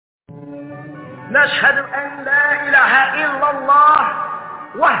نشهد أن لا إله إلا الله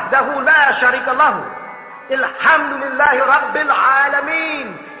وحده لا شريك له الحمد لله رب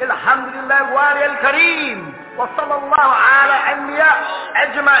العالمين الحمد لله الوالي الكريم وصلى الله على الأنبياء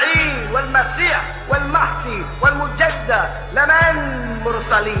أجمعين والمسيح والمهدي والمجدد لمن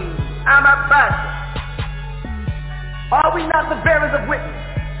مرسلين أما بعد. Are we not the bearers of witness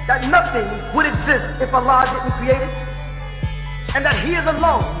that nothing would exist if Allah didn't create it? And that He is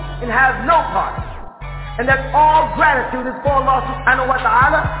alone and has no part? And that all gratitude is for Allah subhanahu wa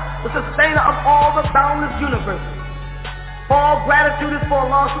ta'ala, the sustainer of all the boundless universes. All gratitude is for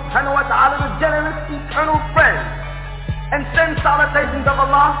Allah subhanahu wa ta'ala, the generous eternal friend. And send salutations of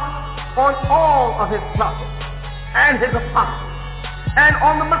Allah on all of His prophets and His apostles, and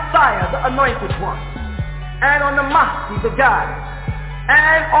on the Messiah, the anointed one, and on the Mahdi, the guide,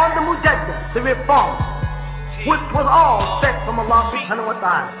 and on the Mujaddid, the reformer, which was all sent from Allah subhanahu wa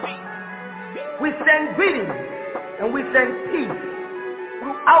ta'ala. We send greetings and we send peace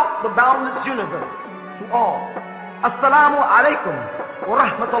throughout the boundless universe to all. Assalamu alaikum wa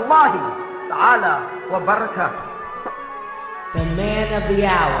rahmatullahi ta'ala wa barakatuh. The man of the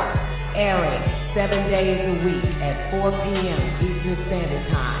hour, airing 7 days a week at 4 p.m. Eastern Standard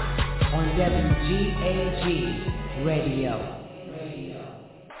Time on WGAG Radio.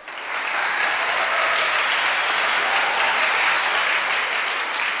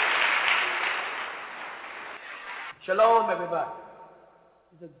 Shalom, everybody.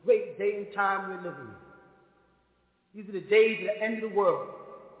 It's a great day and time we're living in. These are the days at the end of the world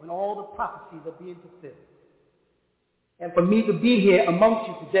when all the prophecies are being fulfilled. And for me to be here amongst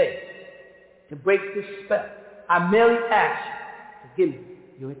you today to break this spell, I merely ask you to give me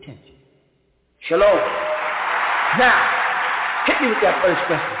your attention. Shalom. Now, hit me with that first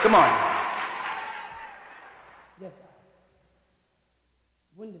question. Come on. Yes, sir.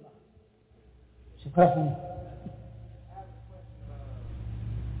 Wunderbar. Suppressing.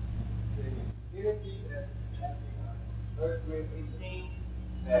 First grade 18,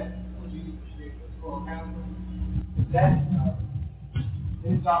 that when you appreciate the school counseling, that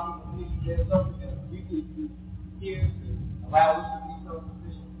his job is to get something that we need to hear to allow us to be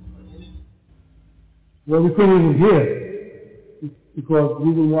self-sufficient for the industry. Well, we couldn't even hear because the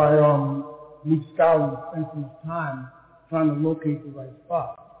reason why Luke Scholars spent so much time trying to locate the right spot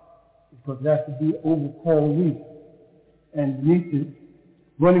is because it has to be over coral reef and beneath it,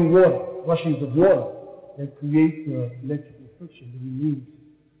 running water, rushings of water that create the electrical friction that we need.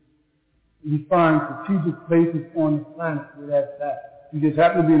 We find strategic places on the planet where that's at. You just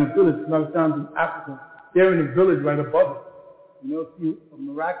happen to be in a village. A lot of times in Africa, they're in a village right above it. You know, if a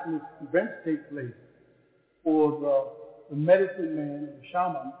miraculous event takes place, or the medicine man, the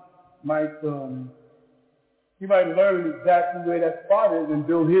shaman, might learn exactly where that spot is and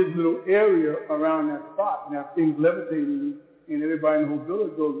build his little area around that spot and have things levitating, and everybody in the whole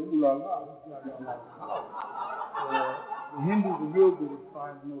village goes, ooh la la. The Hindus are real good at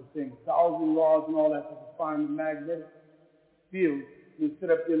finding those things. Thousand laws and all that to find the magnetic field. You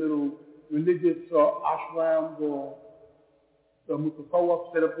set up your little religious ashrams or the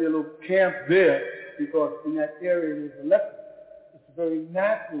mutafawwaf, set up your little camp there because in that area there's electric. It's a very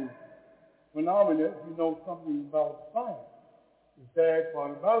natural phenomenon if you know something about science. The sad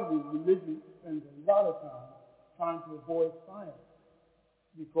part about it is religion spends a lot of time trying to avoid science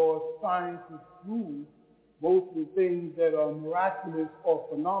because science is proved most of the things that are miraculous or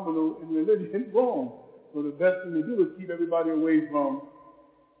phenomenal in religion wrong. So the best thing to do is keep everybody away from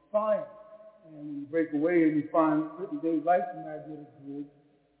science. And when you break away and you find certain things like the magnetic grid,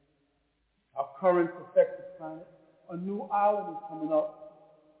 our currents affect the planet. A new island is coming up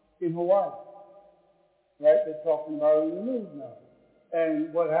in Hawaii. Right? They're talking about it in the news now.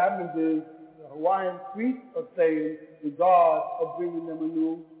 And what happens is the Hawaiian priests are saying the gods are bringing them a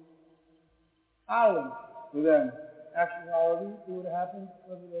new island for them. Actuality, it would happen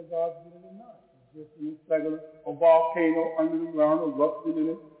whether their gods did it or not. It's just a volcano under the ground erupted in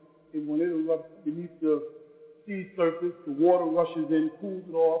it. And when it erupts beneath the sea surface, the water rushes in, cools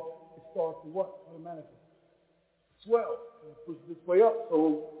it off, it starts to what? Automatically swell and push this way up.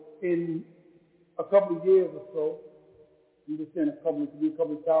 So in a couple of years or so, I'm just saying it could be a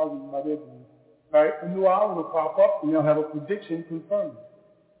couple of thousand by their belief, right? A new island will pop up and they'll have a prediction confirmed.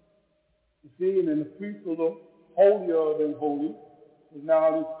 You see, and then the priests will look holier than holy, because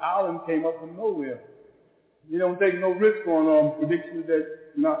now this island came up from nowhere. You don't take no risk on predictions that's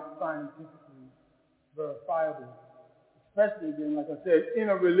not scientifically verifiable. Especially, again, like I said, in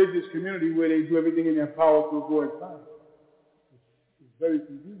a religious community where they do everything in their power to avoid science. It's very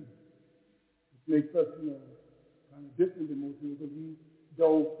convenient. It makes us, kind of different than most people because we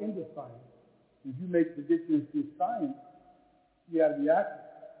dove into science If you make predictions through science, you got to be accurate.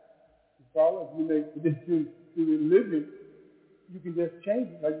 You follow? If you make predictions through religion, you can just change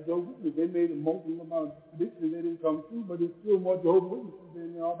it. Like Jehovah's Witnesses, they made a multiple amount of predictions, they didn't come true, but there's still more Jehovah's Witnesses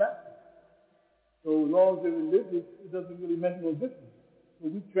than there are Baptists. So as long as they're religious, it doesn't really make no difference. So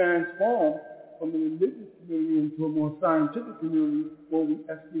we transform from the religious community into a more scientific community where we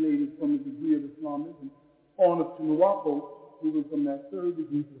escalated from the degree of Islamism on up to Morocco, moving from that third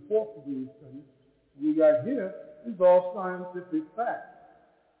degree to the fourth degree of study. When we got here, it's all scientific facts.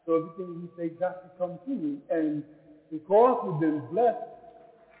 So everything we say got to come true. And because we've been blessed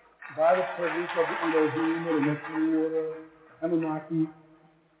by the presence of the Elohim, the Nephilim water, Anunnaki,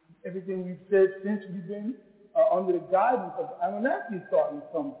 everything we've said since we've been under the guidance of the Anunnaki is starting to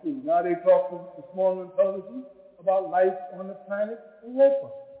come true. Now they talk to the smaller intelligence about life on the planet Europa.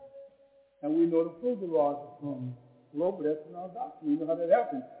 And we know the Fulgurars are from Europa. That's in our doctrine. You know how that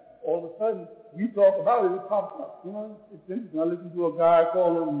happens. All of a sudden, we talk about it, it pops up. You know, it's interesting. I listened to a guy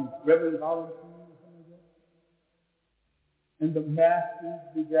called Reverend Valentine or something like that. And the masters,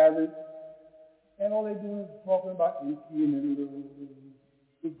 they gathered. And all they do is talking about Enki and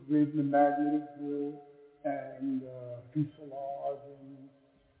the grid and the magnetic grid and fuselage and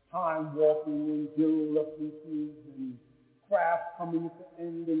time warping and zero references and craft coming at the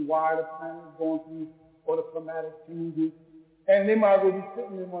end and why the planet is going through all the climatic changes. And they might well be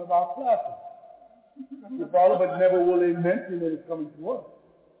sitting in one of our classes. You follow? But never will they mention that it's coming to us.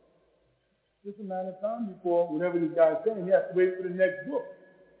 Just a matter of time before whatever this guy is saying, he has to wait for the next book.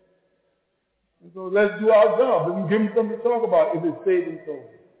 And so let's do our job and give him something to talk about if it's saving souls.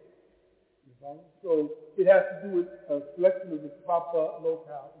 You follow? So it has to do with a selection of the proper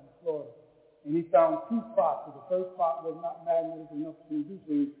locale in Florida. And he found two spots. So the first spot was not magnetic enough to do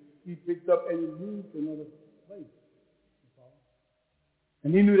so. He picked up and he moved to another place.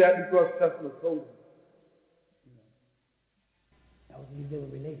 And he knew that because Tesla told him. You know. That was when they were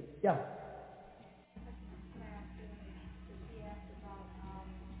related. Yeah.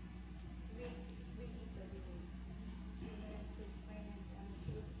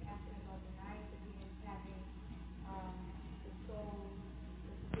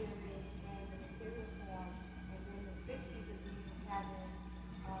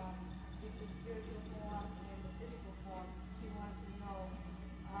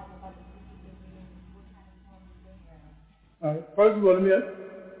 All right. First of all, let me ask.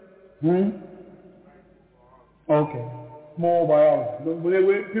 Okay. Small biology.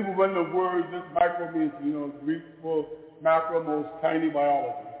 When people run the word, this micro means, Greek for macro, most tiny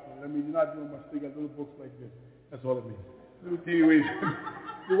biology. So that means you're not doing much. They got little books like this. That's all it means. Little teeny ways.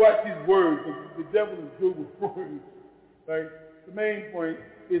 You watch these words. The devil is good with words. Right? The main point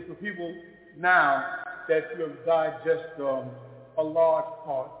is for people now that you have digest a large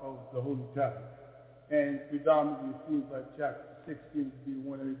part of the Holy Tablet. And predominantly, it seems like chapter 6 seems to be the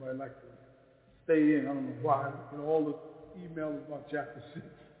one everybody likes to stay in. I don't know why. All the emails about chapter 6,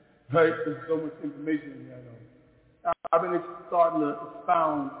 right? There's so much information in there. I've been starting to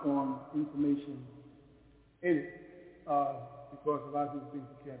expound on information in it because a lot of these things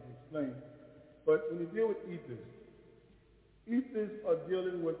can't be explained. But when you deal with ethers are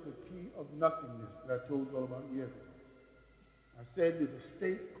dealing with the key of nothingness that I told you all about yesterday. I said there's a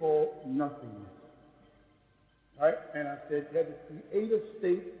state called nothingness. Right? And I said you have to create a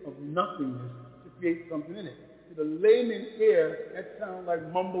state of nothingness to create something in it. To the layman ear, that sounds like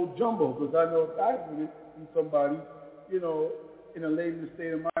mumbo jumbo, because I know if I did it from somebody, in a layman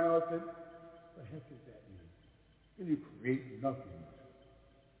state of mind, I said, what the heck does that mean? Can you create nothingness?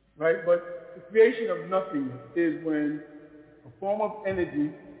 Right? But the creation of nothingness is when a form of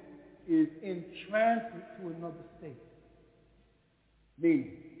energy is in transit to another state.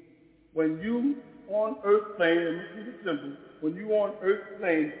 Meaning, when you on earth plane, and let's keep it simple, when you on earth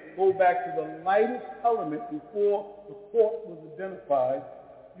plane go back to the lightest element before the quartz was identified,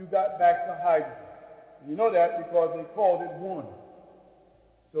 you got back to hydrogen. And you know that because they called it 1.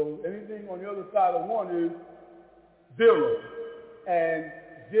 So anything on the other side of 1 is 0. And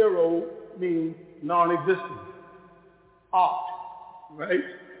 0 means non-existent. Out, right?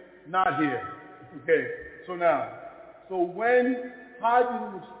 Not here. Okay, so when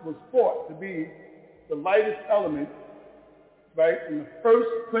hydrogen was thought to be the lightest element, right, and the first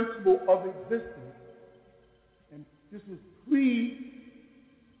principle of existence, and this was pre-quartz,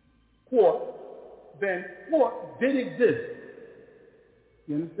 then quartz did exist.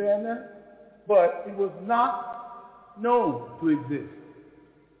 You understand that? But it was not known to exist.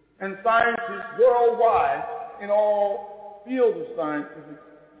 And scientists worldwide, in all fields of scientific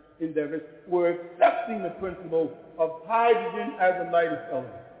endeavors, were accepting the principle of hydrogen as the lightest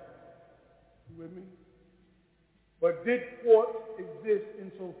element. You with me? But did quartz exist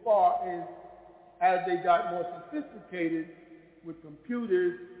insofar as they got more sophisticated with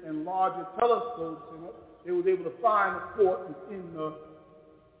computers and larger telescopes, and they was able to find the quartz within the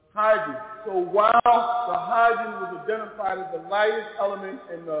hydrogen. So while the hydrogen was identified as the lightest element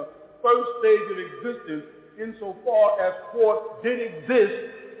in the first stage of existence, insofar as quartz did exist,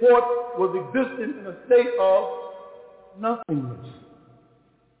 quartz was existent in a state of nothingness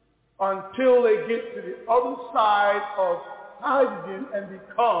until they get to the other side of hydrogen and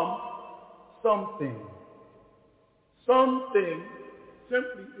become something. Something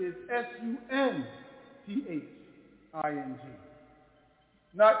simply is S-U-M-T-H-I-N-G.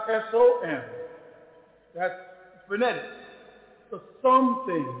 Not S-O-M. That's phonetic. The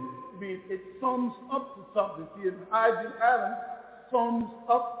something means it sums up to something. See, an hydrogen atom sums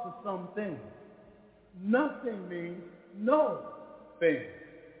up to something. Nothing means no thing.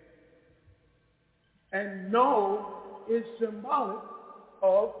 And no is symbolic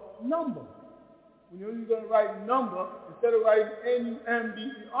of number. When you're going to write number, instead of writing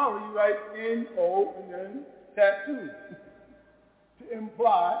N-U-M-B-E-R, you write N-O and then tattoo to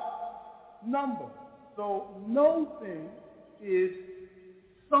imply number. So no thing is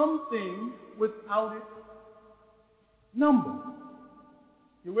something without its number.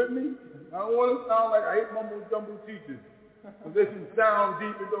 You with me? I don't want to sound like I hate mumbo-jumbo teachers. Because they can sound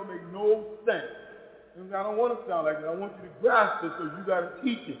deep and don't make no sense. And I don't want to sound like that. I want you to grasp it, so you got to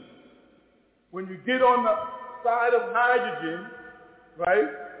teach it. When you get on the side of hydrogen, right,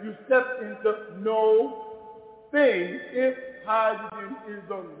 you step into no thing if hydrogen is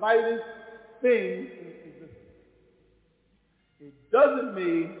the lightest thing in existence. It doesn't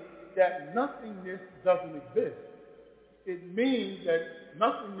mean that nothingness doesn't exist. It means that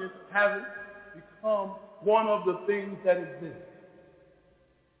nothingness hasn't become one of the things that exist.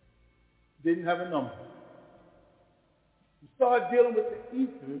 Didn't have a number. You start dealing with the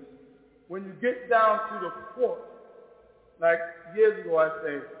ethers when you get down to the quartz. Like years ago I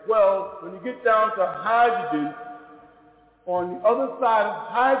said, well, when you get down to hydrogen, on the other side of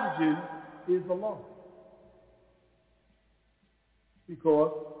hydrogen is Allah.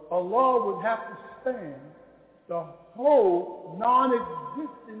 Because Allah would have to span the whole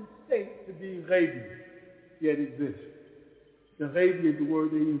non-existent state to be ghaibi, yet exists. The ghaibi is the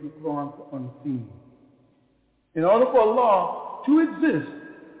word they use in the Quran for unseen. In order for Allah to exist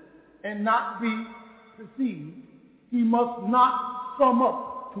and not be perceived, he must not sum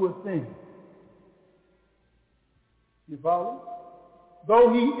up to a thing. You follow?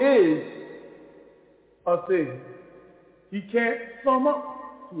 Though he is a thing, he can't sum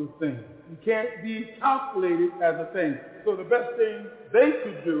up to a thing. He can't be calculated as a thing. So the best thing they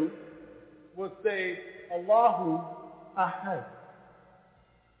could do was say, Allahu Ahad.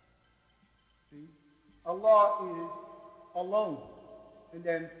 See? Allah is alone. And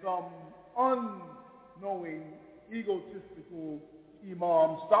then some unknowing, egotistical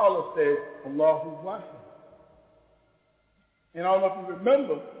imam scholar said, Allahu Wahid. And I don't know if you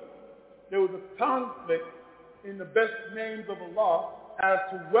remember, there was a conflict in the best names of Allah as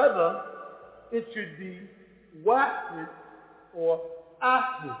to whether it should be Wahid or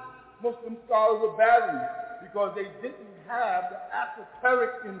Ahad. Muslim scholars were battling because they didn't have the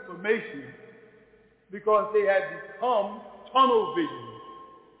esoteric information because they had become tunnel vision,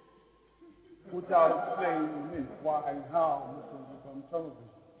 which I'll explain in a minute why and how Muslims become tunnel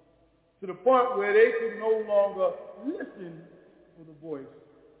vision. To the point where they could no longer listen for the voice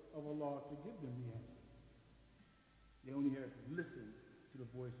of Allah to give them the answer. They only had to listen to the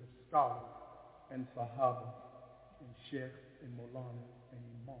voice of scholars and Sahaba and Sheikhs and Mawlanas and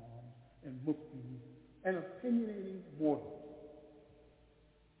Imams and Muftis and opinionating mortals.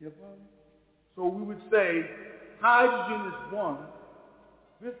 You know? So we would say hydrogen is one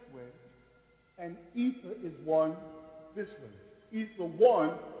this way and ether is one this way. Ether one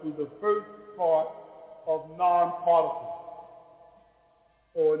is the first part of non-particle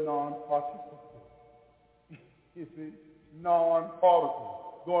or non-participant. You see,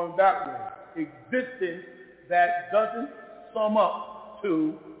 non-particle, going that way. Existence that doesn't sum up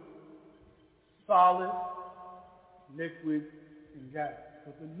to solid, liquid, and gas.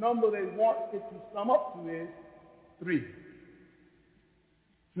 But the number they want it to sum up to is 3.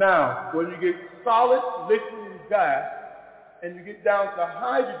 Now, when you get solid, liquid, and gas, and you get down to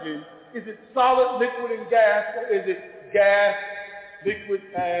hydrogen, is it solid, liquid, and gas, or is it gas, liquid,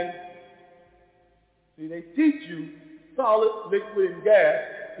 and... See, they teach you solid, liquid, and gas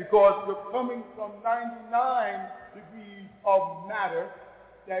because you're coming from 99 degrees of matter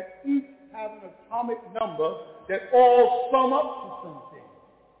that each have an atomic number that all sum up to something.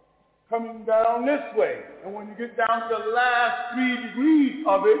 coming down this way. And when you get down to the last 3 degrees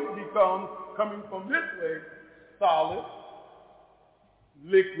of it, it becomes coming from this way, solid,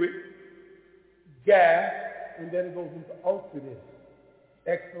 liquid, gas, and then it goes into ultra-this,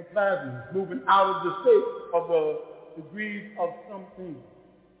 exoplasm, moving out of the state of the degrees of something.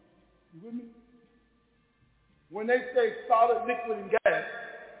 You with me? When they say solid, liquid, and gas,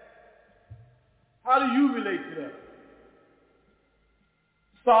 how do you relate to that?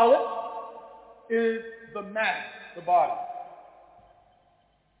 Solid is the mass, the body.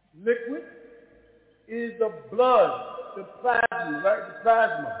 Liquid is the blood, the plasma, right? The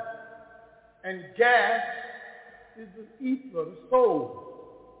plasma. And gas is the ether, the soul.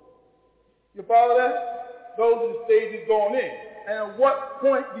 You follow that? Those are the stages going in. And at what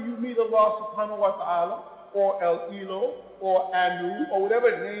point do you meet Allah subhanahu wa ta'ala, or El-E.O, or Anu, or whatever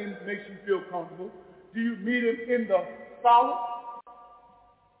name makes you feel comfortable? Do you meet him in the solid?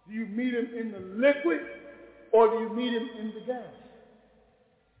 Do you meet him in the liquid? Or do you meet him in the gas?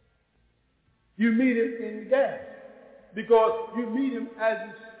 You meet him in the gas. Because you meet him as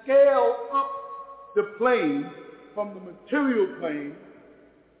you scale up the plane from the material plane,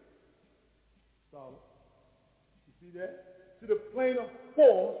 solid, you see that? To the plane of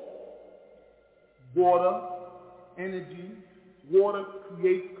force, water, energy, water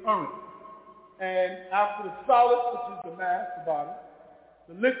creates current. And after the solid, which is the mass, the body,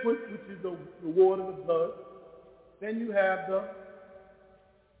 the liquid, which is the water, the blood, then you have the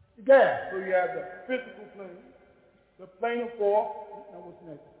gas. So you have the physical plane, the plane of force, now what's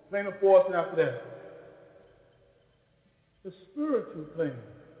next? Plane of force, and after that, the spiritual plane.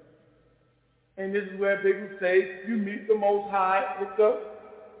 And this is where people say you meet the Most High with the.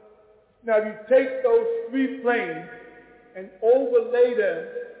 Now you take those 3 planes and overlay them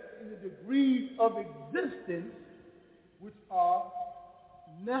in the degrees of existence, which are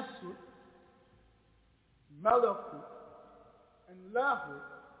Nesut, Malachut, and Lahut.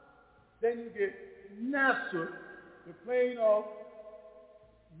 Then you get Nasut, the plane of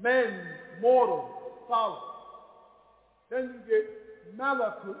men, mortal, solid. Then you get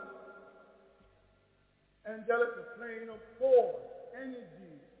Malachut, angelic, the plane of force,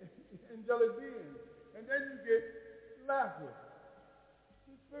 energy, angelic beings. And then you get Lahut,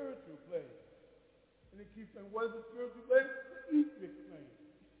 the spiritual plane. And it keeps saying, what is the spiritual plane? The etheric plane.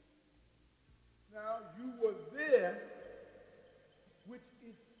 Now, you were there, which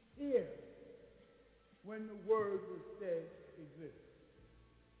is here, when the word was said exists.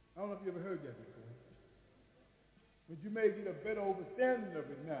 I don't know if you ever heard that before. But you may get a better understanding of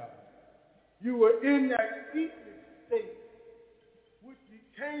it now. You were in that etheric state, which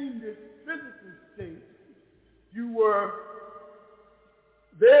became this physical state. You were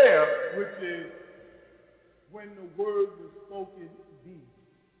there, which is when the word was spoken be.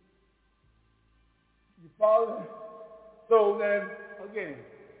 You follow? So then, again,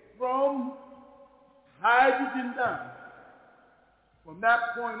 from hydrogen down, from that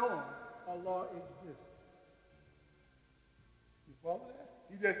point on, Allah exists. You follow that?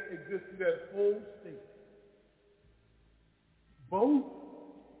 He just exists in that whole state. Both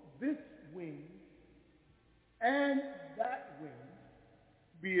this wing and that wing,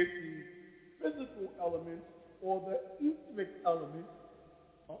 be it the physical elements or the etheric elements,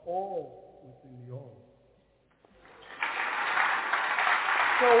 are all within the all.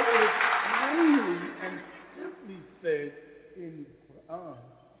 So it is plainly and simply said in the Quran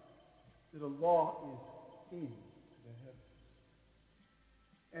that Allah is in the heavens.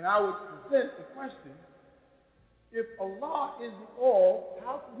 And I would present the question, if Allah is the all,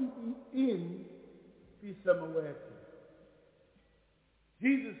 how can he be in Fi Samawati?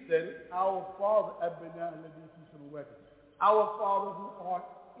 Jesus said it, our Father, Abna Alladhi Fi Samawati. Our Father who art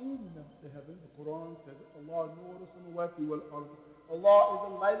in the heavens, the Quran says it, Allah Nur Samawati wal Ard. Allah is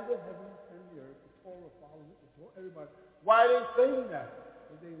the light of the heavens and the earth. The Torah follows it, the Torah, everybody. Why are they saying that?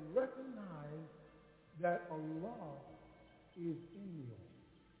 Because they recognize that Allah is in the all.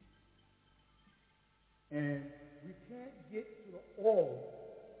 And we can't get to the all,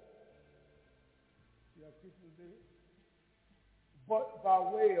 see how Christians did it? But by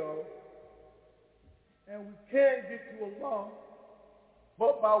way of, and we can't get to Allah,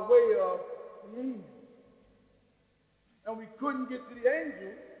 but by way of the angels. And we couldn't get to the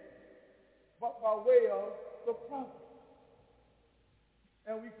angels, but by way of the prophet.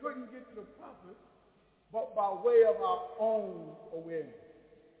 And we couldn't get to the prophet, but by way of our own awareness.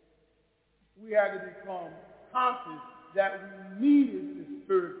 We had to become conscious that we needed the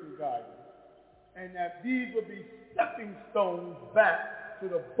spiritual guidance, and that these would be stepping stones back to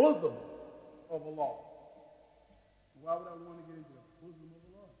the bosom of Allah. Why would I want to get into the bosom of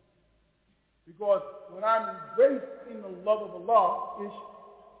Allah? Because when I'm embraced in the love of Allah, ish,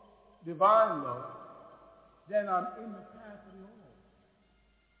 divine love, then I'm in the path of the all.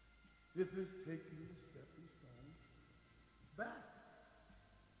 This is taking the stepping stone back.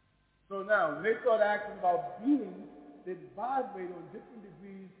 So now, when they start asking about beings that vibrate on different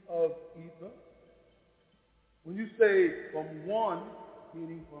degrees of ether, when you say from one,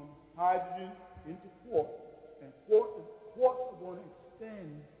 meaning from hydrogen into quartz, and quartz are going to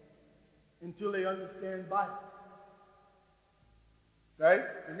extend until they understand bias. Right?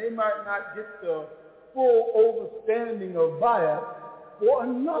 And they might not get the full understanding of bias for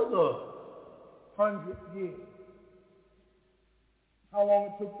another 100 years. How long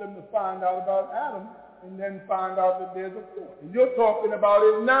it took them to find out about Adam and then find out that there's a force. And you're talking about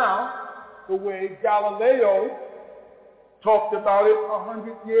it now the way Galileo talked about it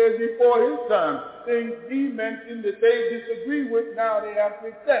 100 years before his time. Things he mentioned that they disagree with, now they have to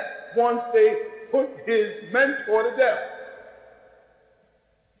accept once they put his mentor to death.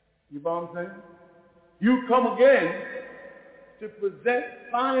 You know what I'm saying? You come again to present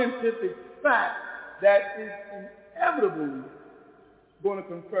scientific fact that is inevitably going to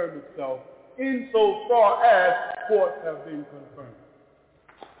confirm itself insofar as courts have been confirmed.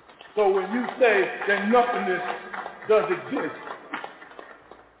 So when you say that nothingness does exist,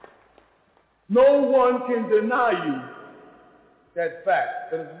 no one can deny you that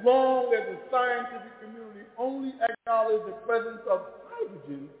fact. But as long as the scientific community only acknowledged the presence of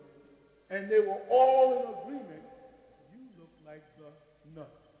hydrogen and they were all in agreement, you look like the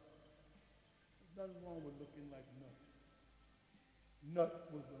nut. There's nothing wrong with looking like nut. Nut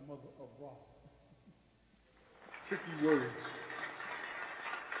was the mother of Ra. Tricky words.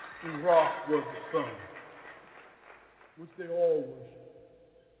 And Ra was the sun, which they all worship.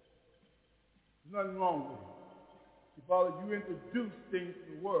 There's nothing wrong with it. Father, you introduce things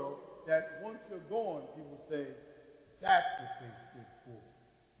to the world that once you're gone, people say, that's what they stood for.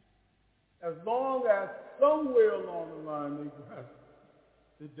 As long as somewhere along the line they grasp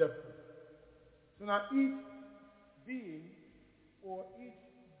the depth of it. So now each being or each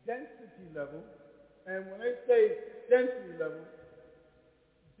density level, and when they say density level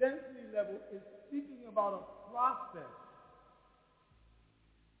is speaking about a process.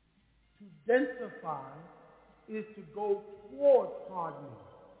 To densify is to go towards hardening.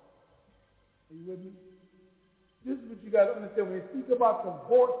 Are you with me? This is what you got to understand. When they speak about the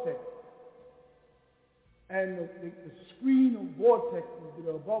vortex and the screen of vortexes that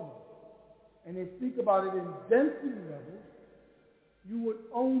are above us, and they speak about it in density levels, you would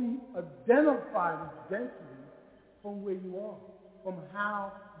only identify this density from where you are, from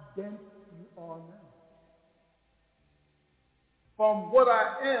how dense you are now. From what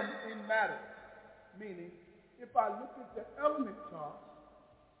I am in matter, meaning if I look at the element chart,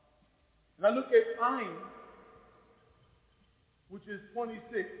 and I look at iron, which is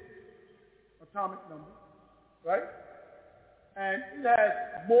 26 atomic number, right? And it has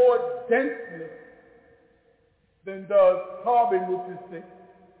more denseness than does carbon, which is 6.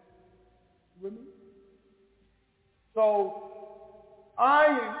 With me? So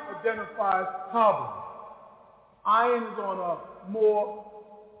iron identifies carbon. Iron is on a more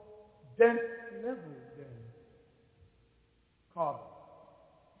dense level than carbon.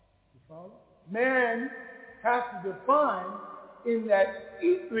 You follow? Man has to define in that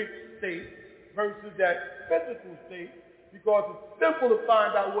etheric state versus that physical state, because it's simple to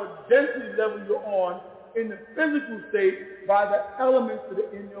find out what density level you're on in the physical state by the elements that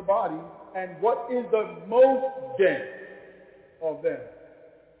are in your body, and what is the most dense of them?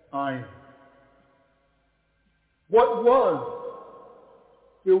 Iron. What was?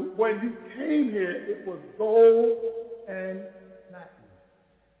 When you came here, it was gold and platinum.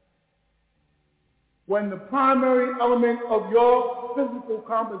 When the primary element of your physical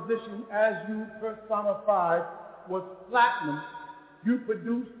composition as you personified was platinum, you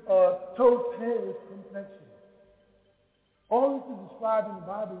produced a topaz complexion. All this is described in the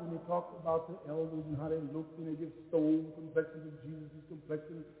Bible when they talk about the elders and how they looked, and they give stone complexions of Jesus'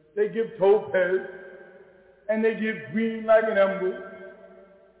 complexion. They give topaz, and they give green like an emerald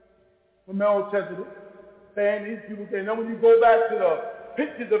for Melchizedek. And these people say, now when you go back to the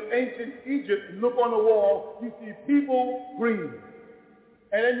pictures of ancient Egypt and look on the wall, you see people green.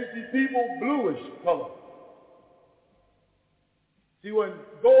 And then you see people bluish color. See, when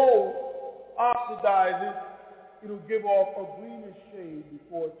gold oxidizes, it'll give off a greenish shade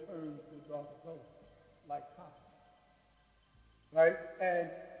before it turns to a darker color, like copper. Right? And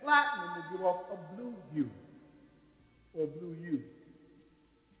platinum will give off a blue hue, or blue hue.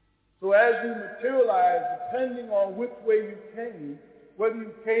 So as you materialize, depending on which way you came, whether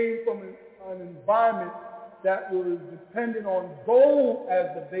you came from an environment that was dependent on gold as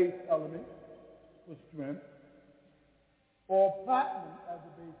the base element for strength, or platinum as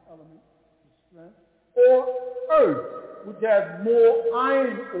the base element for strength, or earth, which has more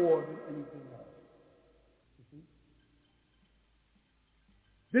iron ore than anything else. You see?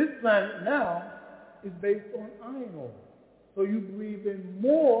 This planet now is based on iron ore. So you breathe in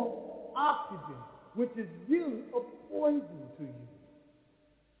more oxygen, which is really a poison to you.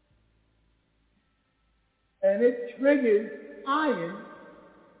 And it triggers iron,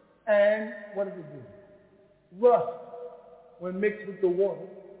 and what does it do? Rust when mixed with the water.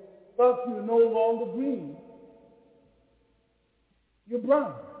 Thus you're no longer green. You're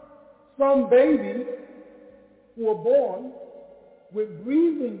brown. Some babies who are born with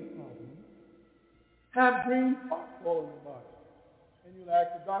breathing problems have green spots all over the body. And you'll ask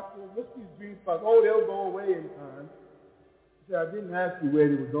the doctor, what's these green spots? Oh, they'll go away in time. He said, I didn't ask you where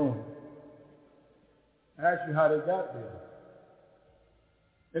they were going. I asked you how they got there.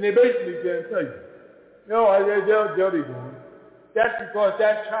 And they basically can't tell you. They'll be going. That's because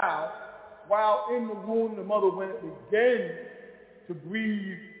that child, while in the womb of the mother, when it began to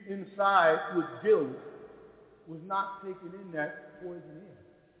breathe inside with gills, was not taking in that poison air.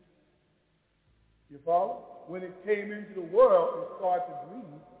 You follow? When it came into the world and started to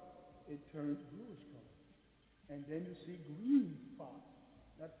breathe, it turned bluish color. And then you see green spots.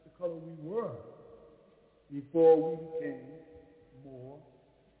 That's the color we were before we became more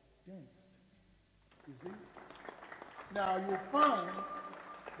dense. You see? Now you'll find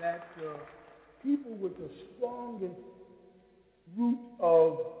that people with the strongest root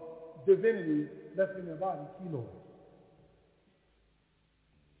of divinity left in their body, keloids.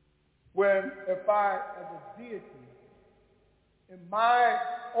 When if I, as a deity, in my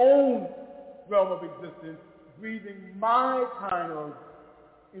own realm of existence, breathing my kind of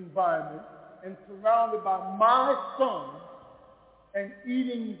environment and surrounded by my sun and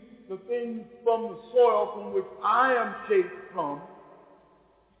eating the things from the soil from which I am shaped from.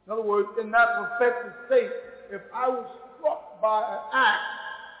 In other words, in that perfected state, if I was struck by an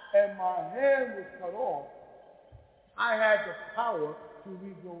axe and my hand was cut off, I had the power to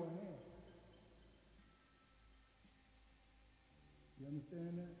regrow a hand. You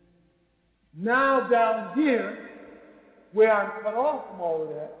understand that? Now down here, where I'm cut off from all of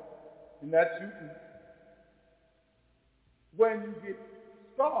that, and that's you too, when you get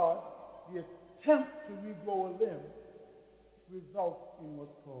scarred, the attempt to regrow a limb results in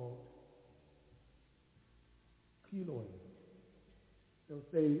what's called keloid. They'll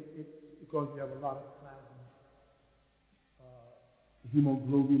say it's because you have a lot of plasma,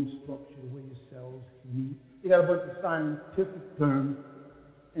 hemoglobin structure, the way your cells meet. You got a bunch of scientific terms,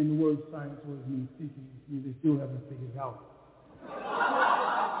 and the word science always means seeking. They still haven't figured it out.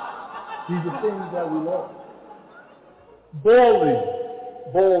 These are things that we love.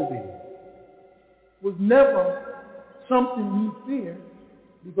 Balding was never something we feared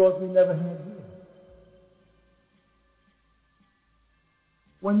because we never had hair.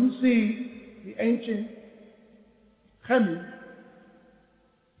 When you see the ancient Kemet,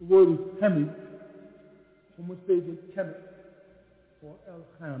 the word is Kemet, from which they get Kemet, or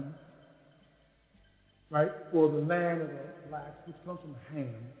El-Ham, right, for the land of the blacks, which comes from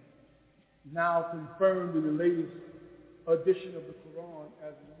Ham, now confirmed in the latest edition of the Quran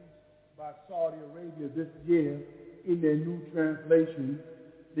as released by Saudi Arabia this year in their new translation.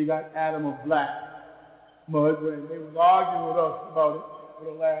 They got Adam of black mud, and they was arguing with us about it for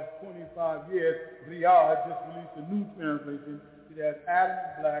the last 25 years. Riyadh just released a new translation. It has Adam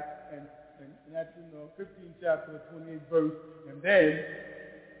of black, and that's in the 15th chapter, 28th verse, and then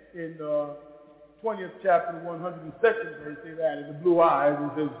in the 20th chapter, 102nd verse, they've added the blue eyes, and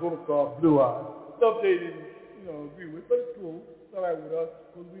says Zulqa, blue eyes. Stuff they didn't, agree with, but it's cool. It's all right with us,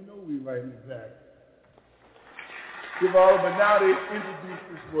 because we know we write exact. But now they introduced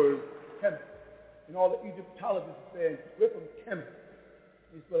this word, Kemet. And all the Egyptologists said, we're from Kemet.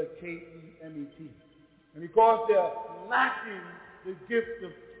 They spell it K-E-M-E-T. And because they're lacking the gift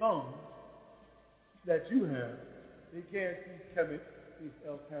of tongue that you have, they can't see Kemet, they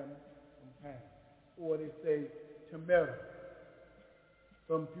spell Kemet from Pan. Or they say Temera.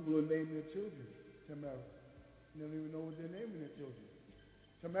 Some people are naming their children Temera. They don't even know what they're naming their children.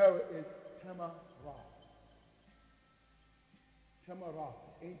 Temera is Temara. Temara,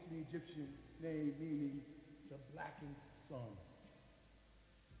 ancient Egyptian name meaning the blackened sun.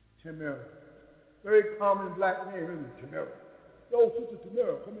 Temera. Very common black name, isn't it? Temera. Yo, Sister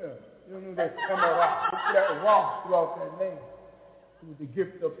Temera, come here. You don't know that Temera. Look at that Ra throughout that name. It was the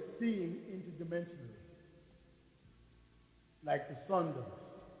gift of seeing interdimensionally. like the sun does.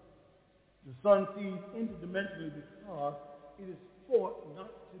 The sun sees interdimensionally because it is thought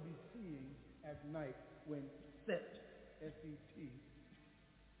not to be seen at night when set, S-E-T.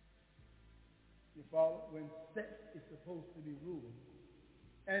 You follow? When set is supposed to be ruling.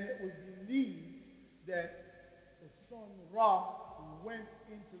 And it was believed that the sun Ra went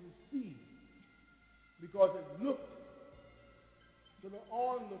into the sea because it looked to the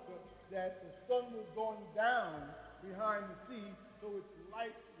onlooker that the sun was going down behind the sea, so its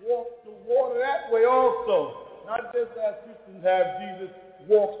light walked the water that way also. Not just as Christians have Jesus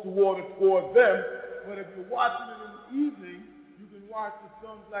walks the water toward them, but if you're watching it in the evening, you can watch the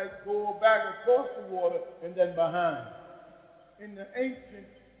sun's light go back across the water and then behind. In the ancient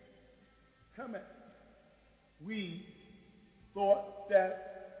Kemet, we thought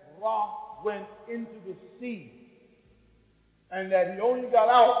that Ra went into the sea and that he only got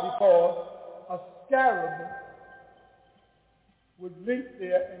out because a scarab would link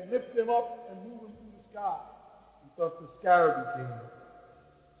there and lift him up and move him through the sky. And thus the scarab became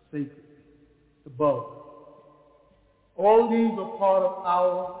sacred, the bug. All these are part of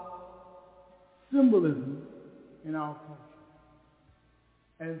our symbolism in our culture.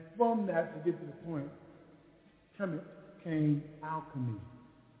 And from that, to get to the point, Kemet came alchemy.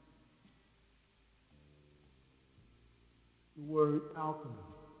 The word alchemy.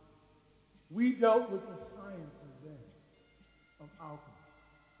 We dealt with the sciences then of alchemy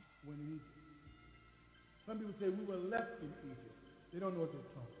when in Egypt. Some people say we were left in Egypt. They don't know what they're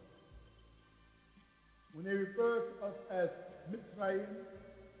talking about. When they refer to us as Mitzrayim,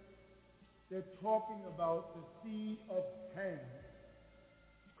 they're talking about the seed of Ham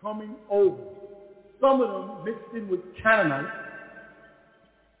coming over. Some of them mixed in with Canaanites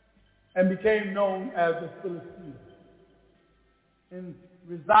and became known as the Philistines. And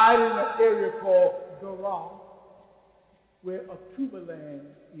resided in an area called Gerar, where a Tubaland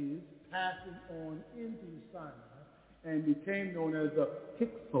is passing on into the Sinai and became known as the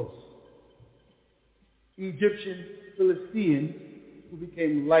Hyksos. Egyptian Philistines who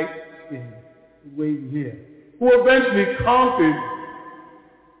became light-skinned with wavy hair, who eventually conquered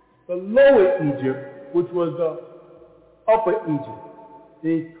the lower Egypt, which was the upper Egypt.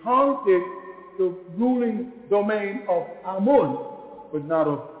 They conquered the ruling domain of Amun, but not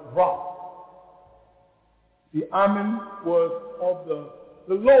of Ra. The Amun was of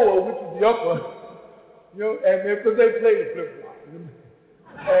the lower, which is the upper, and because they played the flip-flop.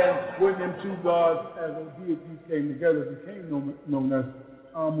 And when them two gods as those deities came together, became known as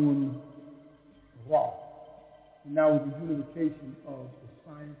Amun-Ra. And now with the unification of the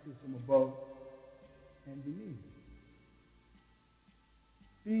sciences from above and beneath.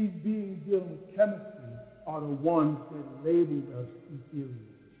 These beings dealing with chemistry are the ones that labeled us Etherians.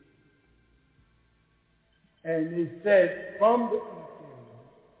 And they said from the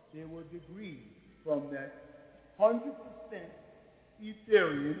Etherians, there were degrees from that 100%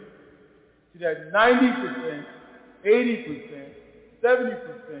 Etherian to that 90%, 80%,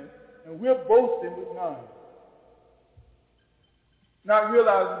 70%, and we're boasting with 9. Not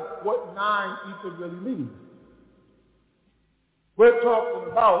realizing what 9 ether really means. We're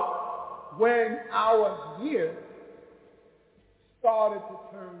talking about when our year started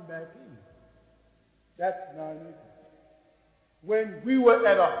to turn back in. That's 9 ether. When we were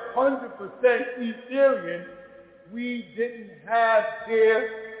at 100% Etherian, we didn't have hair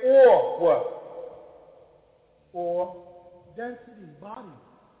or what? Or density, body.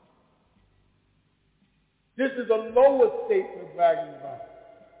 This is a lower state we're bragging about.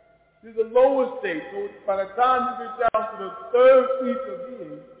 This is a lower state. So by the time you get down to the third ether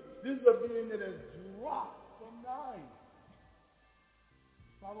being, this is a being that has dropped from 9.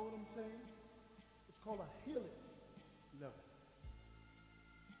 Follow what I'm saying? It's called a helix level.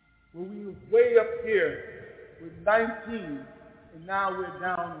 Where we were way up here with 19, and now we're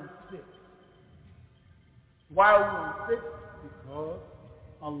down on 6. Why are we on 6? Because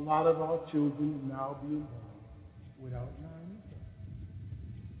a lot of our children are now being born without 9 ether.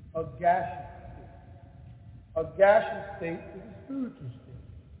 A gaseous state. A gaseous state is a spiritual state.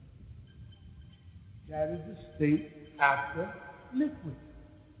 That is the state after liquid.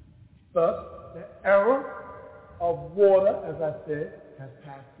 Thus, the era of water, as I said, has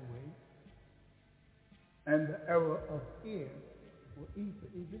passed away. And the era of air or ether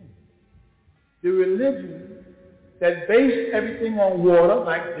is in. The religion that based everything on water,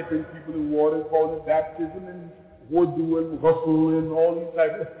 like dipping people in water, calling it baptism and wudu and ghusl and all these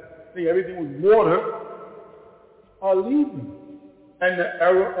types of things, everything was water, are leaving. And the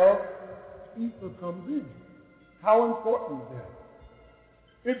era of ether comes in. How important is that?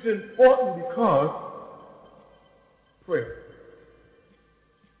 It's important because prayer.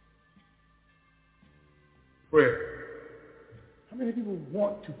 prayer. How many people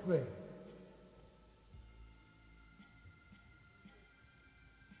want to pray?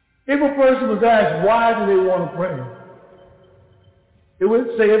 If a person was asked, why do they want to pray? It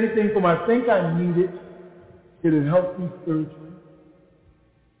would say everything from, I think I need it, it'll help me spiritually,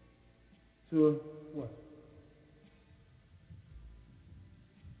 to what?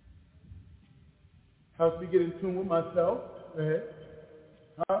 Helps me get in tune with myself. Go ahead.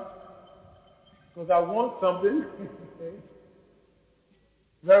 Huh? Because I want something. Okay.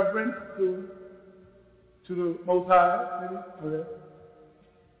 Reverence to the Most High. Maybe. Okay.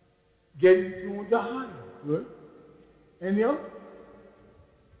 Getting in tune with the higher. Good. Any else?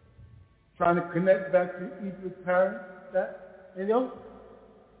 Trying to connect back to Ephraim's parents. That? Any else?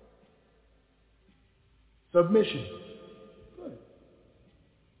 Submission. Good.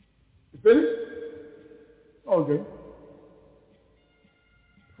 You finished? Okay.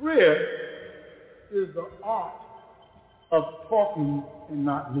 Prayer is the art of talking and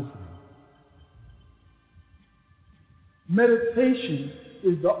not listening. Meditation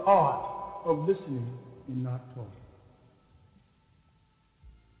is the art of listening and not talking.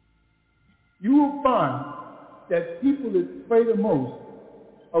 You will find that people that pray the most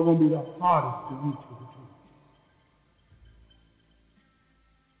are going to be the hardest to reach with the truth.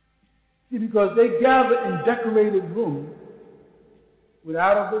 See, because they gather in decorated rooms with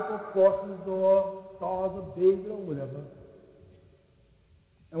alphabetical crosses or stars of David or whatever.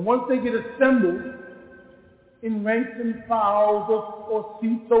 And once they get assembled in ranks and files or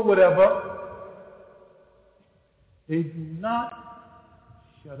seats or whatever, they do not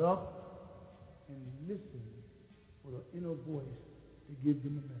shut up and listen for the inner voice to give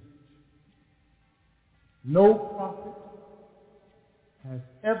them a message. No prophet has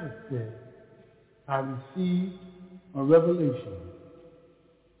ever said, I received a revelation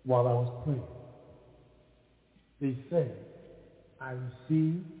while I was praying. They say, I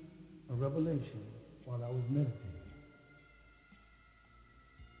received a revelation while I was meditating.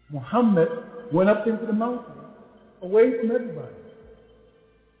 Muhammad went up into the mountain, away from everybody,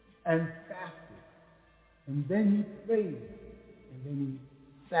 and fasted. And then he prayed. And then he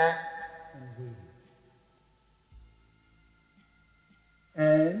sat and waited.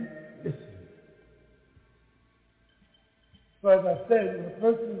 And listened. So as I said, when a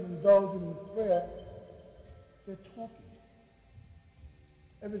person is indulging in prayer, they're talking.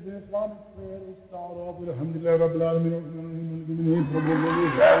 Ever since Islamic prayer, they start off with Alhamdulillah Rabbil Alameen,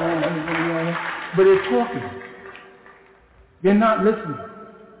 but they're talking. They're not listening.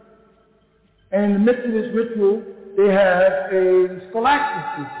 And in the midst of this ritual, they have a scholastic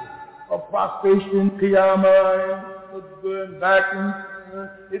ritual of prostration, qiyamah, and vacuum.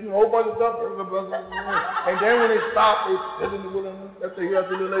 They do a whole bunch of stuff. And then when they stop, they sit in the wilderness. After he has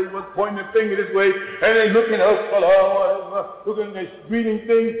the little lady was pointing their finger this way, and they looking up, looking, they're greeting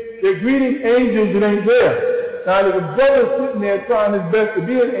things. They're greeting angels that ain't there. Now there's a brother sitting there trying his best to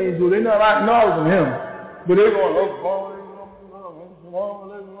be an angel. They're not acknowledging him. But they're going,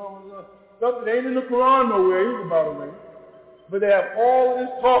 stuff that ain't in the Quran nowhere, either, by the way. But they have all of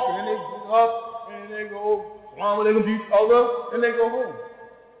this talking, and they get up, and they go, and they go home.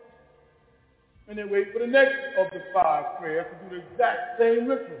 And they wait for the next of the 5 prayers to do the exact same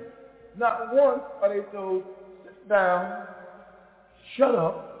ritual. Not once are they told, sit down, shut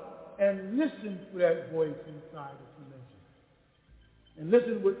up, and listen to that voice inside that you mentioned. And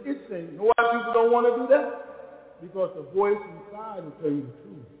listen what it's saying. You know why people don't want to do that? Because the voice inside will tell you the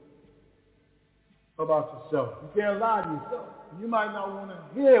truth about yourself. You can't lie to yourself. You might not want to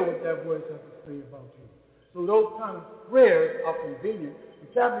hear what that voice has to say about you. So those kind of prayers are convenient. The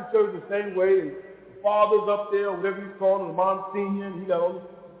Catholic Church is the same way. The father's up there, or whatever you call him, the Monsignor, and he got all this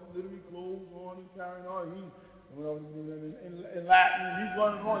literary clothes on and carrying on. In Latin, he's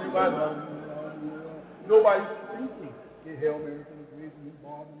running on. Nobody's thinking. They Hail Mary,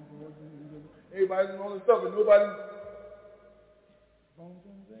 everybody's doing all this stuff, and nobody's.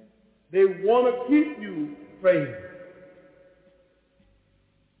 They want to keep you praying.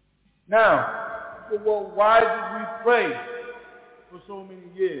 Now, well, why did we pray for so many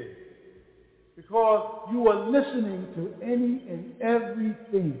years? Because you are listening to any and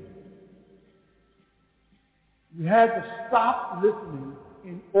everything. You had to stop listening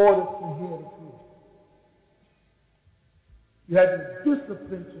in order to hear the truth. You had to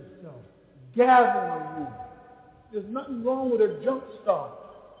discipline yourself. Gather in a room. There's nothing wrong with a jump start.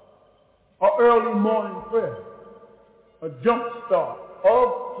 Or early morning prayer. A jump start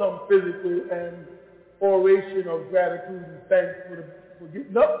of some physical and oration of gratitude and thanks for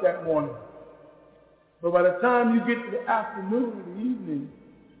getting up that morning. But by the time you get to the afternoon or the evening,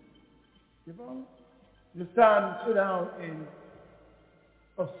 It's time to sit down and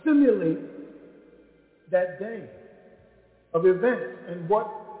assimilate that day of events and what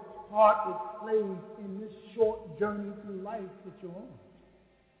part it plays in this short journey through life that you're on.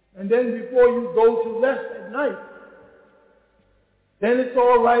 And then before you go to rest at night, then it's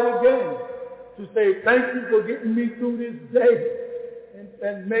all right again to say, thank you for getting me through this day.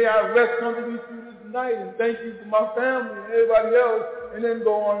 And may I rest comfortably through this night. And thank you for my family and everybody else. And then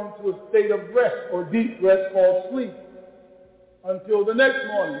go on into a state of rest or deep rest called sleep until the next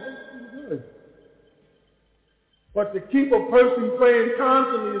morning. That's pretty good. But to keep a person praying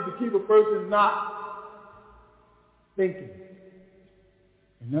constantly is to keep a person not thinking.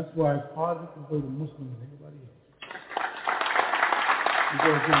 And that's why it's harder to go to Muslims than anybody else.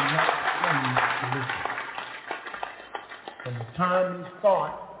 Because they're not trained to listen. From the time you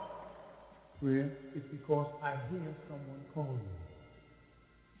start prayer, it's because I hear someone call you.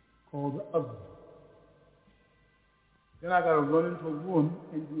 Call the other. Then I got to run into a room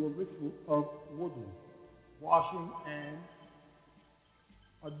and do a ritual of wudu, washing and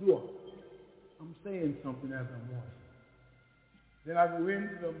a dua. I'm saying something as I'm washing. Then I go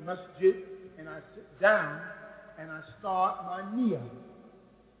into the masjid and I sit down and I start my niyyah.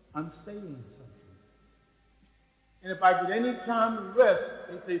 I'm saying something. And if I get any time to rest,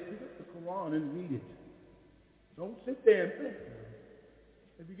 they say, pick up the Quran and read it. Don't sit there and think.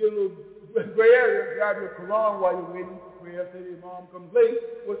 If you get a little gray area, grab your Quran while you're waiting for prayer. Say the Imam comes late,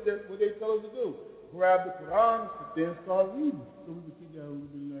 what they tell us to do? Grab the Quran, sit there and start reading. So we can sit down,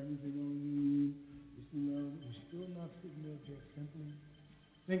 we're still not sitting there just simply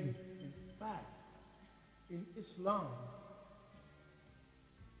thinking. In fact, in Islam,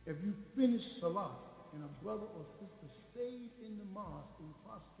 if you finish Salah and a brother or sister stayed in the mosque in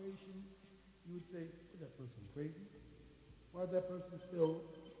prostration, you would say, is that person crazy? Why is that person still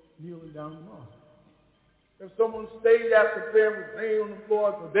kneeling down the mosque? If someone stayed after prayer was laying on the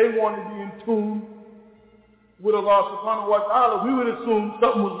floor because they wanted to be in tune with Allah subhanahu wa ta'ala, we would assume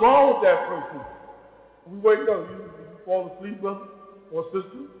something was wrong with that person. We wake up, you fall asleep, brother or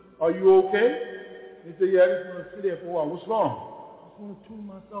sister, are you okay? They say, yeah, I just want to sit there for a while. What's wrong? I just want to tune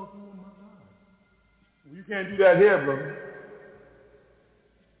myself in with my God. Well, you can't do that here, brother.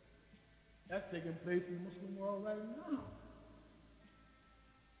 That's taking place in the Muslim world right now.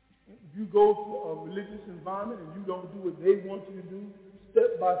 If you go to a religious environment and you don't do what they want you to do,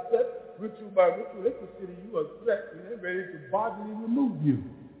 step by step, ritual by ritual, they consider you a threat and they're ready to bodily remove you.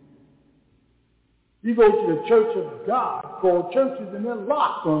 You go to the Church of God, called churches, and they're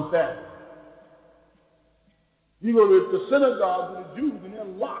locked on Saturday. You go to the synagogue with the Jews, and they're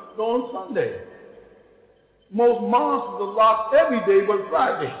locked on Sunday. Most mosques are locked every day but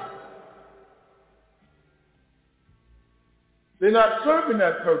Friday. They're not serving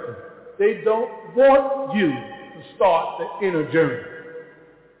that purpose. They don't want you to start the inner journey,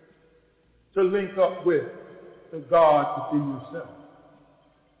 to link up with the God within yourself.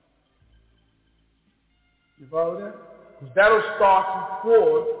 You follow that? Because that'll start you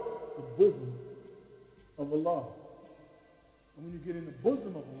toward the bosom of Allah. And when you get in the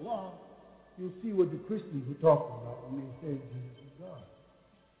bosom of Allah, you'll see what the Christians were talking about when they said Jesus is God.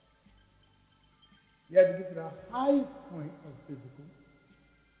 You have to get to the highest point of physical,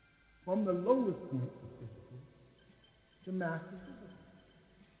 from the lowest point of physical, to master physical.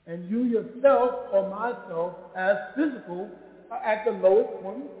 And you yourself, or myself, as physical, are at the lowest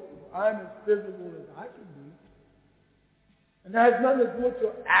point. I'm as physical as I can be. And that has nothing to do with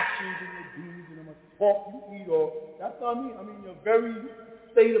your actions and your deeds and how much pork you eat, or that's what I mean. I mean, your very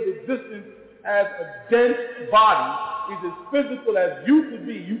state of existence as a dense body is as physical as you could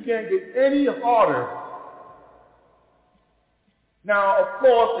be. You can't get any harder. Now, of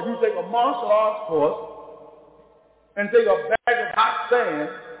course, if you take a martial arts course and take a bag of hot sand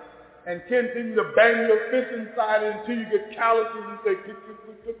and continue to bang your fist inside it until you get calluses and say click, click,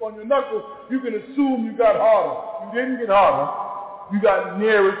 click, click on your knuckles, you can assume you got harder. You didn't get harder. You got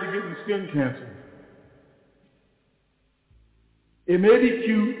nearer to getting skin cancer. It may be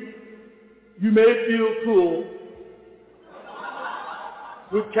cute. You may feel cool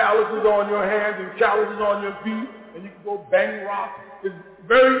with calluses on your hands and calluses on your feet, and you can go bang rocks. It's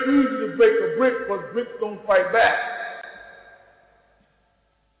very easy to break a brick because bricks don't fight back.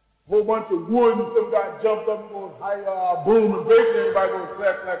 A whole bunch of wood and some guy jumped up and goes, hi-ya, boom, and breaks, and everybody goes,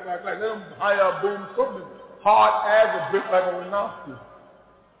 clack, clack, clack, clack. Let them hi-ya, boom, something hard as a brick like a rhinoceros.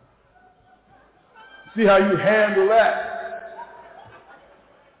 See how you handle that.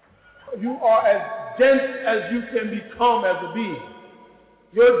 You are as dense as you can become as a being.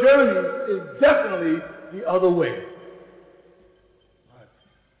 Your journey is definitely the other way.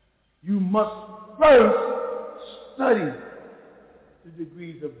 You must first study the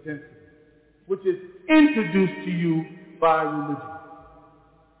degrees of density, which is introduced to you by religion.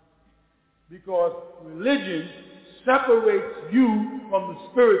 Because religion separates you from the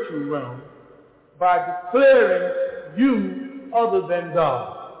spiritual realm by declaring you other than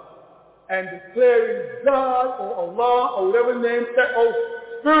God. And declaring God or Allah or whatever name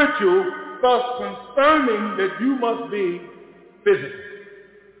spiritual, thus confirming that you must be physical.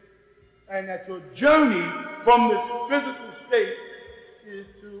 And that your journey from this physical state is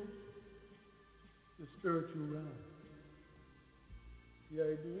to the spiritual realm. See how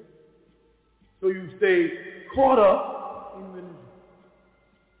you do it? So you stay caught up in religion,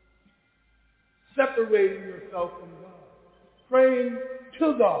 separating yourself from God, praying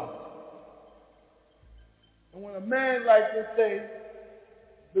to God. And when a man like, let's say,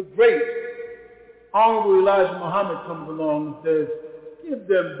 the great Honorable Elijah Muhammad comes along and says, give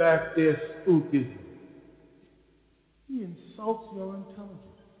them back their spookism, he insults your intelligence.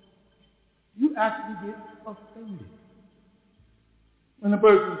 You actually get offended. When the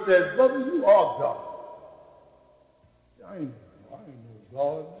person says, brother, you are God. I ain't no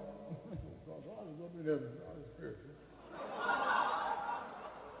God. God is up in heaven. God is spiritual.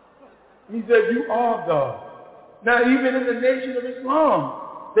 He said, you are God. Now, even in the nation of Islam,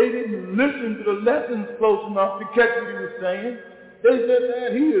 they didn't listen to the lessons close enough to catch what he was saying. They said,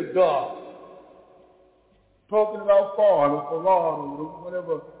 man, he is God. Talking about FARAOH or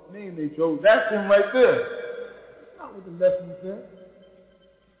whatever name they chose. That's him right there. That's not what the lesson said.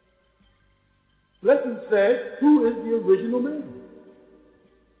 Lesson said, who is the original man?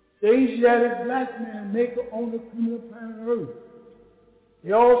 The Asiatic black man, maker, owner, creator of planet Earth.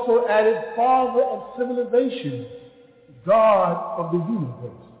 They also added father of civilization, God of the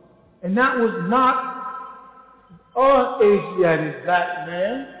universe. And that was not an Asiatic black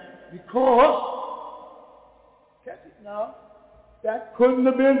man, because, catch it now, that couldn't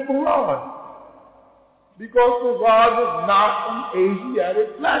have been FRAAOH. Because FRAAOH was not an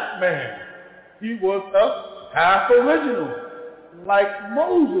Asiatic black man. He was a half original, like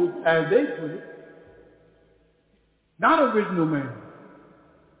Moses, as they put it. Not original man.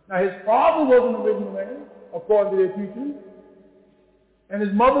 Now his father was an original man, according to their teaching, and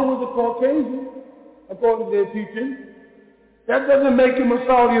his mother was a Caucasian, according to their teaching. That doesn't make him a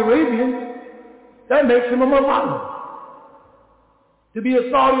Saudi Arabian. That makes him a mulatto. To be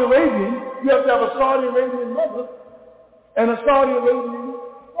a Saudi Arabian, you have to have a Saudi Arabian mother and a Saudi Arabian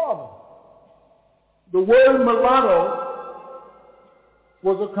father. The word mulatto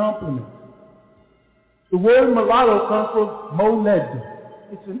was a compliment. The word mulatto comes from moled.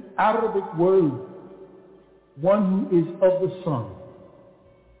 It's an Arabic word. One who is of the sun.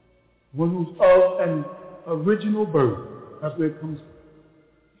 One who's of an original birth. That's where it comes from.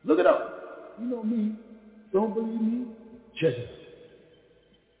 Look it up. You know me. Don't believe me? Check it out.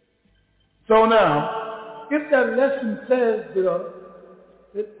 So now, if that lesson says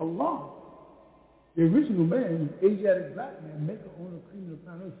that Allah, the original man, Asiatic black man, maker, owner, creator of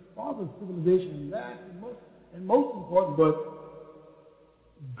planet Earth, father of civilization, last and most important, but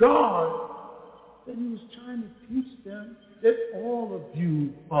God, that he was trying to teach them that all of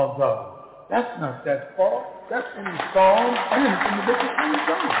you are God. That's not that far. That's in the Psalms and in the book of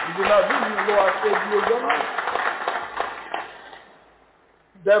Psalms. He did not really know I said you are God.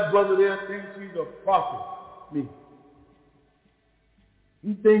 That brother there thinks he's a prophet. Me.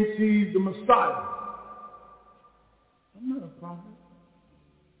 He thinks he's the Messiah. I'm not a prophet.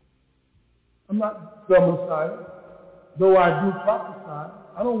 I'm not the Messiah. Though I do prophesy,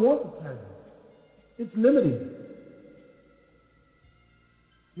 I don't want the title. It's limiting.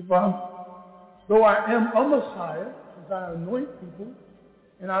 Though I am a Messiah, since I anoint people,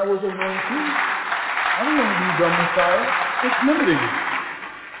 and I was anointed, I don't want to be the Messiah. It's limiting.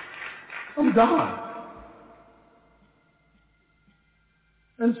 I'm God.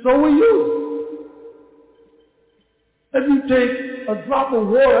 And so are you. If you take a drop of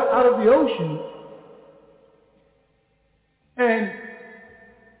water out of the ocean and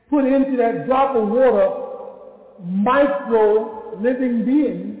put into that drop of water micro living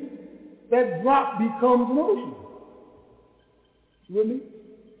beings, that drop becomes an ocean. You with me?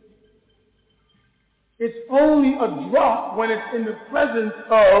 It's only a drop when it's in the presence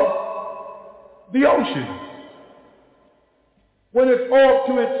of the ocean. When it's all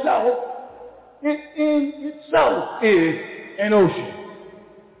to itself, it in itself is an ocean.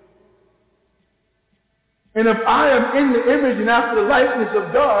 And if I am in the image and after the likeness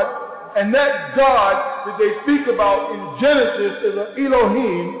of God, and that God that they speak about in Genesis is an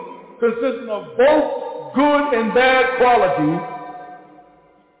Elohim, consisting of both good and bad qualities,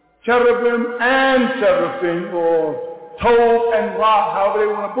 cherubim and seraphim, or Tov and Ra, however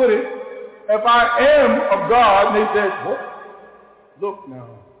they want to put it, if I am of God, and they said, what? Look now,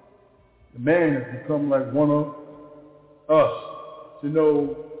 the man has become like one of us, to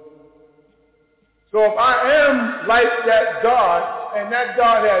know. So if I am like that God, and that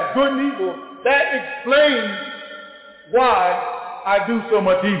God has good and evil, that explains why I do so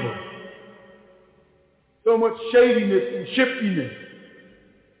much evil. So much shadiness and shiftiness.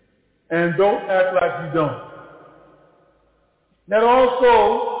 And don't act like you don't. That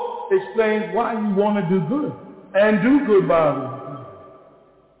also explains why you want to do good and do good by others.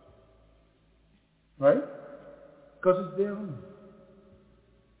 Right? Because it's their own.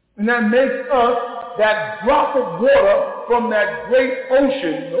 And that makes us that drop of water from that great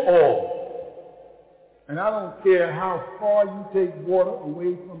ocean, the all. And I don't care how far you take water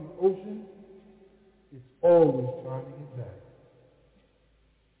away from the ocean, it's always trying to get back.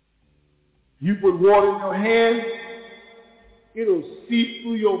 You put water in your hand, it'll seep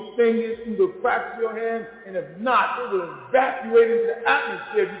through your fingers, through the cracks of your hand, and if not, it will evaporate into the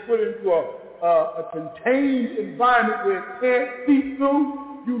atmosphere. If you put it into a contained environment where it can't seep through,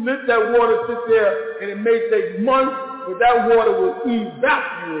 you let that water sit there, and it may take months, but that water will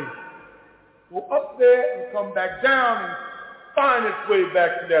evaporate. Go up there and come back down and find its way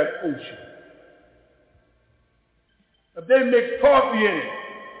back to that ocean. If they mix coffee in it,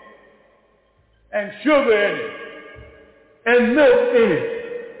 and sugar in it, and milk in it,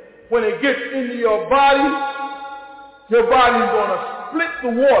 when it gets into your body's going to split the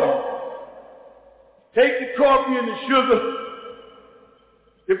water, take the coffee and the sugar,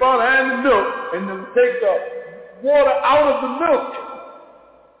 and the milk, and then take the water out of the milk.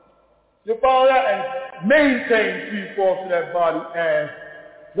 You follow that? And maintain 3/4 of that body as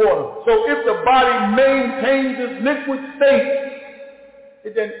water. So if the body maintains its liquid state,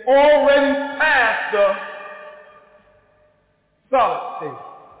 it then already passed the solid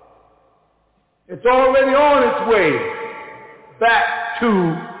state. It's already on its way back to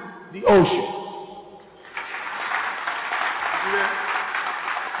the ocean.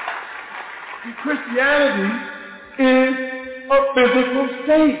 See, Christianity is a physical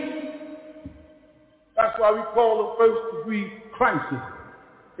state. That's why we call the first degree crisis.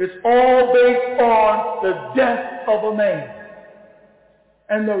 It's all based on the death of a man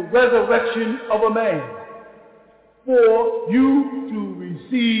and the resurrection of a man. For you to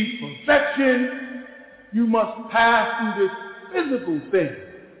receive perfection, you must pass through this physical thing.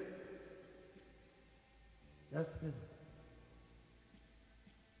 That's physical.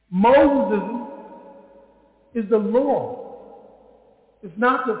 Moses is the law. It's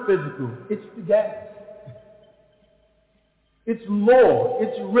not the physical, it's the gas. It's law,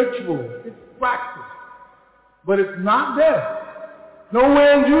 it's ritual, it's practice. But it's not death.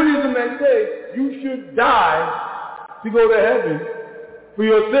 Nowhere in Judaism they say you should die to go to heaven for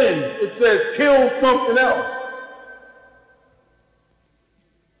your sins. It says kill something else.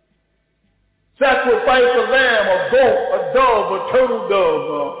 Sacrifice a lamb, a goat, a dove, a turtle dove,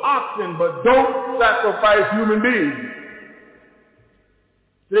 an oxen, but don't sacrifice human beings.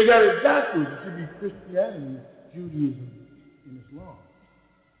 They got it backwards. It should be Christianity, Judaism, and Islam.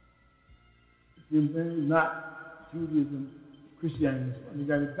 It's not Judaism, Christianity, they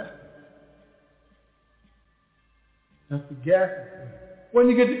got it backwards. That's the gas thing. When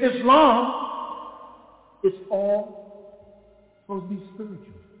you get to Islam, it's all supposed to be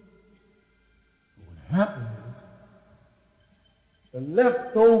spiritual. But what happened is the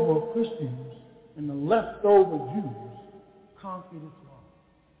leftover Christians and the leftover Jews conquered Islam.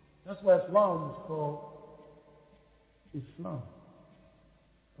 That's why Islam is called Islam,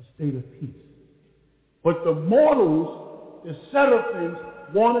 a state of peace. But the mortals, the seraphims,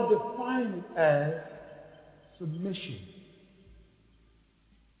 want to define it as submission.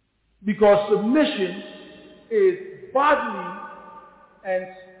 Because submission is bodily and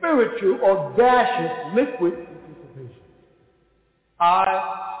spiritual or gaseous liquid participation.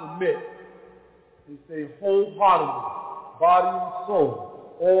 I submit. They say wholeheartedly, body and soul.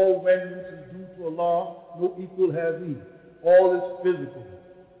 All remnants is due to Allah, no equal has he. All is physical.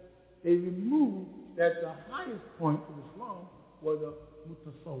 They removed that the highest point of Islam was the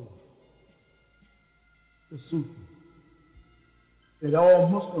mutasawwif, the Sufi. That all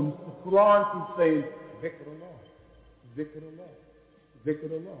Muslims, the Quran keeps saying, Zikr Allah, Zikr Allah,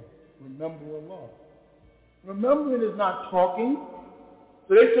 Zikr Allah, remember Allah. Remembering is not talking.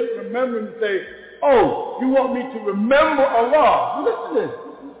 So they took remembering to say, oh, you want me to remember Allah? Listen to this.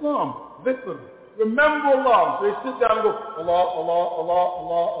 This is Islam. Zikr. Remember Allah. So they sit down and go, Allah, Allah, Allah,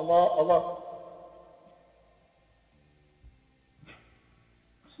 Allah, Allah, Allah.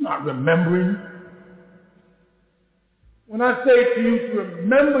 That's not remembering. When I say to you to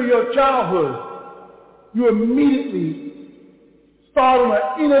remember your childhood, you immediately start on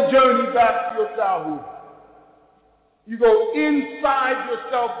an inner journey back to your childhood. You go inside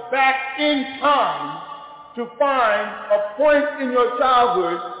yourself back in time to find a point in your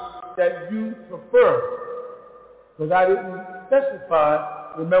childhood that you prefer. Because I didn't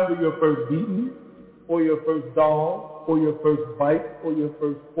specify, remember your first beating, or your first dog, or your first bite, or your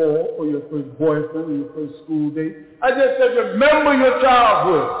first fall, or your first boyfriend, or your first school date. I just said remember your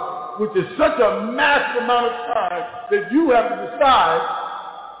childhood, which is such a massive amount of time that you have to decide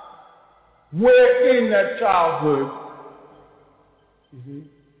where in that childhood.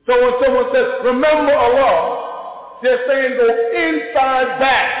 So when someone says, remember Allah, they're saying go inside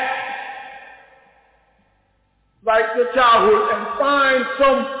back, like your childhood, and find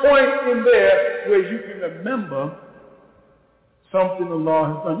some point in there where you can remember something Allah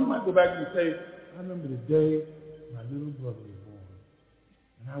has done. You might go back and say, I remember the day my little brother was born,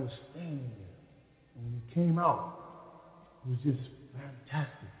 and I was standing there, and when he came out, it was just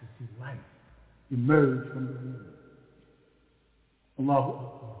fantastic to see life emerge from the womb. Allahu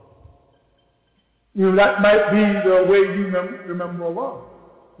Akbar. You know, that might be the way you remember Allah.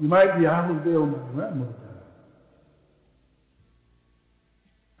 You might be, I was there when my grandmother died.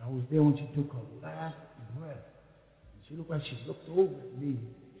 I was there when she took her last breath. And she looked like she looked over at me.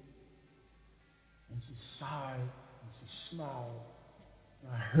 And she sighed and she smiled.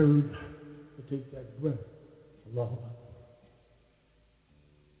 And I heard her take that breath. Allahu Akbar.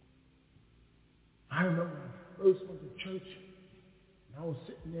 I remember when I first went to church. I was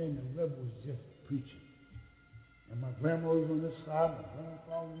sitting there and the Rebbe was just preaching. And my grandma was on this side, my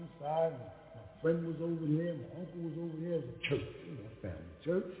grandfather on this side, and my friend was over there, my uncle was over there. It was a church, you know, family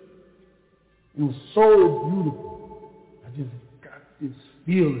church. It was so beautiful. I just got this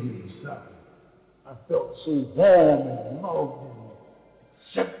feeling inside. I felt so warm and loved and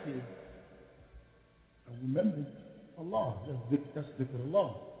accepted. I remembered Allah. That's dhikr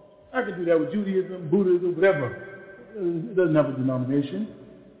Allah. I could do that with Judaism, Buddhism, whatever. It doesn't have a denomination,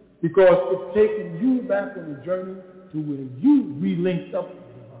 because it's taking you back on the journey to where you re-linked up with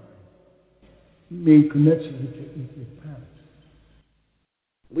the divine. You made connections with your parents.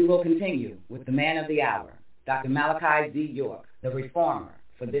 We will continue with the man of the hour, Dr. Malachi Z. York, the reformer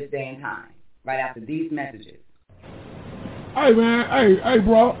for this day and time, right after these messages. Hey man, hey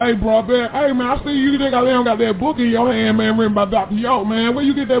bro, man. Hey man, I see you got that book in your hand, man, written by Dr. York, man. Where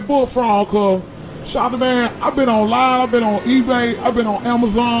you get that book from, cuz? Shout out, man, I've been online, I've been on eBay, I've been on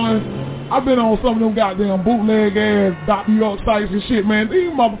Amazon, I've been on some of them goddamn bootleg ass Dr. York sites and shit, man.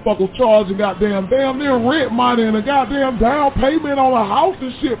 These motherfuckers charging goddamn near rent money and a goddamn down payment on a house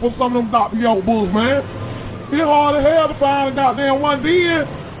and shit for some of them Dr. York books, man. It's hard as hell to find a goddamn one. Then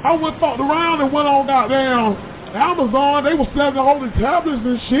I went fucked around and went on goddamn Amazon. They were selling the holy tablets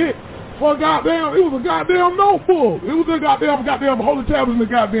and shit. For goddamn, it was a goddamn notebook. It was a goddamn holy tablets in the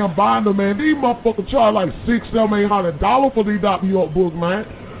goddamn binder, man. These motherfuckers charge like $600-$800 for these Dr. York books, man.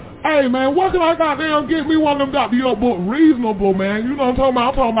 Hey, man, what can I goddamn get me one of them Dr. York books reasonable, man? You know what I'm talking about?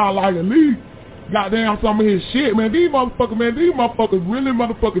 I'm talking about like at least goddamn some of his shit, man. These motherfuckers really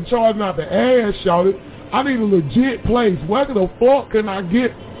motherfucking charging out the ass, shawty. I need a legit place. Where the fuck can I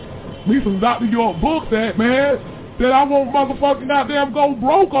get me some Dr. York books at, man? That I won't motherfucking goddamn go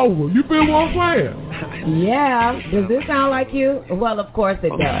broke over. You feel what I'm saying? Yeah. Does this sound like you? Well, of course it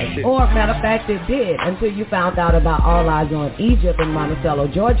does. Or, matter of fact, it did until you found out about All Eyes on Egypt in Monticello,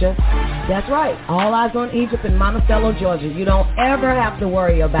 Georgia. That's right. All Eyes on Egypt in Monticello, Georgia. You don't ever have to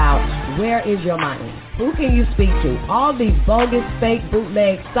worry about where is your money. Who can you speak to? All these bogus, fake,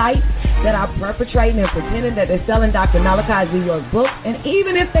 bootleg sites that are perpetrating and pretending that they're selling Dr. Malachi Z. York books. And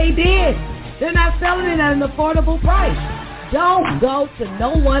even if they did, they're not selling it at an affordable price. Don't go to no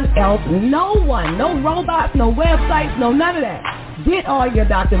one else, no robots, no websites, no none of that. Get all your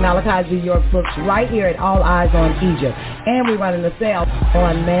Dr. Malachi Z. York books right here at All Eyes on Egypt. And we're running a sale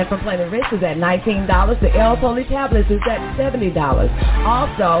on Man from Planet Rich is at $19. The EO's Holy Tablets is at $70.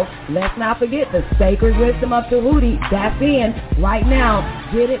 Also, let's not forget the Sacred Wisdom of Tahuti. That's in right now.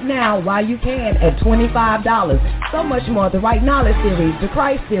 Get it now while you can at $25. So much more. The Right Knowledge series, the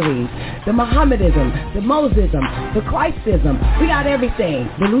Christ series, the Mohammedism, the Mosism, the Christism. We got everything.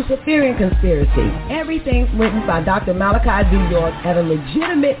 The Luciferian conspiracy. Everything's written by Dr. Malachi Z. York at a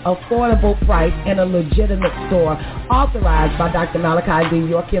legitimate, affordable price in a legitimate store authorized by Dr. Malachi Z.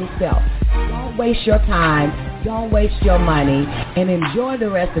 York himself. Don't waste your time. Don't waste your money and enjoy the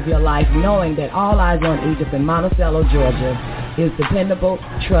rest of your life knowing that All Eyes on Egypt in Monticello, Georgia is dependable,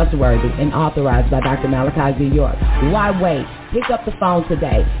 trustworthy, and authorized by Dr. Malachi Z. York. Why wait? Pick up the phone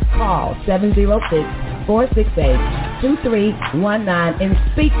today. Call 706-468-2319 and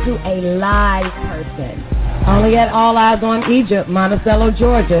speak to a live person. Only at All Eyes on Egypt, Monticello,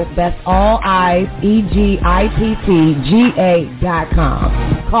 Georgia. That's All Eyes,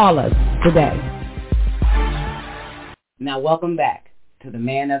 EGIPTGA.com. Call us today. Now welcome back to the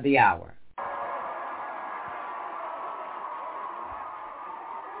Man of the Hour.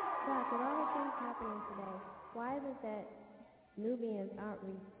 Doc, with all the things happening today, why is it that Nubians aren't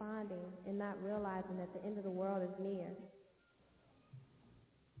responding and not realizing that the end of the world is near?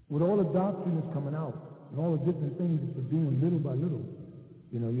 With all the doctrine that's coming out, and all the different things that you're doing little by little,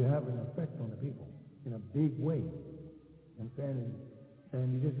 you have an effect on the people in a big way. And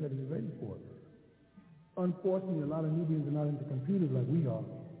you just got to be ready for it. Unfortunately, a lot of Nubians are not into computers like we are,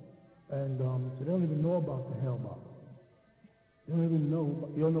 and so they don't even know about the hell box. You don't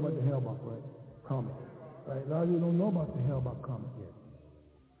know about the hell box, right? Comic. Right? A lot of you don't know about the hell box comic yet.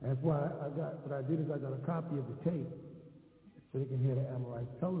 That's why what I did is I got a copy of the tape so they can hear the Amorites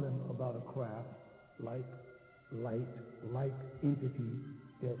tell them about a craft like entity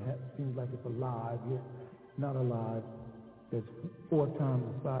that seems like it's alive, yet not alive, that's 4 times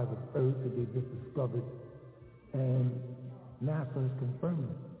the size of Earth that they just discovered, and NASA is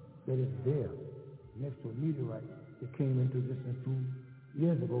confirming that it's there, next to a meteorite that came into existence 2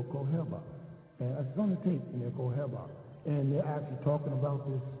 years ago called Hellbox. And it's on the tape in there called Hellbox. And they're actually talking about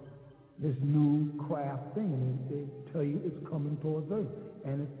this new craft thing, and they tell you it's coming towards Earth,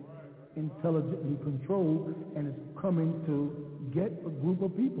 and it's intelligently controlled, and it's coming to get a group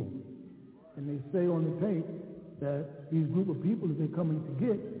of people. And they say on the tape that these group of people that they're coming to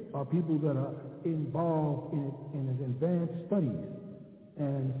get are people that are involved in advanced studies.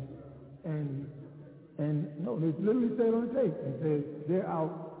 And no, they literally say it on the tape. They say they're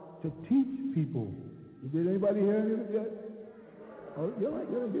out to teach people. Did anybody hear it yet? Oh,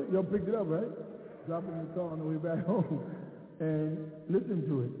 y'all picked it up, right? Drop it in the car on the way back home. And listen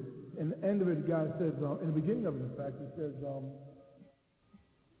to it. In the end of it, the guy says, in the beginning of it, in fact, he says,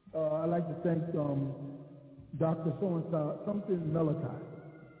 I'd like to thank Dr. So-and-so, something Malachi.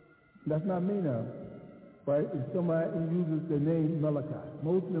 That's not me now, right? If somebody uses the name Malachi.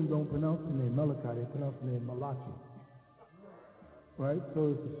 Most of them don't pronounce the name Malachi, they pronounce the name Malachi. Right?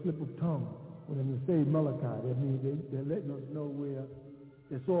 So it's a slip of tongue. When they say Malachi, that means they're letting us know where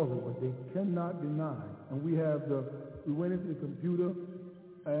it's all, but they cannot deny. And we went into the computer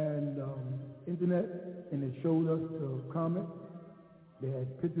and internet, and they showed us the comet. They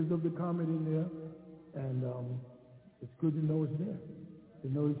had pictures of the comet in there, and it's good to know it's there. They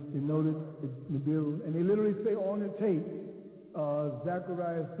noticed it's Nibiru, and they literally say on the tape,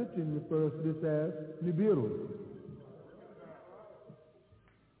 Zachariah Sitchin refers to this as Nibiru.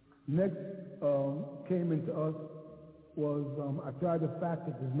 Next came into us was, I tried to fact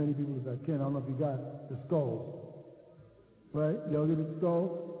check as many people as I can. I don't know if you got the skulls. Right? Y'all get the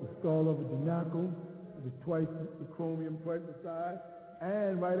skull? The skull of a Janaco, twice the chromium, twice the size.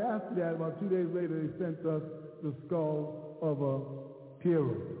 And right after that, about 2 days later, they sent us the skull of a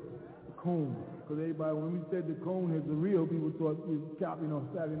Piero, the cone. Because everybody, when we said the cone is the real, people thought we were copying on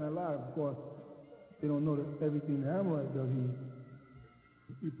Saturday Night Live. Of course, they don't know that everything the Amorite does,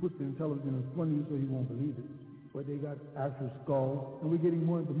 he puts the intelligence in front of you so he won't believe it. But they got actual skulls. And we're getting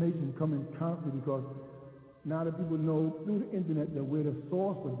more information coming constantly because now that people know through the internet that we're the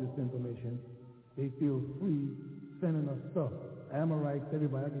source of this information, they feel free sending us stuff. Amorites,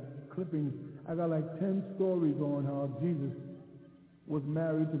 everybody. I get clippings. I got like 10 stories on how Jesus was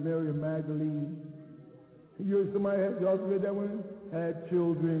married to Mary Magdalene. Y'all read that one? Had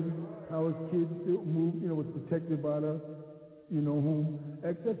children, how his kids still moved, was protected by the, whom,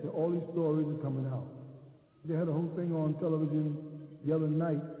 etc. All these stories are coming out. They had a whole thing on television the other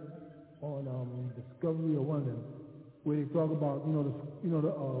night on Discovery or one of them, where they talk about, the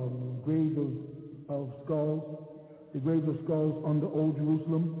graves of skulls, the graves of skulls under Old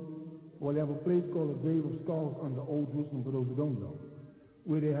Jerusalem. Well, they have a place called the Grave of Skulls under Old Jerusalem, for those who don't know,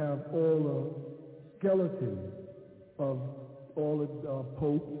 where they have all the skeletons of all the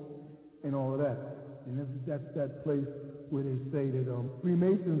popes and all of that. And that's that place where they say that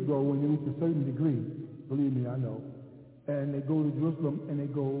Freemasons go when they reach a certain degree. Believe me, I know. And they go to Jerusalem, and they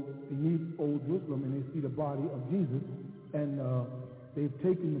go beneath Old Jerusalem, and they see the body of Jesus. And they've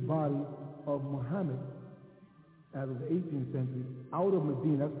taken the body of Muhammad out of the 18th century out of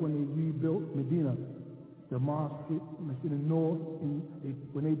Medina. That's when they rebuilt Medina the mosque in the north,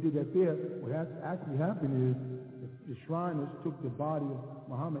 when they did that there, what actually happened is the Shriners took the body of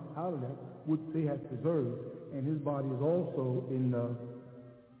Muhammad out of that, which they had preserved, and his body is also in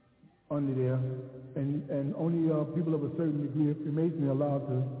under there, and only people of a certain degree of Freemasonry are allowed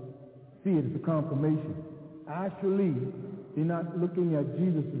to see it as a confirmation. Actually, they're not looking at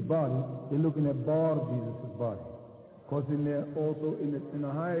Jesus' body, they're looking at part of Jesus' body. Because in there also, in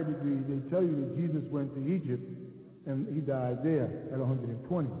a higher degree, they tell you that Jesus went to Egypt and he died there at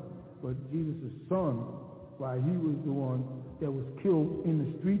 120. But Jesus' son, while he was the one that was killed in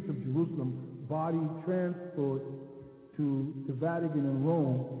the streets of Jerusalem, body transferred to the Vatican in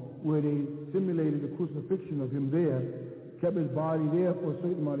Rome, where they simulated the crucifixion of him there, kept his body there for a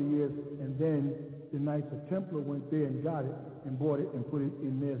certain amount of years, and then the Knights of Templar went there and got it and bought it and put it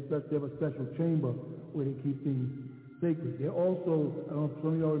in their they have a special chamber where they keep things sacred. They also, I don't know if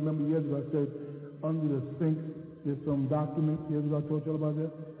some of y'all remember years ago, I said under the Sphinx, there's some documents, years ago I told y'all about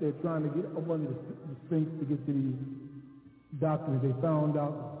that. They're trying to get up under the Sphinx to get to these documents. They found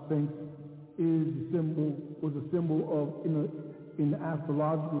out the Sphinx was a symbol of, in the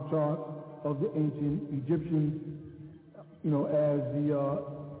astrological chart of the ancient Egyptians, as the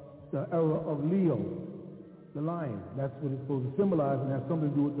era of Leo, the lion. That's what it's supposed to symbolize, and has something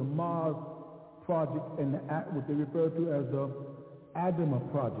to do with the Mars project and what they refer to as the ATUM-RE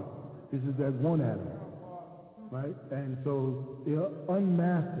project. This is that one atom, right? And so they are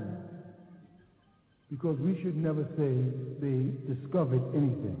unmasking, because we should never say they discovered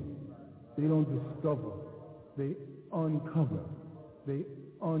anything. They don't discover, they uncover. They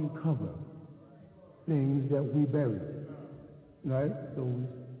uncover things that we buried, right? So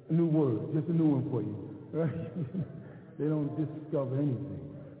a new word, just a new one for you, right? They don't discover anything.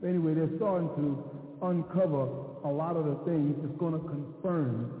 Anyway, they're starting to uncover a lot of the things that's going to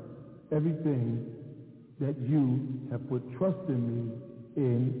confirm everything that you have put trust in me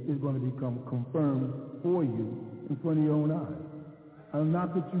in is going to become confirmed for you in front of your own eyes. I'm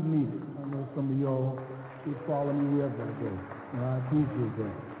not that you need it. I know some of y'all who follow me wherever I go, and I appreciate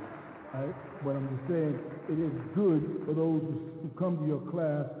that. Right? But I'm just saying, it is good for those who come to your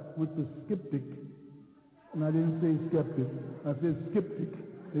class with the skeptic, and I didn't say skeptic, I said skeptic.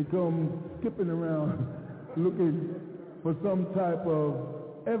 They come skipping around looking for some type of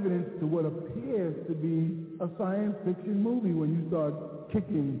evidence to what appears to be a science fiction movie when you start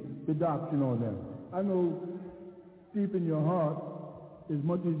kicking the doctrine on them. I know deep in your heart, as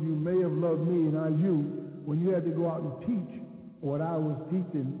much as you may have loved me and I you, when you had to go out and teach what I was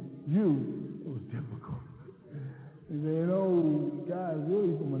teaching you, it was difficult. And they guy's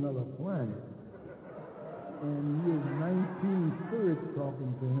really from another planet. And he has 19 spirits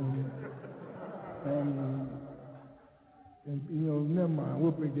talking to him. And never mind,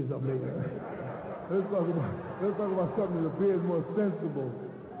 we'll pick this up later. Let's talk about something that appears more sensible.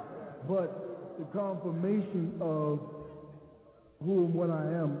 But the confirmation of who and what I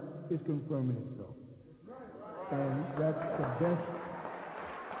am is confirming itself. And that's the best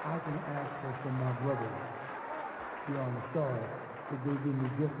I can ask for from my brothers beyond the stars, that they give me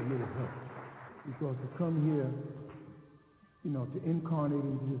just a little help. Because to come here, to incarnate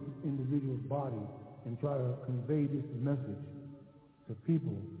into this individual's body and try to convey this message to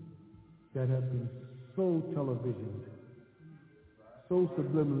people that have been so televisioned, so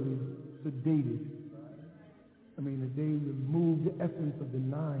subliminally sedated. I mean, that they removed the essence of the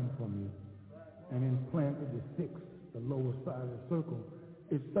 9 from you and implanted the 6, the lower side of the circle.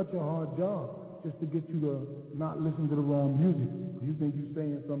 It's such a hard job just to get you to not listen to the wrong music. You think you're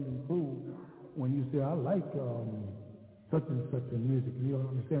saying something cool when you say, I like such and such a music, and you don't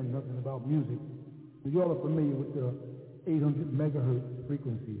understand nothing about music. You all are familiar with the 800 megahertz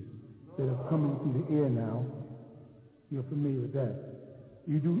frequencies that are coming through the air now. You're familiar with that.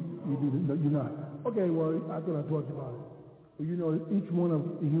 You do, no, you're not. Okay, well, I thought I talked about it. Well, each one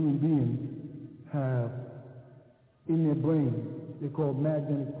of the human beings have in their brain, they're called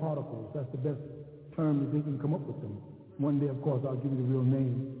magnetic particles. That's the best term that they can come up with them. One day, of course, I'll give you the real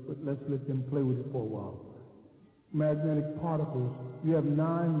name, but let's let them play with it for a while. Magnetic particles. You have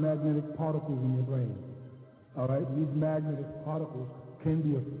 9 magnetic particles in your brain. All right? These magnetic particles can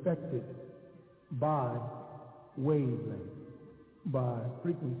be affected by wavelengths, by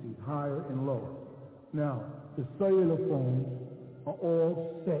frequencies, higher and lower. Now, the cellular phones are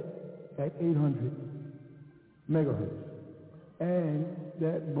all set at 800 megahertz. And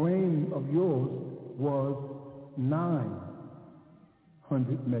that brain of yours was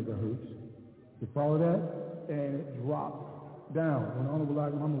 900 megahertz. You follow that? And it dropped down. When Honorable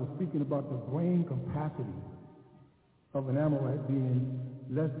Elijah Muhammad was speaking about the brain capacity of an Amorite being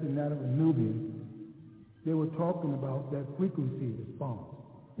less than that of a Nubian, they were talking about that frequency response,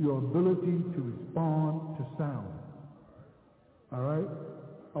 your ability to respond to sound. All right?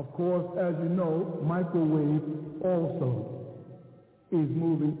 Of course, as you know, microwave also is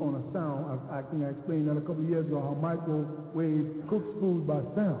moving on a sound. I think I explained that a couple of years ago, how microwave cooks food by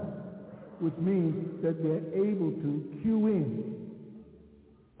sound, which means that they're able to cue in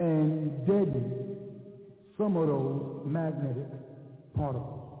and deaden some of those magnetic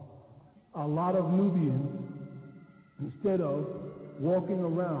particles. A lot of Nubians, instead of walking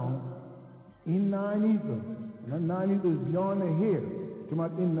around in 9-ether, and 9-ether is beyond the hair,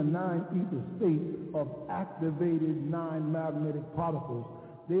 in the 9-ether state of activated 9 magnetic particles,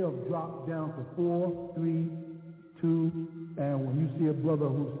 they have dropped down to 4, 3, 2, and when you see a brother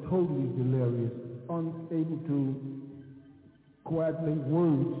who's totally delirious, unable to coagulate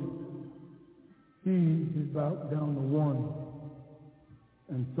words, he is about down to 1,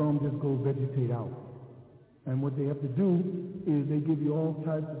 and some just go vegetate out. And what they have to do is they give you all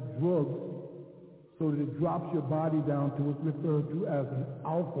types of drugs so that it drops your body down to what's referred to as an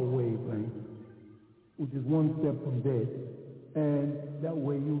alpha wavelength, which is 1 step from dead. And that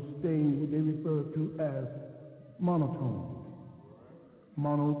way you'll stay what they refer to as monotone.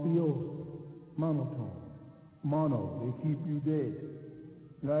 Monotheos, monotone. Mono, they keep you dead,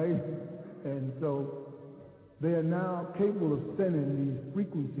 right? And so they are now capable of sending these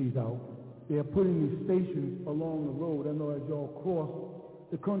frequencies out. They are putting these stations along the road. I know as y'all cross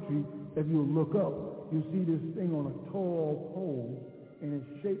the country, if you look up, you see this thing on a tall pole, and it's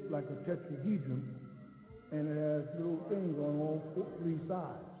shaped like a tetrahedron, and it has little things on all 3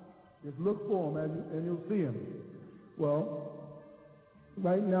 sides. Just look for them, and you'll see them. Well,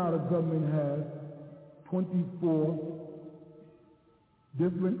 right now the government has 24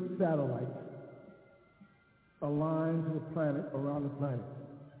 different satellites aligned to the planet, around the planet.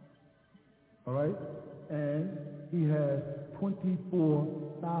 All right? And he has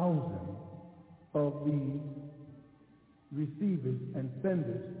 24,000 of the receivers and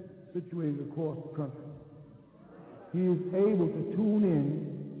senders situated across the country. He is able to tune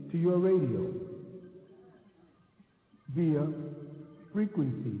in to your radio via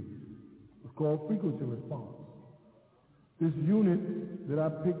frequencies. It's called frequency response. This unit that I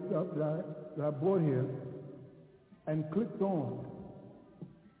picked up, that I brought here and clicked on,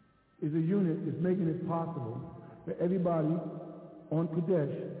 is a unit that's making it possible for everybody on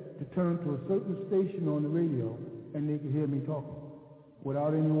Kadesh to turn to a certain station on the radio and they can hear me talking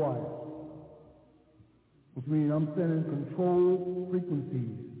without any wires. Which means I'm sending controlled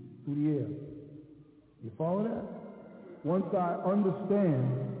frequencies through the air. You follow that? Once I understand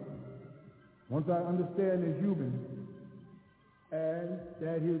the human and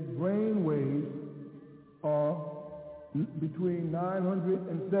that his brain waves are between 900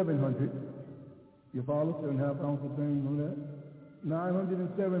 and 700, you follow? 7.5 ounces of brain, you know that? 900 and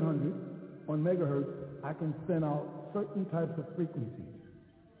 700 on megahertz, I can send out certain types of frequencies.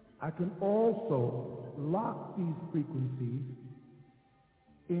 I can also lock these frequencies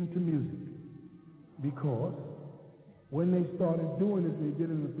into music, because when they started doing it, they did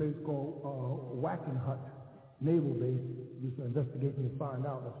it in a place called Wackenhut Naval Base. Used to investigate and find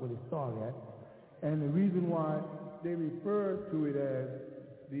out that's where they started at. And the reason why they refer to it as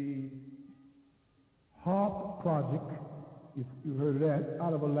the HARP project, if you heard of that,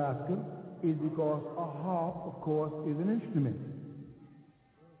 out of Alaska, is because a harp, of course, is an instrument.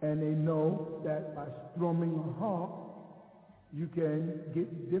 And they know that by strumming a harp, you can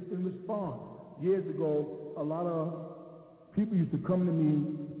get different response. Years ago, a lot of people used to come to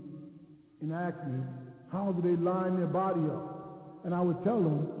me and ask me, how do they line their body up? And I would tell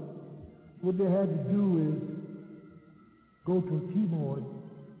them what they had to do is go to a keyboard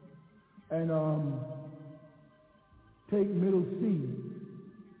and take middle C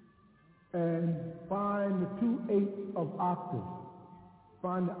and find the 2/8 of octaves.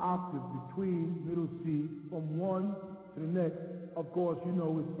 Find the octave between middle C from one to the next. Of course, you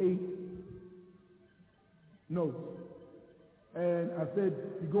know it's 8 notes. And I said,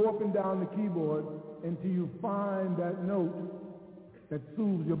 you go up and down the keyboard until you find that note that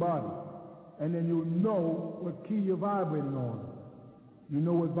soothes your body. And then you'll know what key you're vibrating on. You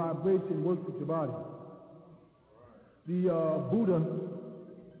know what vibration works with your body. The Buddha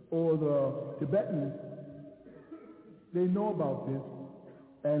or the Tibetans, they know about this.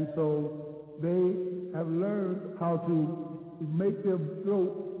 And so they have learned how to make their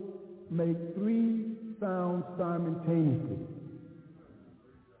throat make 3 sounds simultaneously.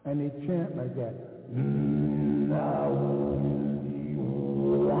 And they chant like that.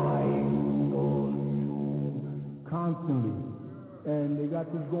 Constantly. And they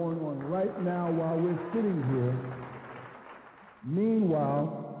got this going on right now while we're sitting here.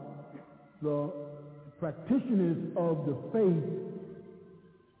 Meanwhile, the practitioners of the faith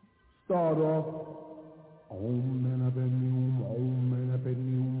start off Om Mena Padme Om Mena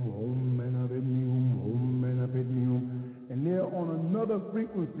Padme Om Mena Padme Om Mena Padme, and they're on another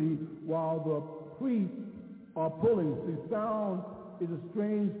frequency while the priests are pulling. See, sound is a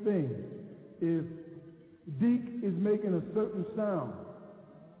strange thing. If Deke is making a certain sound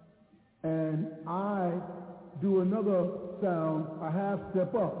and I do another sound, a half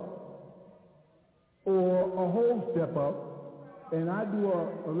step up or a whole step up, and I do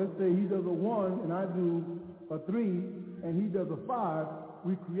let's say he does a 1 and I do a 3 and he does a 5,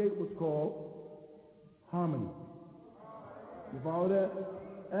 we create what's called harmony. You follow that?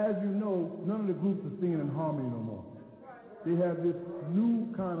 As you know, none of the groups are singing in harmony no more. They have this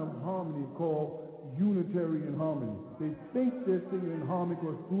new kind of harmony called Unitarian harmony. They think they're singing in harmony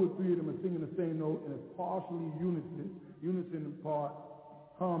because 2 or 3 of them are singing the same note and it's partially unison in part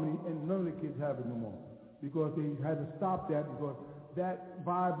harmony, and none of the kids have it no more because they had to stop that because that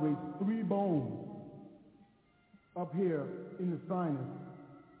vibrates 3 bones up here in the sinus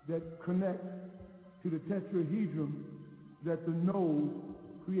that connect to the tetrahedron that the nose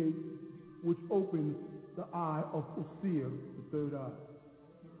creates, which opens the eye of Osir, the third eye.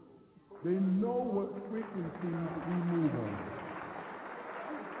 They know what frequencies we move on.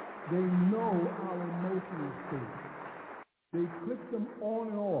 They know our emotional state. They click them on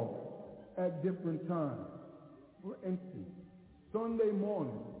and off at different times. For instance, Sunday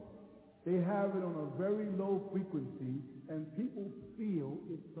morning, they have it on a very low frequency and people feel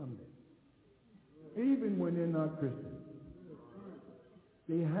it's Sunday. Even when they're not Christian.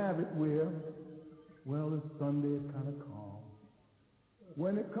 They have it where, well, it's Sunday, it's kind of calm.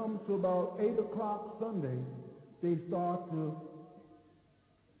 When it comes to about 8 o'clock Sunday, they start to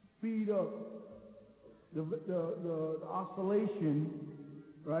speed up the oscillation,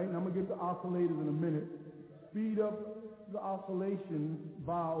 right? And I'm going to get to oscillators in a minute. Speed up the oscillation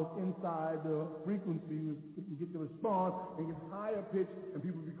valves inside the frequency. You get the response, and it gets higher pitched, and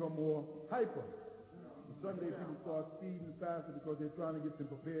people become more hyper. Sunday people start speeding faster because they're trying to get them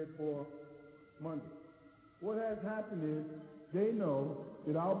prepared for Monday. What has happened is they know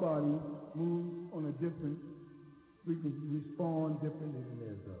that our body moves on a different frequency, respond differently than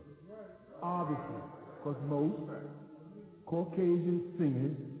theirs does. Obviously, because most Caucasian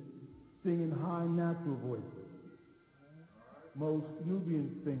singers sing in high natural voices. Most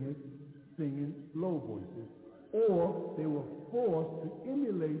Nubian singers sing in low voices. Or they were forced to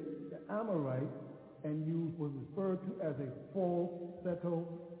emulate the Amorite and use what's referred to as a falsetto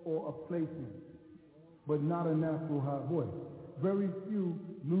or a placement, but not a natural high voice. Very few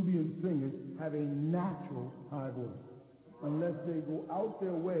Nubian singers have a natural high voice, unless they go out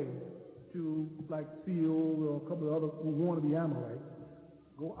their way to, like Seal or a couple of other who want to be Amorites,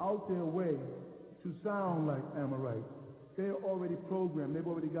 go out their way to sound like Amorites. They're already programmed. They've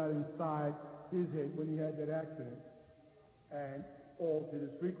already got inside his head when he had that accident and alter his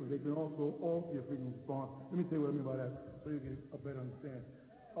frequency. They can also alter your frequency response. Let me tell you what I mean by that so you get a better understanding.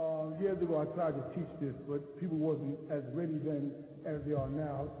 Years ago I tried to teach this, but people wasn't as ready then as they are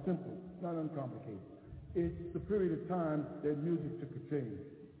now. It's simple, not uncomplicated. It's the period of time that music took a change.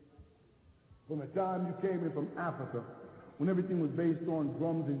 From the time you came in from Africa, when everything was based on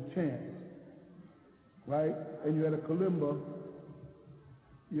drums and chants, right? And you had a kalimba,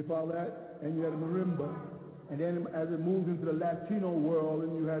 you follow that? And you had a marimba. And then as it moved into the Latino world,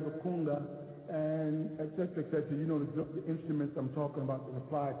 and you had the conga, and et cetera, you know the instruments I'm talking about that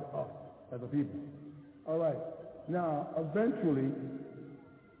apply to us as a people. All right. Now, eventually,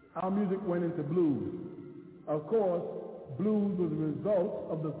 our music went into blues. Of course, blues was a result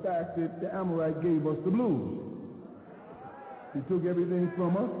of the fact that the Amorite gave us the blues. He took everything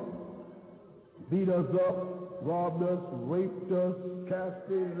from us, beat us up, robbed us, raped us,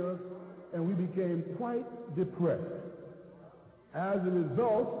 castrated us, and we became quite depressed. As a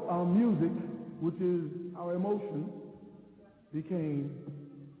result, our music, which is our emotions, became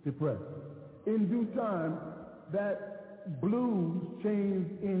depressed. In due time, that blues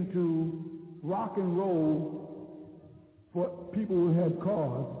changed into rock and roll for people who had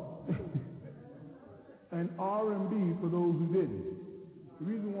cars, and R&B for those who didn't. The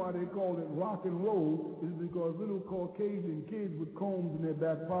reason why they called it rock and roll is because little Caucasian kids with combs in their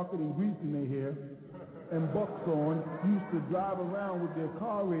back pocket and grease in their hair and bucks on used to drive around with their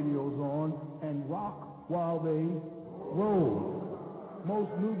car radios on and rock while they rode.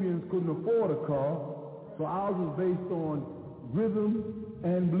 Most Nubians couldn't afford a car, so ours was based on rhythm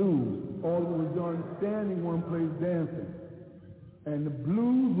and blues. All of it was done standing one place dancing. And the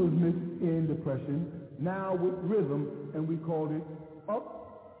blues was mixed in depression, now with rhythm, and we called it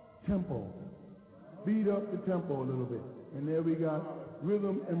up-tempo. Beat up the tempo a little bit. And there we got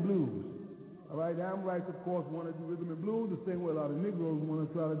rhythm and blues. All right, the AMUNNUBI, of course, want to do rhythm and blues the same way a lot of Negroes want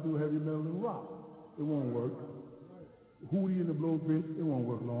to try to do heavy metal and rock. It won't work. Hootie and the Blowfish, it won't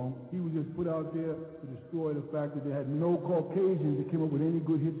work long. He was just put out there to destroy the fact that they had no Caucasians that came up with any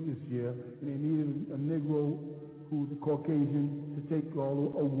good hits this year, and they needed a Negro who's a Caucasian to take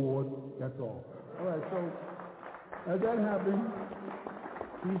all the awards, that's all. All right, so as that happened,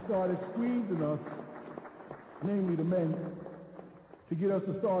 he started squeezing us, namely the men, to get us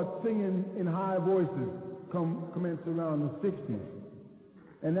to start singing in high voices, commenced around the 60s.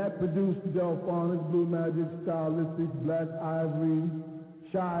 And that produced Delphonics, Blue Magic, Stylistics, Black Ivory,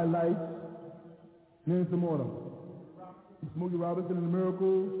 Shy Lights, name some more of them. Smokey Robinson and the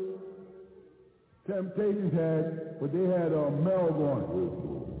Miracles. Temptations had, but they had Mel going.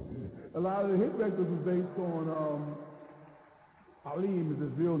 A lot of the hit records was based on Aleem is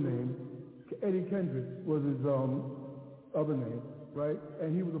his real name. Eddie Kendricks was his other name, right?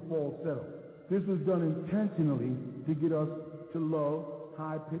 And he was a falsetto. This was done intentionally to get us to love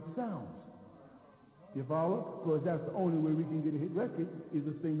high-pitched sounds. You follow? Because that's the only way we can get a hit record is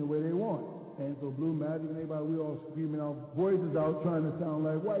to sing the way they want. And so Blue Magic and everybody, we all screaming our voices out trying to sound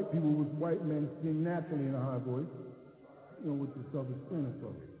like white people with white men sing naturally in a high voice, you know, with the self-explaining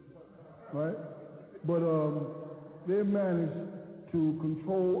stuff. Right? But they managed to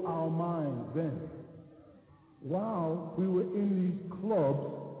control our minds then. While we were in these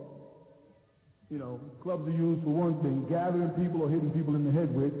clubs, you know, clubs are used for one thing, gathering people or hitting people in the head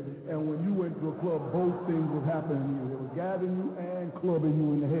with, and when you went to a club, both things were happening to you. They were gathering you and clubbing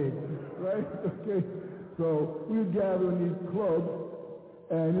you in the head, right? Okay, so we were gathering these clubs,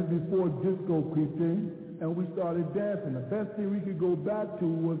 and this is before disco creeped in, and we started dancing. The best thing we could go back to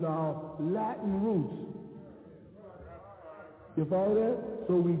was our Latin roots. You follow that?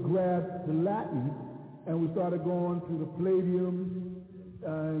 So we grabbed the Latin, and we started going to the Palladium,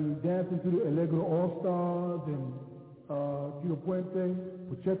 and dancing to the Allegro All-Stars and Tito Puente,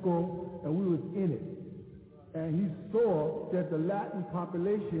 Pacheco, and we was in it. And he saw that the Latin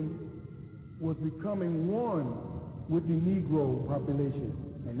population was becoming one with the Negro population,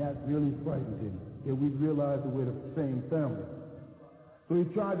 and that really frightened him, that we realized that we're the same family. So he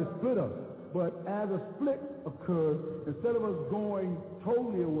tried to split us, but as a split occurred, instead of us going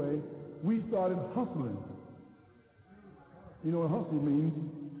totally away, we started hustling. You know what hustle means,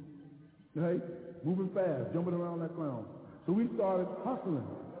 right? Moving fast, jumping around like clowns. So we started hustling.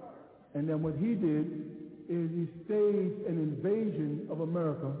 And then what he did is he staged an invasion of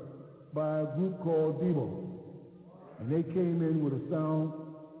America by a group called A.E.O. And they came in with a sound,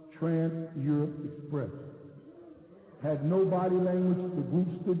 Trans-Europe Express. Had no body language. The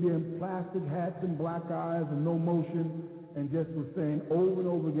group stood there in plastic hats and black eyes and no motion and just was saying over and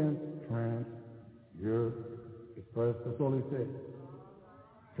over again, Trans-Europe Express, that's all they said.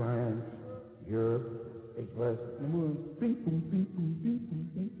 Trans-Europe Express. And we went, bing, boom, bing, boom, bing, boom,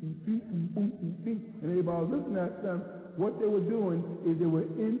 bing, boom, bing, boom, boom, boom, bing. And everybody was listening at them. What they were doing is they were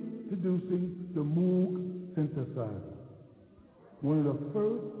introducing the Moog synthesizer. One of the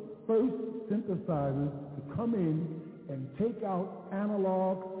first synthesizers to come in and take out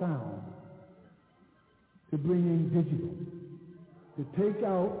analog sound, to bring in digital, to take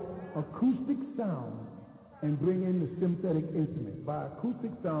out acoustic sound and bring in the synthetic instrument. By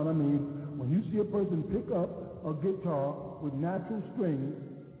acoustic sound, I mean when you see a person pick up a guitar with natural strings,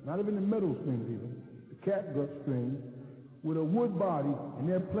 not even the metal strings even, the catgut strings, with a wood body, and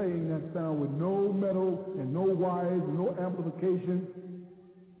they're playing that sound with no metal and no wires and no amplification,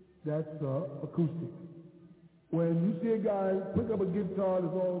 that's acoustic. When you see a guy pick up a guitar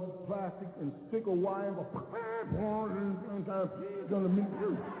that's all plastic and stick a wire and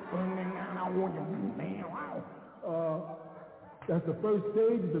that's the first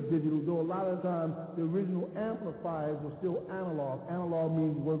stages of digital, though a lot of times the original amplifiers were still analog. Analog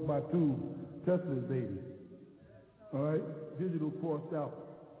means work by tubes. Tesla's baby. All right? Digital crossed out.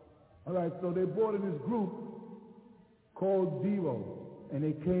 All right, so they brought in this group called A.E.O, and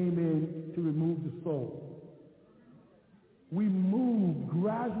they came in to remove the soul. We moved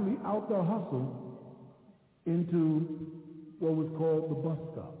gradually out the hustle into what was called the bus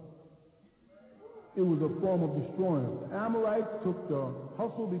stop. It was a form of destroying us. The Amorites took the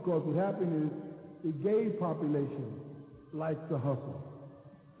hustle because what happened is the gay population liked the hustle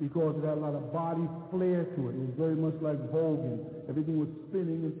because it had a lot of body flair to it. It was very much like voguing. Everything was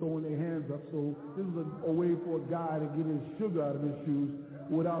spinning and throwing their hands up. So this was a way for a guy to get his sugar out of his shoes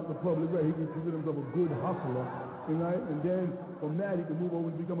without the public. He considered himself a good hustler. Right? And then from that he could move over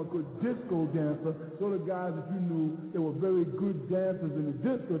and become a good disco dancer. So the guys that you knew that were very good dancers in the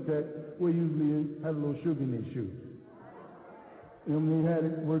discotheque were usually had a little sugar in their shoe. And they had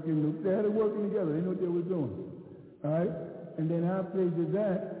it working together. They knew what they were doing. All right? And then after they did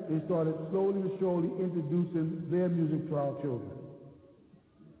that, they started slowly but surely introducing their music to our children.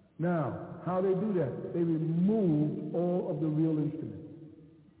 Now, how they do that? They removed all of the real instruments.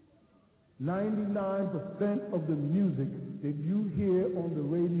 99% of the music that you hear on the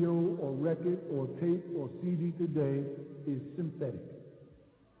radio or record or tape or CD today is synthetic.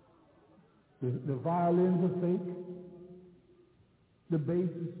 The violins are fake. The bass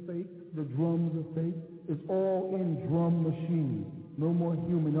is fake. The drums are fake. It's all in drum machines. No more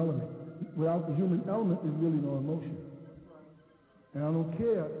human element. Without the human element, there's really no emotion. And I don't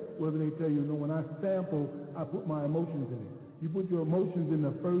care whether they tell you, when I sample, I put my emotions in it. You put your emotions in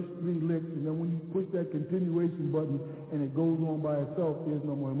the first 3 licks, and then when you push that continuation button and it goes on by itself, there's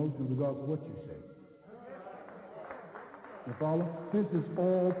no more emotion regardless of what you say. You follow? This is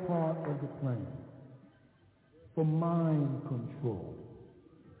all part of the plan for mind control.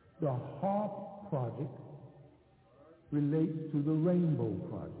 The HARP project relates to the Rainbow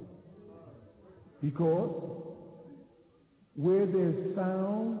project because where there's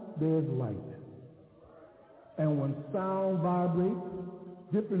sound, there's light. And when sound vibrates,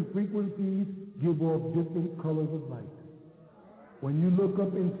 different frequencies give off different colors of light. When you look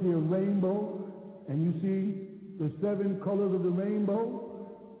up and see a rainbow and you see the 7 colors of the rainbow,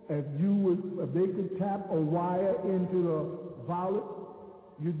 if they could tap a wire into the violet,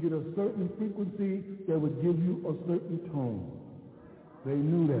 you'd get a certain frequency that would give you a certain tone. They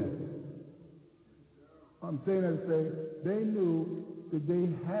knew that. I'm saying that to say they knew that they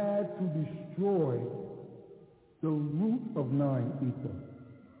had to destroy the root of 9-ether,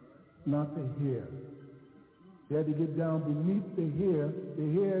 not the hair. They had to get down beneath the hair.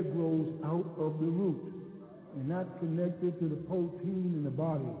 The hair grows out of the root, and that's connected to the protein in the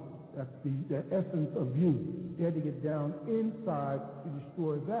body. That's the essence of you. They had to get down inside to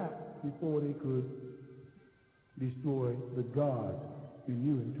destroy that before they could destroy the God in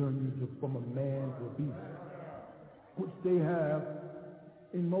you and turn you from a man to a beast, which they have,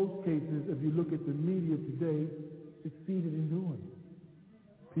 in most cases, if you look at the media today, succeeded in doing.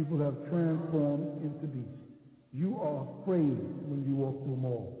 People have transformed into beasts. You are afraid when you walk through a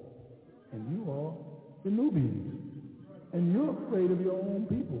mall, and you are the Nubians, and you're afraid of your own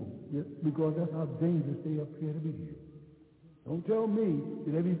people because that's how dangerous they appear to be to you. Don't tell me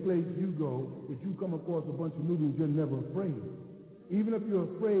that every place you go, if you come across a bunch of Nubians, you're never afraid. Even if you're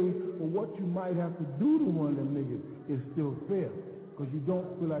afraid of what you might have to do to one of them niggas, it's still fair. Because you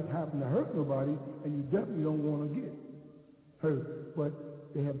don't feel like having to hurt nobody, and you definitely don't want to get hurt. But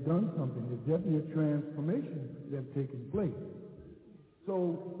they have done something. There's definitely a transformation that have taken place.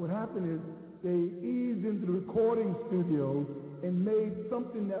 So what happened is they eased into the recording studios and made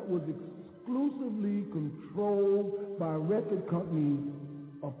something that was exclusively controlled by record companies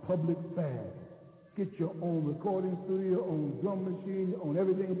a public fad. Get your own recording studio, own drum machine, own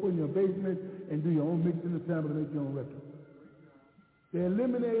everything, and put in your basement and do your own mixing and sample to make your own record. They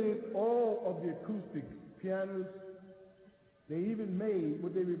eliminated all of the acoustic pianos. They even made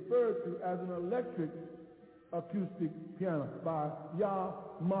what they referred to as an electric acoustic piano by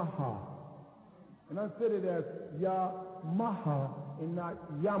Yamaha. And I said it as Yamaha and not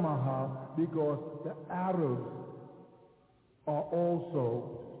Yamaha because the Arabs are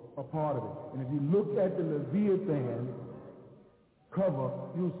also a part of it. And if you look at the Leviathan cover,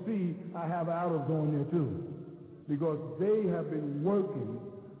 you'll see I have Arabs on there too. Because they have been working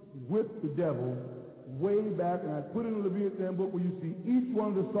with the devil way back, and I put in the Leviathan book where you see each one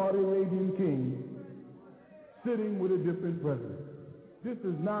of the Saudi Arabian kings sitting with a different president. This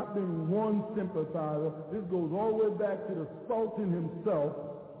has not been one sympathizer. This goes all the way back to the Sultan himself,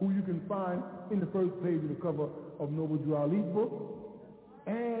 who you can find in the first page of the cover of Noble Drew Ali's book,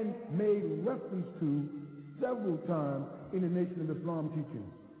 and made reference to several times in the Nation of Islam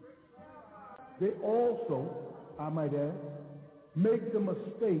teachings. They also, I might add, make the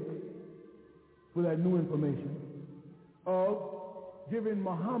mistake for that new information of giving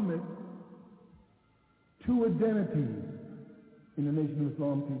Muhammad 2 identities in the Nation of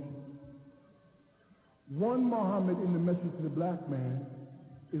Islam teaching. One Muhammad in the message to the black man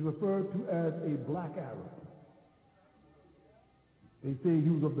is referred to as a black Arab. They say he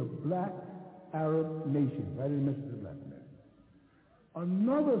was of the black Arab nation, right in the message to the black man.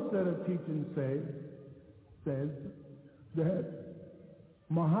 Another set of teachings says that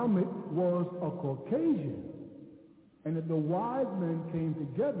Muhammad was a Caucasian, and that the wise men came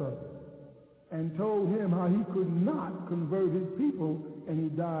together and told him how he could not convert his people, and he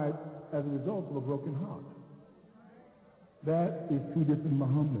died as a result of a broken heart. That is two different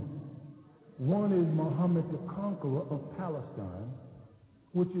Muhammads. One is Muhammad the conqueror of Palestine,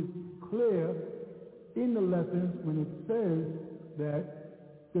 which is clear in the lessons when it says that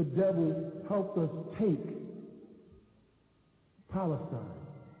the devil helped us take Palestine.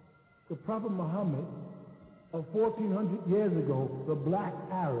 The Prophet Muhammad of 1400 years ago, the black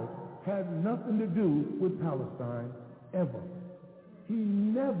Arab, had nothing to do with Palestine ever. He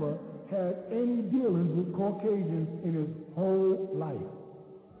never had any dealings with Caucasians in his whole life.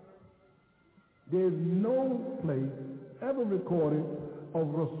 There's no place ever recorded of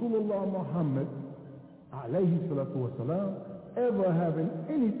Rasulullah Muhammad alayhi salatu wasalam ever having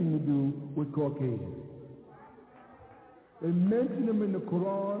anything to do with Caucasians. They mention him in the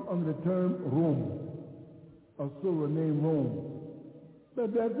Quran under the term Rome, a surah named Rome.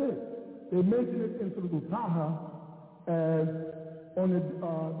 But that's it. They mention it in Surah Taha as on the,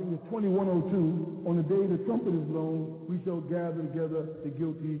 I think it's 2102, on the day the trumpet is blown, we shall gather together the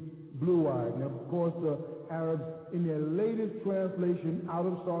guilty blue-eyed. Now, of course, the Arabs, in their latest translation out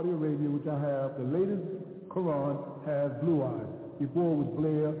of Saudi Arabia, which I have, the latest Quran has blue-eyed. Before it was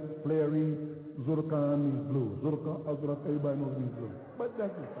Blairy, Zurkan means blue. Zurkan, everybody knows it means blue. But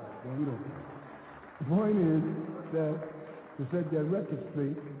that's the fact, we don't care. The point is that, to set that record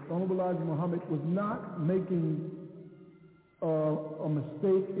straight, Honorable Elijah Muhammad was not making a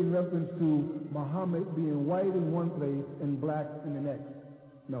mistake in reference to Muhammad being white in one place and black in the next.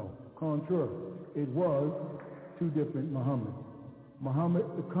 No, contrary. It was two different Muhammads. Muhammad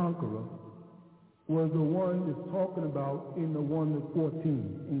the Conqueror was the one that's talking about in the 1-14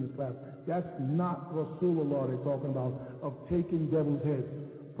 in the class. That's not Rasulullah they're talking about, of taking devil's heads.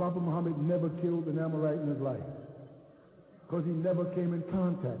 Prophet Muhammad never killed an Amorite in his life because he never came in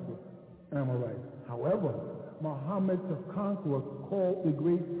contact with Amorites. However, Muhammad the Conqueror, called the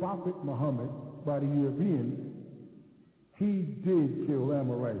great prophet Muhammad by the Europeans, he did kill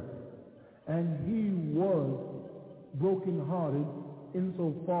Amorites. And he was broken-hearted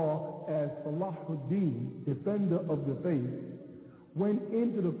insofar as Salahuddin, defender of the faith, went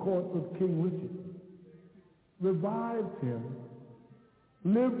into the courts of King Richard, revived him,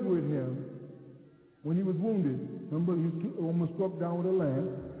 lived with him when he was wounded. Remember, he almost struck down with a lance,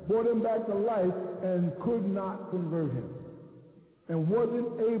 brought him back to life, and could not convert him. And wasn't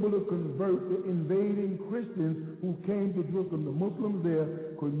able to convert the invading Christians who came to Jerusalem. The Muslims there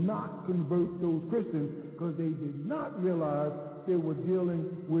could not convert those Christians because they did not realize they were dealing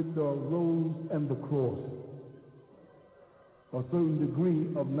with the rose and the cross. A certain degree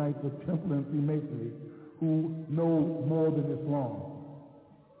of Knights of Templar and Freemasonry who know more than Islam.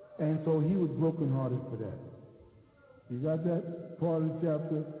 And so he was brokenhearted for that. You got that part of the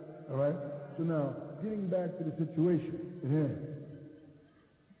chapter? All right? So now, getting back to the situation at hand.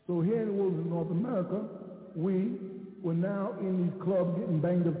 So here in the wilderness of North America, we were now in these clubs getting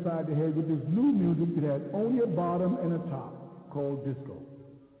banged upside the head with this new music that had only a bottom and a top called disco.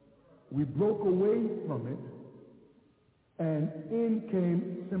 We broke away from it, and in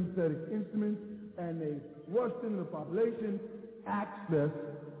came synthetic instruments, and they rushed into the population, access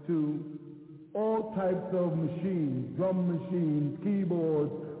to all types of machines, drum machines,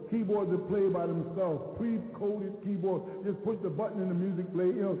 keyboards that play by themselves, pre-coded keyboards, just push the button and the music play,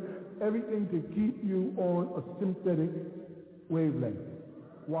 everything to keep you on a synthetic wavelength.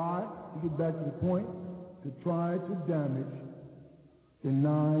 Why? To get back to the point, to try to damage the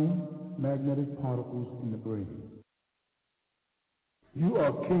 9 magnetic particles in the brain. You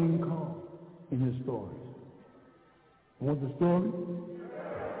are King Kong in his stories. Want the story?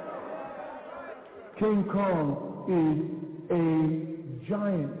 King Kong is a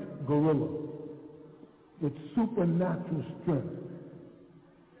giant gorilla with supernatural strength.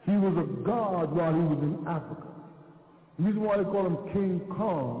 He was a god while he was in Africa. The reason why they call him King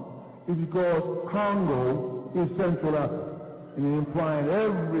Kong is because Congo is Central Africa. And they're implying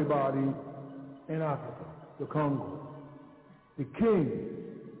everybody in Africa, the Congo. The king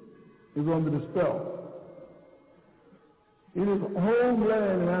is under the spell. In his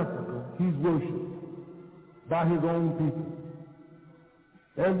homeland in Africa, he's worshipped by his own people.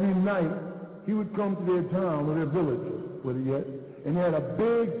 Every night, he would come to their town or their village, where he at, and they had a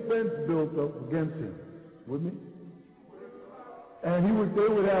big fence built up against him. With me? And they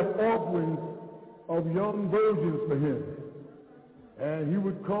would have offerings of young virgins for him. And he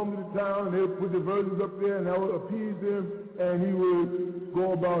would come to the town, and they would put the virgins up there, and that would appease them, and he would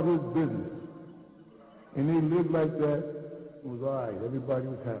go about his business. And they lived like that. It was all right. Everybody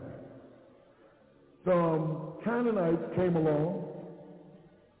was happy. Some Canaanites came along,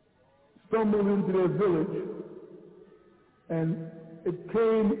 stumbled into their village, and it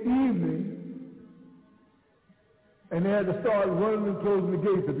came evening, and they had to start running and closing the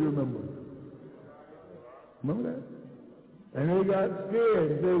gates, if you remember. Remember that? And they got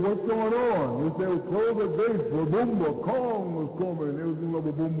scared and said, what's going on? They said, close the gates, Babumba, Kong was coming. They was doing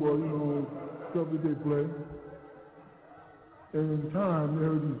Babumba, stuff that they play. And in time, they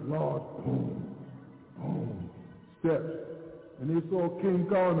heard these loud boom, boom, steps. And they saw King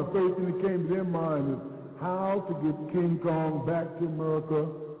Kong. The first thing that came to their mind is how to get King Kong back to America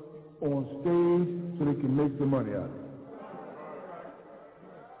on stage so they can make the money out of it.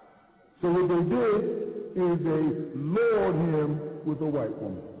 So what they did is they lured him with a white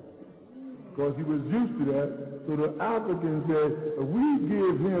woman, because he was used to that. So the African said, if we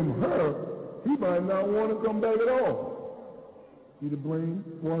give him her, he might not want to come back at all. See the blame,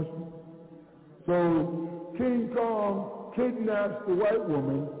 Washington? So King Kong kidnaps the white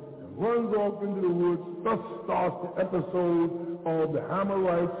woman and runs off into the woods. Thus starts the episode of the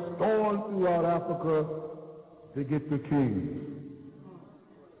Hamerites storming throughout Africa to get the king,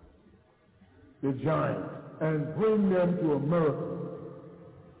 the giants, and bring them to America.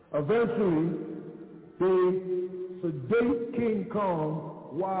 Eventually, they sedate King Kong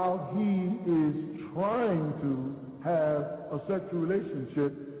while he is trying to have a sexual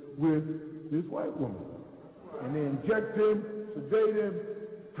relationship with this white woman. And they inject him, sedate him,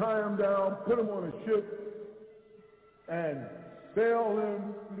 tie him down, put him on a ship, and sail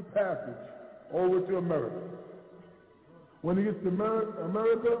him through the passage over to America. When he gets to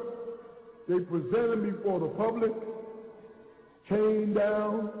America, they present him before the public, chained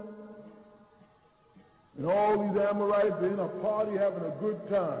down, and all these Amorites are in a party having a good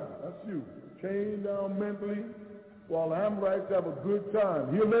time. That's you, chained down mentally, while the Amorites have a good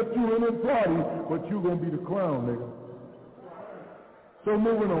time. He'll let you in his party, but you're going to be the crown, nigga. So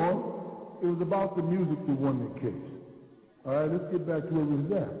moving on, it was about the music that won the case. All right, let's get back to where we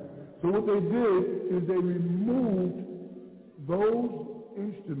was at. So what they did is they removed those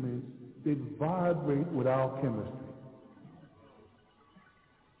instruments that vibrate without chemistry.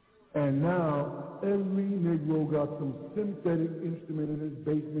 And now every Negro got some synthetic instrument in his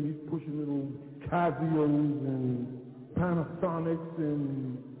basement. He's pushing little Casios and Panasonics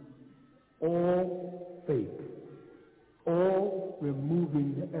and all fake, all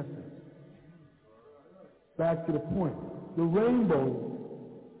removing the essence. Back to the point. The Rainbow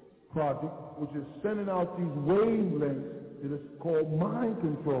Project, which is sending out these wavelengths that is called mind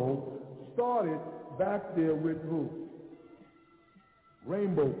control, started back there with who?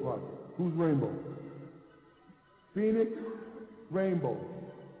 Rainbow Project. Who's Rainbow? Phoenix, Rainbow.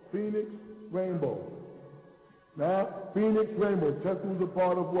 Phoenix, Rainbow. Now, Phoenix, Rainbow. Check who's a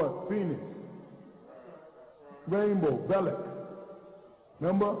part of what? Phoenix. Rainbow, Bellic.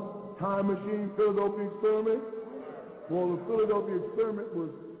 Remember? Time Machine, Philadelphia Experiment? Well, the Philadelphia Experiment was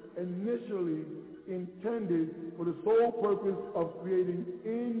initially intended for the sole purpose of creating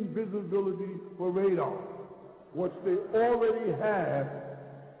invisibility for radar, which they already have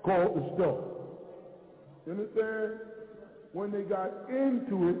called the stealth. You understand? When they got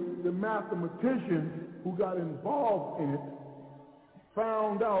into it, the mathematicians who got involved in it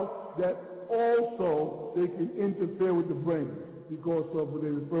found out that also they can interfere with the brain because of what they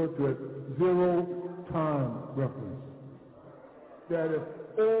refer to as zero time reference. That if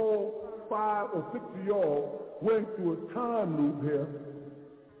all 5 or 6 of y'all went through a time loop here,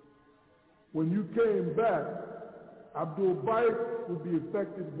 when you came back, Abdul Bayt would be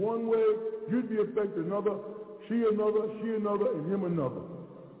affected one way, you'd be affected another, she another, and him another.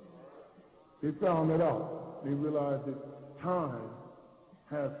 They found that out. They realized that time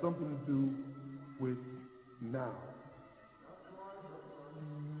has something to do with now.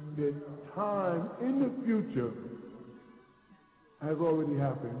 That time in the future has already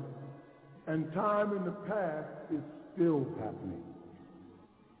happened, and time in the past is still happening.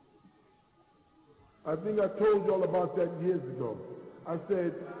 I think I told you all about that years ago. I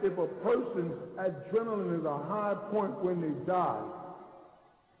said, if a person's adrenaline is a high point when they die,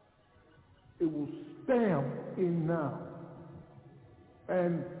 it will stamp in now.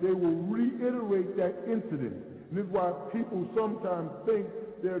 And they will reiterate that incident. And this is why people sometimes think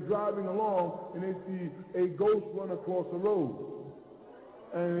they're driving along and they see a ghost run across the road.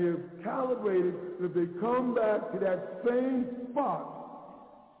 And they've calibrated that they come back to that same spot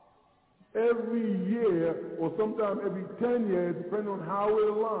every year, or sometimes every 10 years, depending on how it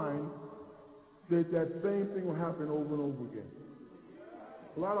aligns, that same thing will happen over and over again.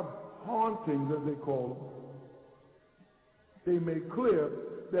 A lot of hauntings, as they call them, they make clear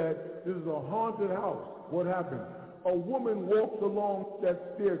that this is a haunted house. What happened? a woman walks along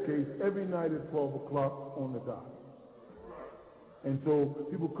that staircase every night at 12 o'clock on the dot. And so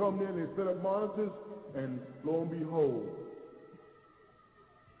people come there and they set up monitors, and lo and behold,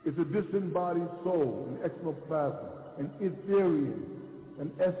 it's a disembodied soul, an ectoplasm, an ethereum,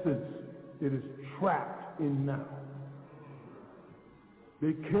 an essence that is trapped in now.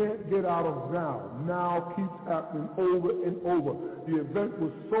 They can't get out of now. Now keeps happening over and over. The event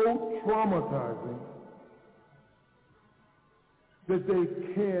was so traumatizing that they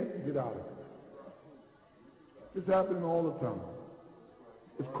can't get out of it. It's happening all the time.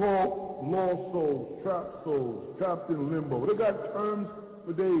 It's called lost souls, trapped in limbo. They got terms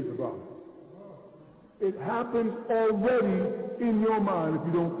for days about it. It happens already in your mind if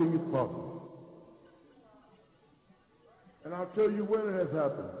you don't think it's possible. And I'll tell you when it has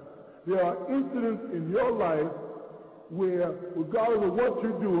happened. There are incidents in your life where, regardless of what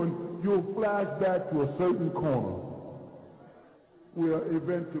you're doing, you'll flash back to a certain corner where an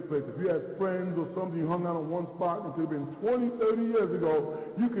event took place. If you had friends or something you hung out in one spot and it could have been 20, 30 years ago,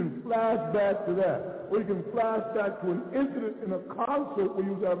 you can flash back to that. Or you can flash back to an incident in a concert where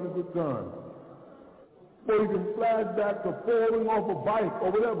you was having a good time. Or you can flash back to falling off a bike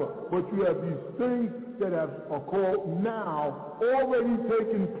or whatever. But you have these things that are called now already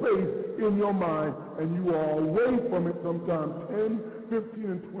taking place in your mind, and you are away from it sometimes 10,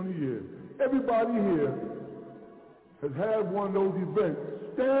 15, and 20 years. Everybody here has had one of those events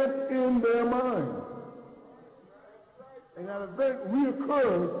stamped in their mind. And that event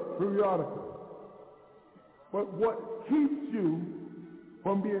reoccurs periodically. But what keeps you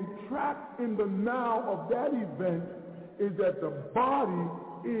from being trapped in the now of that event is that the body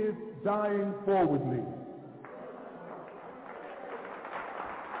is dying forwardly.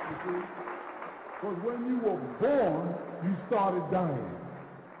 You see? Because when you were born, you started dying.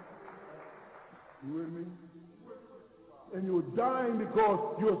 You with me? And you were dying because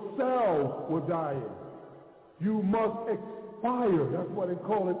your cells were dying. You must expire. That's why they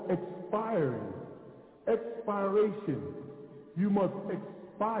call it expiring. Expiration. You must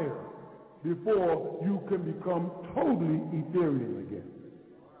expire before you can become totally ethereal again.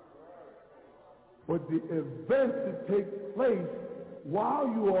 But the events that take place while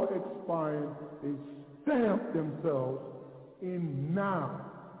you are expiring, they stamp themselves in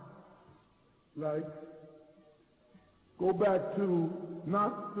now. Like, go back to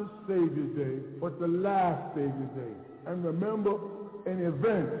not the Savior's Day, but the last Savior's Day. And remember an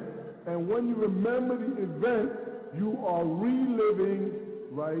event. And when you remember the event, you are reliving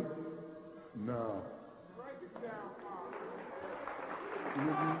right now.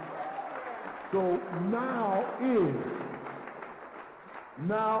 So now is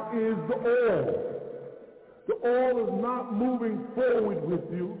the all. The all is not moving forward with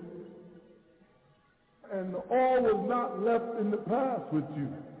you, and the all was not left in the past with you.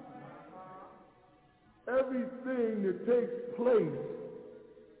 Everything that takes place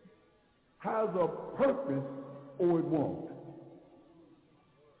has a purpose or it won't.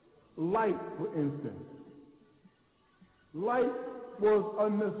 Light, for instance. Light was a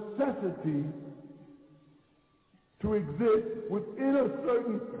necessity to exist within a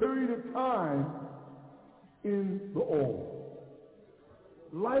certain period of time in the all.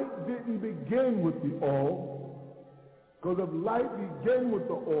 Light didn't begin with the all, because if light began with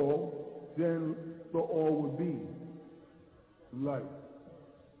the all, then the all would be light.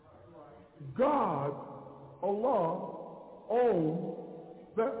 God, Allah, Om,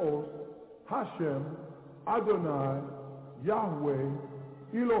 Theos, Hashem, Adonai, Yahweh,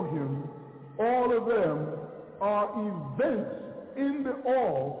 Elohim, all of them are events in the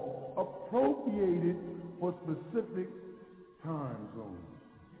all appropriated for specific time zones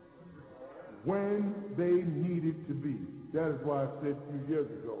when they needed to be. That is why I said a few years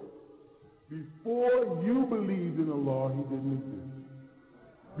ago, before you believed in Allah, he didn't exist.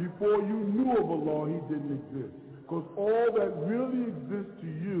 Before you knew of Allah, he didn't exist. Because all that really exists to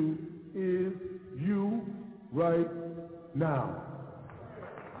you is you right now.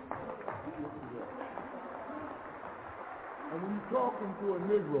 And when you're talking to a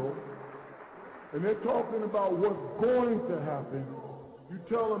Negro, and they're talking about what's going to happen, you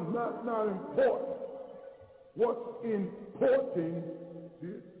tell them that's not important. What's importing,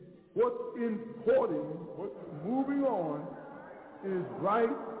 what's moving on is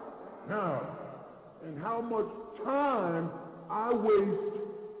right now. And how much time I waste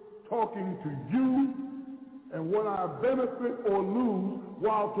talking to you and what I benefit or lose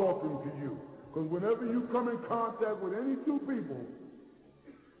while talking to you. Because whenever you come in contact with any two people,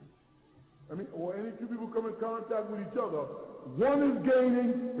 or any two people come in contact with each other, one is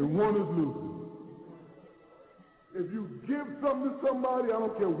gaining and one is losing. If you give something to somebody, I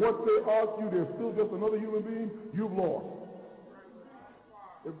don't care what they ask you, they're still just another human being, you've lost.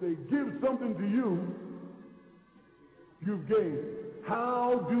 If they give something to you, you've gained.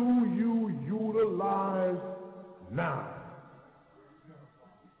 How do you utilize now?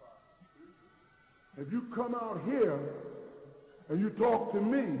 If you come out here and you talk to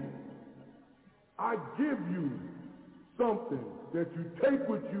me, I give you something that you take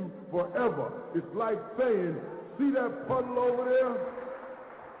with you forever. It's like saying, see that puddle over there?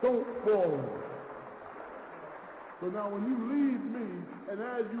 Don't fall in it. So now when you leave me, and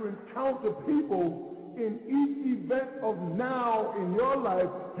as you encounter people in each event of now in your life,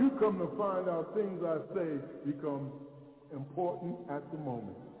 you come to find out things I say become important at the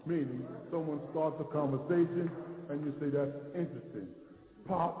moment. Meaning, someone starts a conversation, and you say, that's interesting.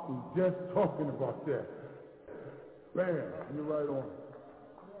 Pop was just talking about that. Bam, you're right on.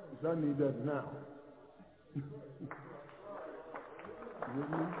 Because I need that now.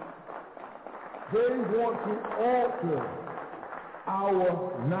 They want to alter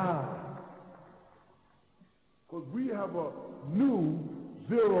our now. Because we have a new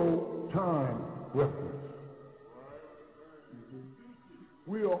zero time reference.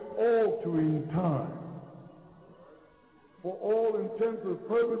 We are altering time. For all intents and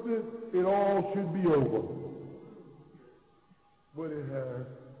purposes, it all should be over. But it has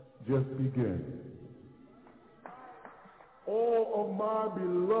just begun. All of my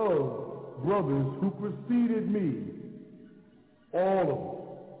beloved brothers who preceded me, all of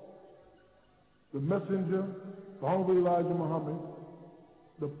them, the messenger, the Honorable Elijah Muhammad,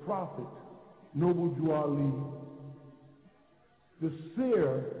 the prophet, Noble Juali, the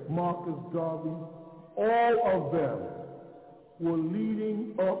seer, Marcus Garvey, all of them were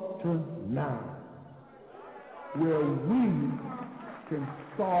leading up to now, where we can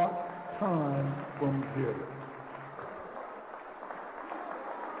start time from zero.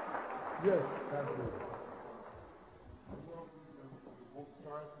 Yes, that's it.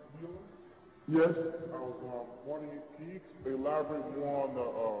 Yes. I was wanting you to elaborate more on the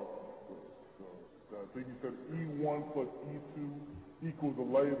I think you said E1 plus E2 equals the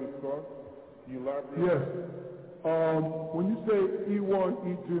light of the sun. Can you elaborate? Yes. When you say E1,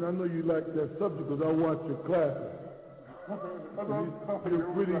 E2, and I know you like that subject because I watch your classes.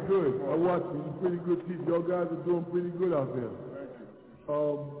 You're pretty good. I watch you. You're pretty good teacher. Y'all guys are doing pretty good out there. Thank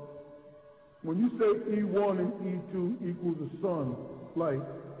you. When you say E1 and E2 equals the sun light,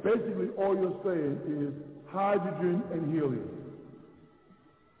 basically all you're saying is hydrogen and helium.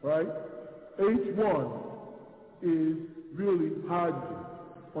 Right? H1 is really hydrogen.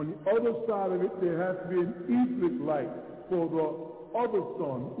 On the other side of it, there has to be an etheric light for the other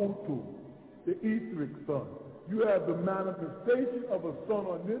sun, Utu, the etheric sun. You have the manifestation of a sun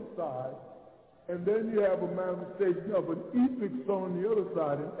on this side, and then you have a manifestation of an etheric sun on the other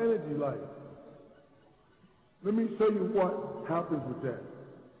side, an energy light. Let me show you what happens with that.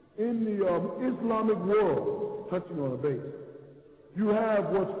 In the Islamic world, touching on a base, you have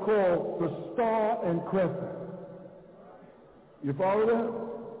what's called the star and crescent. You follow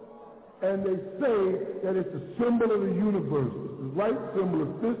that? And they say that it's a symbol of the universe. The right symbol is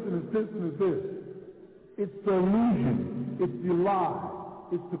this and it's this and it's this. It's the illusion. It's the lie.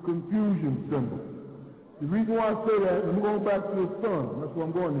 It's the confusion symbol. The reason why I say that, and I'm going back to the sun, that's where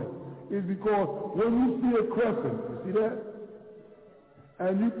I'm going there, is because when you see a crescent, you see that?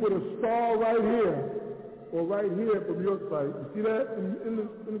 And you put a star right here, or right here from your side, you see that in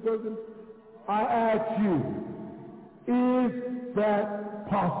the crescent? I ask you, is that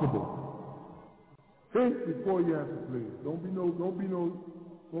possible? Think before you answer, please. Don't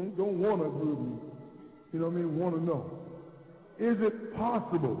want to agree with me. You know what I mean? Want to know. Is it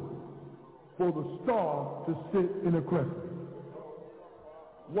possible for the star to sit in a crescent?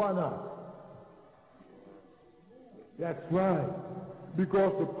 Why not? That's right.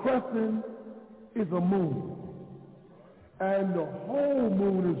 Because the crescent is a moon. And the whole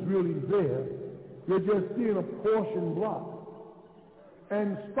moon is really there. You're just seeing a portion block.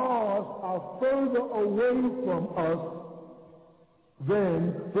 And stars are further away from us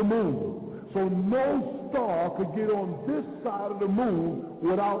than the moon. So no star could get on this side of the moon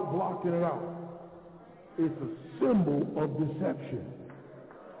without blocking it out. It's a symbol of deception.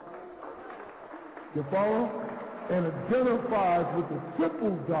 You follow? And identifies with the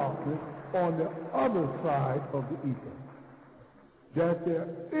triple darkness on the other side of the ether. That there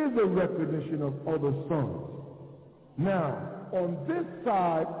is a recognition of other suns. Now, on this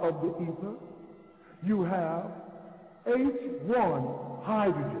side of the ether, you have H1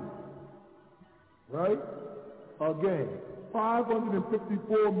 hydrogen. Right? Again,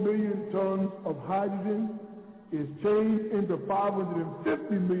 554 million tons of hydrogen is changed into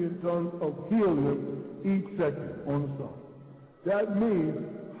 550 million tons of helium each second on the sun. That means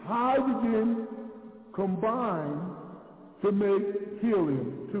hydrogen combined to make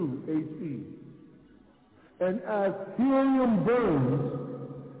helium-2, He. And as helium burns,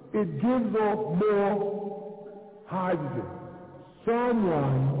 it gives off more hydrogen.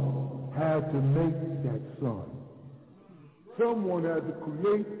 Someone had to make that sun. Someone had to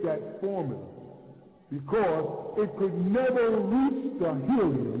create that formula, because it could never reach the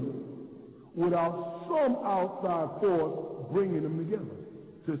helium without some outside force bringing them together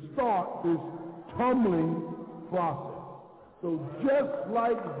to start this tumbling process. So just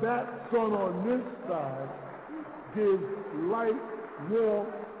like that sun on this side gives light,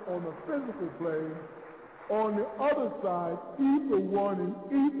 warmth on the physical plane, on the other side, ether 1 and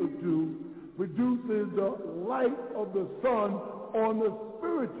ether 2 produces the light of the sun on the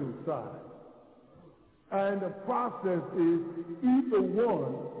spiritual side. And the process is ether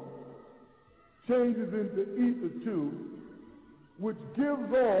 1 changes into ether 2, which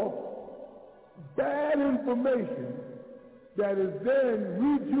gives off bad information that is then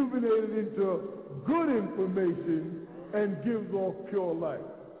rejuvenated into good information and gives off pure light.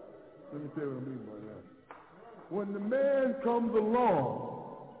 Let me tell you what I mean by that. When the man comes along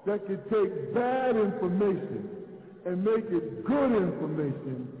that can take bad information and make it good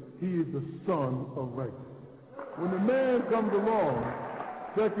information, he is the son of righteousness. When the man comes along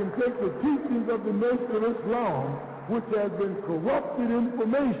that can take the teachings of the Nation of Islam, which has been corrupted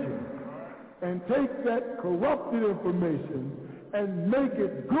information, and take that corrupted information and make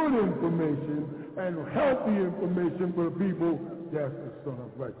it good information and healthy information for the people, that's the son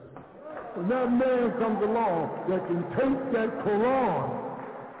of righteousness. When that man comes along that can take that Quran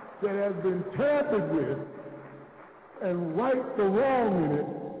that has been tampered with and right the wrong in it,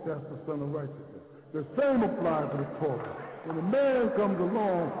 that's the son of righteousness. The same applies to the Torah. When a man comes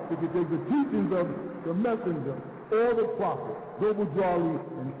along that can take the teachings of the messenger or the prophet, WGAG,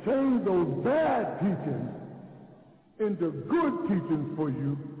 and change those bad teachings into good teachings for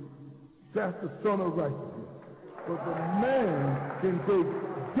you, that's the son of righteousness. But the man can take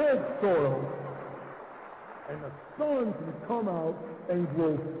dead soil and the sun can come out and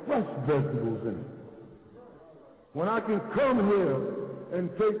grow fresh vegetables in it. When I can come here and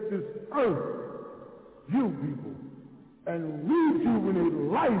take this earth, you people, and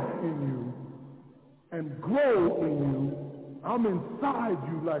rejuvenate life in you and grow in you, I'm inside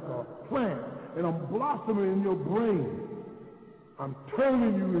you like a plant, and I'm blossoming in your brain. I'm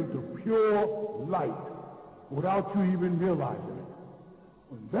turning you into pure light without you even realizing it.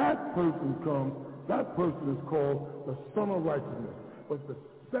 When that person comes, that person is called the son of righteousness. But the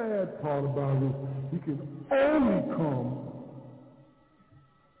sad part about it is he can only come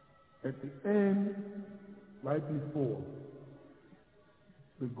at the end, right before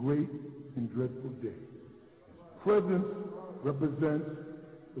the great and dreadful day. Presence represents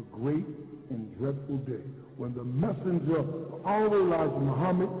the great and dreadful day, when the messenger of Elijah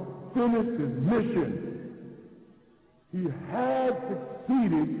Muhammad finished his mission. He had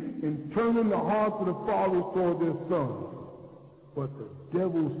succeeded in turning the hearts of the fathers toward their sons, but the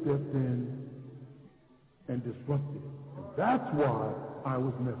devil stepped in and disrupted it. And that's why I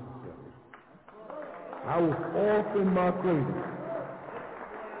was necessary. I was off in my cradle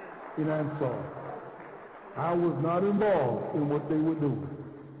in Ansar. I was not involved in what they were doing.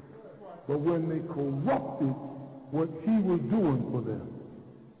 But when they corrupted what he was doing for them,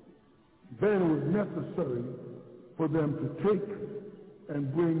 then it was necessary for them to take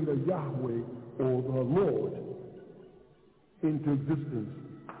and bring the Yahweh or the Lord into existence,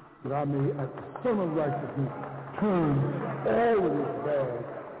 that I may, as the son of righteousness, turn all of this bad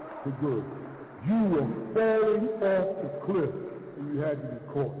to good. You were falling off the cliff and you had to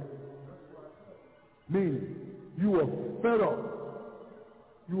be caught. Meaning, you were fed up.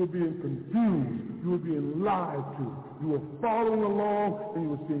 You were being confused. You were being lied to. You were following along and you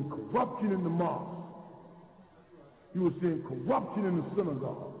were seeing corruption in the mosque. You were seeing corruption in the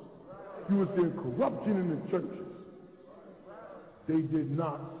synagogues. You were seeing corruption in the churches. They did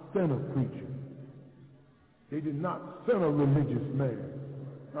not send a preacher. They did not send a religious man.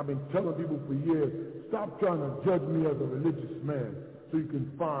 I've been telling people for years, stop trying to judge me as a religious man so you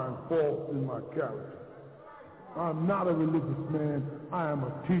can find faults in my character. I'm not a religious man. I am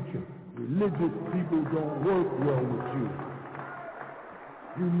a teacher. Religious people don't work well with you.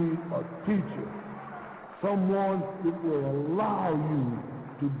 You need a teacher. Someone that will allow you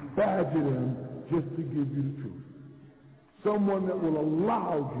to badger them just to give you the truth. Someone that will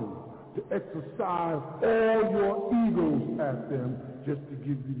allow you to exercise all your egos at them just to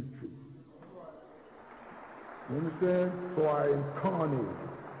give you the truth. You understand? So I incarnate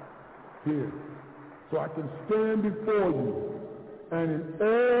here. So I can stand before you. And in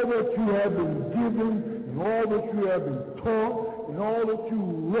all that you have been given, in all that you have been taught, in all that you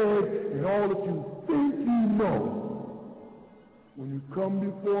read, in all that you think you know, when you come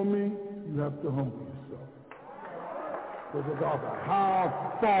before me, you have to humble yourself. Because regardless of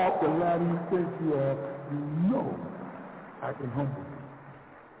how far the ladder you think you are, you know I can humble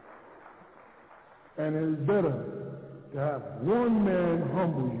you. And it is better to have one man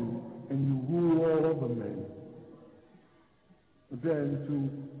humble you and you rule all other men than to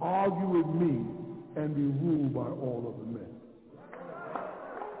argue with me and be ruled by all other men.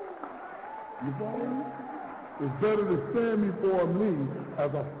 You follow me? It's better to stand before me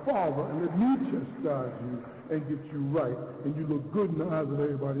as a father and let me chastise you and get you right, and you look good in the eyes of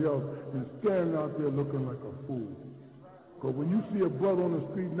everybody else, than standing out there looking like a fool. Because when you see a brother on the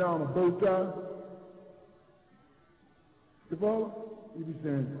street now in a bow tie, you follow? You be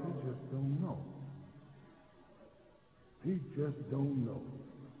saying, he just don't know. He just don't know.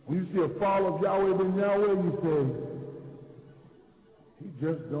 When you see a follower of Yahweh ben Yahweh, you say, he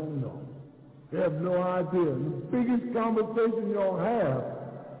just don't know. They have no idea. The biggest conversation y'all have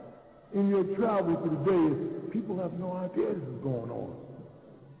in your travel through the day is people have no idea this is going on.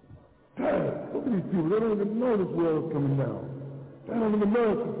 Dad, look at these people. They don't even know this world is coming down. They don't even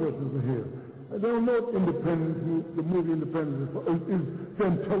know expressions are here. They don't know Independence, the movie Independence is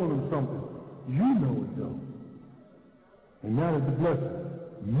them telling them something. You know it though. And that is the blessing.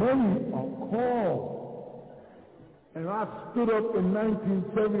 Many are called. And I stood up in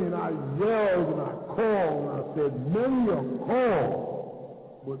 1970 and I yelled and I called and I said, many are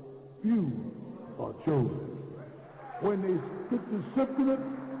called, but few are chosen. When they stick to sifting it,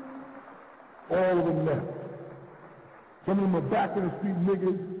 all of them left. Some of them are back in the street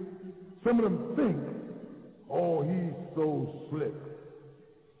niggas. Some of them think, oh, he's so slick.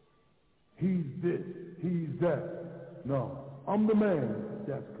 He's this, he's that. No, I'm the man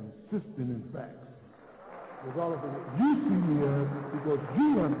that's consistent in facts. Regardless of what you see me as, because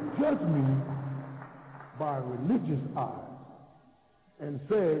you don't judge me by religious eyes and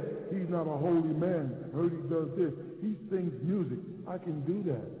said he's not a holy man. I heard he does this. He sings music. I can do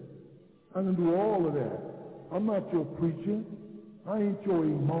that. I can do all of that. I'm not your preacher. I ain't your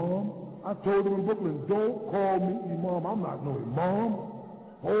imam. I told him in Brooklyn, don't call me imam. I'm not no imam.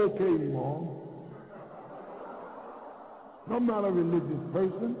 Okay, imam. I'm not a religious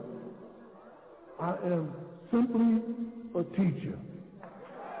person. I am simply a teacher.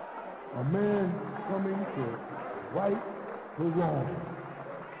 A man coming to right the wrong.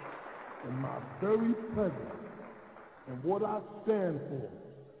 And my very presence and what I stand for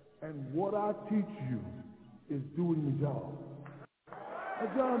and what I teach you is doing the job. A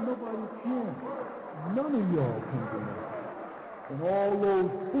job nobody can. None of y'all can do that. And all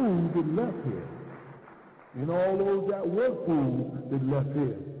those fools that left here, and all those that were fools that left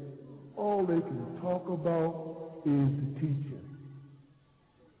here, all they can talk about is the teaching,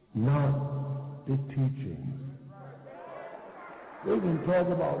 not the teaching. They can talk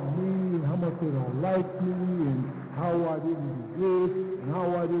about me and how much they don't like me and how I didn't do this and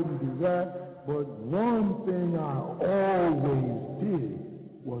how I didn't do that. But one thing I always did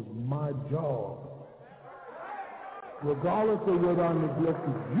was my job. Regardless of whether I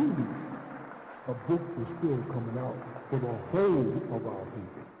neglected you, a book was still coming out for the whole of our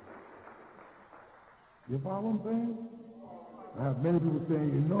people. You follow what I'm saying? I have many people saying,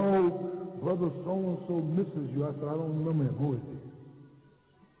 you know, brother so-and-so misses you. I said, I don't remember him. Who is he?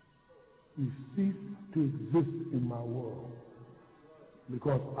 You cease to exist in my world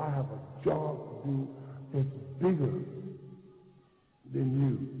because I have a job to do that's bigger than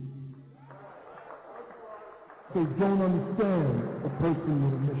you. They don't understand a person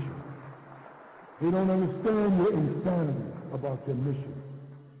with a mission. They don't understand your insanity about your mission.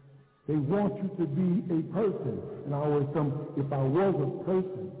 They want you to be a person. And I always tell them, if I was a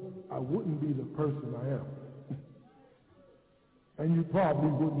person, I wouldn't be the person I am. And you probably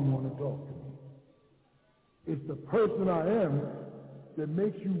wouldn't want to talk to me. It's the person I am that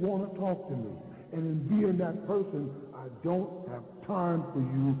makes you want to talk to me. And in being that person, I don't have time for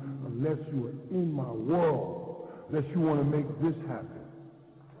you unless you are in my world, unless you want to make this happen,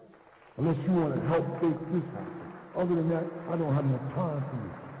 unless you want to help make this happen. Other than that, I don't have enough time for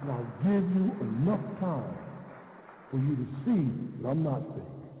you. And I'll give you enough time for you to see that I'm not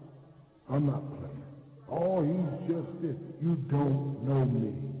fake. I'm not playing. Oh, he's just this. You don't know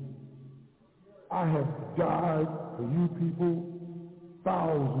me. I have died for you people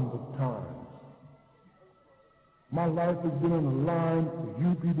thousands of times. My life has been on the line for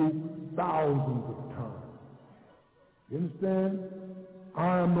you people thousands of times. You understand?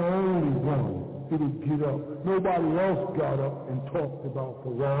 I am the only one that'll get up. Nobody else got up and talked about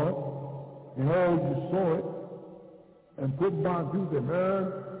Farah. And all you saw it. And put my people said,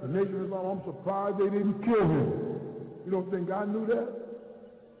 man, the Nation of Islam, I'm surprised they didn't kill him. You don't think I knew that?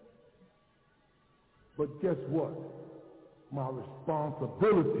 But guess what? My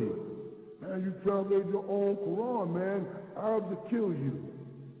responsibility. Man, you translate your own Quran, man. Arabs will kill you.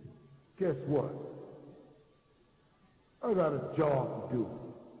 Guess what? I got a job to do.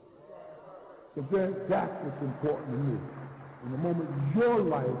 And then that's what's important to me. In the moment your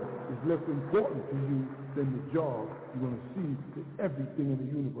life is less important to you than the job, you're going to see that everything in the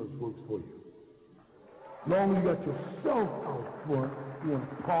universe works for you. As long as you got yourself out front, you want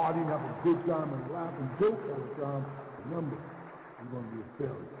to party and have a good time and laugh and joke all the time, remember, you're going to be a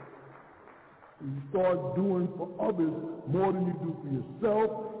failure. You start doing for others more than you do for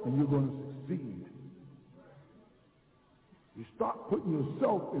yourself, and you're going to succeed. You start putting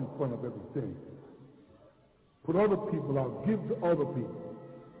yourself in front of everything. Put other people out, give to other people.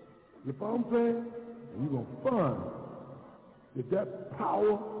 You know what I'm saying? And you're going to find that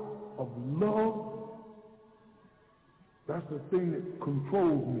power of love, that's the thing that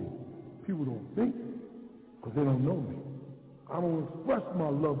controls me. People don't think because they don't know me. I don't express my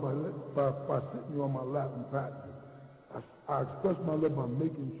love by sitting on my lap and patting you. I express my love by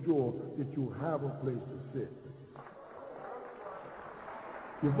making sure that you have a place to sit.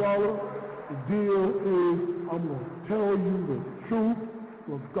 You follow? The deal is I'm going to tell you the truth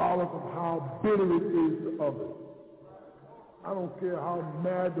regardless of how bitter it is to others. I don't care how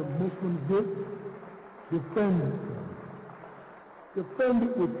mad the Muslims get. Defend it. Defend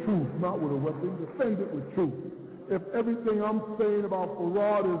it with truth, not with a weapon. Defend it with truth. If everything I'm saying about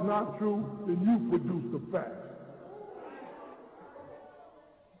Farad is not true, then you produce the facts.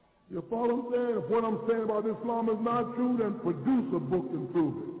 You follow what I'm saying? If what I'm saying about Islam is not true, then produce a book and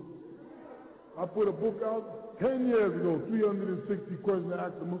prove it. I put a book out 10 years ago, 360 questions to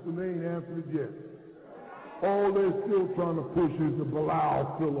ask the Muslim, they ain't answered it yet. All they're still trying to push is the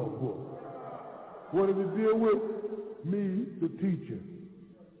Bilal fill-up book. What does it deal with? Me, the teacher.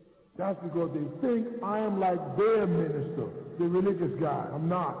 That's because they think I am like their minister, the religious guy. I'm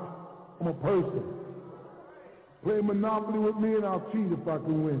not. I'm a person. Play Monopoly with me and I'll cheat if I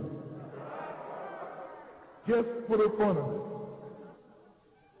can win. Just for the fun of it.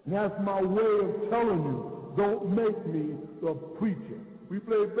 And that's my way of telling you, don't make me the preacher. We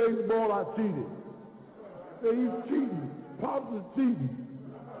played baseball, I cheated. Say he's cheating. Pops is cheating.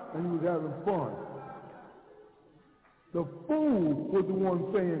 And he was having fun. The fool was the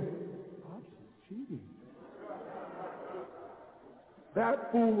one saying, Pops is cheating.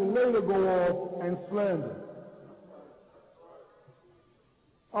 That fool will later go off and slander.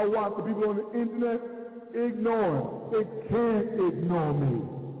 I watch the people on the internet ignoring. They can't ignore me.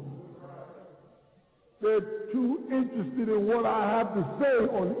 They're too interested in what I have to say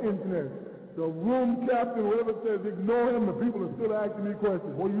on the internet. The room captain, whoever says ignore him, the people are still asking me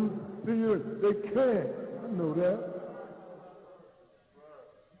questions. What do you think? They can't. I know that.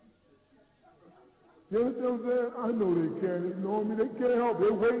 You understand what I'm saying? I know they can't ignore me. They can't help.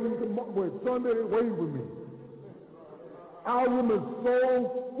 They're waiting tomorrow. Sunday, they're waiting for me. Our room is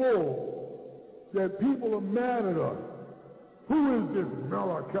so full that people are mad at us. Who is this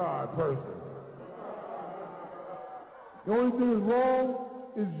Malachi person? The only thing that's wrong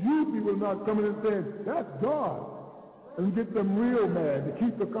is you people not coming and saying, that's God. And get them real mad to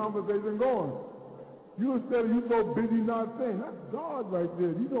keep the conversation going. You instead of you so busy not saying, that's God right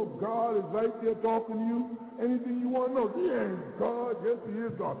there. You know God is right there talking to you. Anything you want to know, he ain't God. Yes, he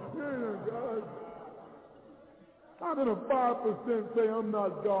is God. He ain't God. How can a 5% say I'm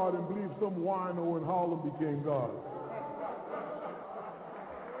not God and believe some wino in Harlem became God?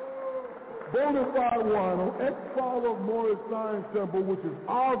 Bonafide wino, ex-father of Morris Science Temple, which is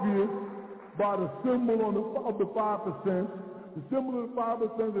obvious by the symbol of the 5%. The symbol of the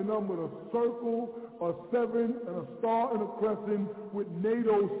 5% is a number of a circle, a 7, and a star and a crescent with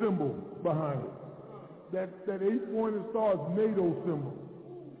NATO symbol behind it. That 8-pointed star is NATO symbol.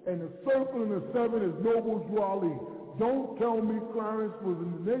 And the circle and the 7 is Noble Drew Ali. Don't tell me Clarence was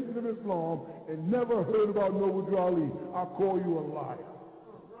in the Nation of Islam and never heard about Noble Drew Ali. I'll call you a liar.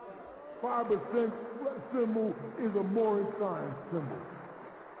 5% symbol is a Morris Science symbol.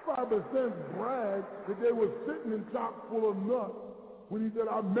 5% bragged that they were sitting in chock full of nuts when he said,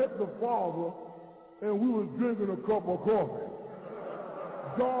 I met the Father and we was drinking a cup of coffee.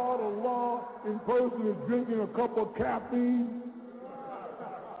 God, Allah, in person is drinking a cup of caffeine.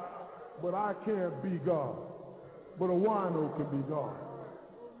 But I can't be God. But a wino can be God.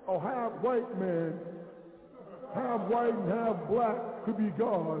 A half-white man half white and half black could be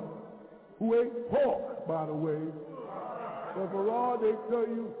God, who ate pork, by the way. So Pharaoh, they tell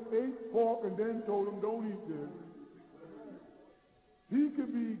you, ate pork and then told him, don't eat this. He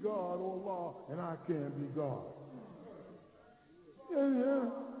could be God, or Allah, and I can't be God. Yeah.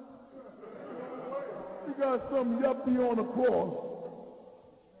 You got some yuppie on the cross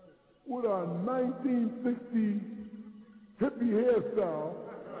with a 1960 hippie hairstyle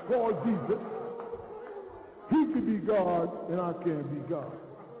called Jesus. He could be God, and I can't be God.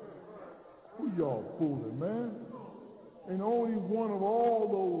 Who y'all fooling, man? And only one of all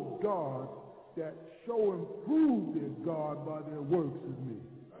those gods that show and prove their God by their works is me.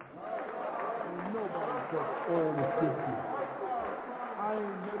 Ain't nobody touched all the scriptures. I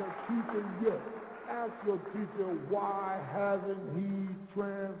ain't met a teacher yet. Ask your teacher, why hasn't he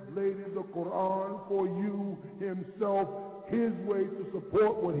translated the Quran for you himself, his way to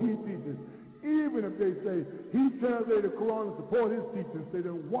support what he teaches? Even if they say he translated the Quran to support his teaching, say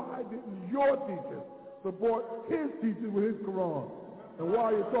then why didn't your teacher support his teaching with his Quran? And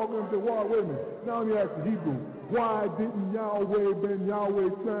while you're talking to him, say, why, wait a minute, now let me ask the Hebrew, why didn't Yahweh ben Yahweh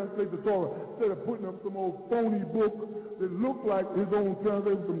translate the Torah instead of putting up some old phony book that looked like his own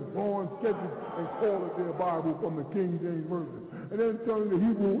translation, some drawing sketches, and call it their Bible from the King James Version? And then turn to the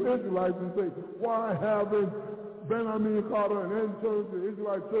Hebrew Israelites and say, why haven't Ben-Amin Carter, and then turn to the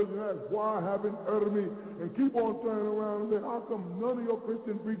Israelite church and ask, why haven't Ermi, and keep on turning around and say, how come none of your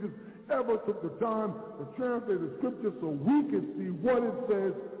Christian preachers ever took the time to translate the scripture so we could see what it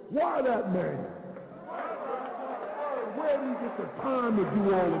says? Why that man? Where do you get the time to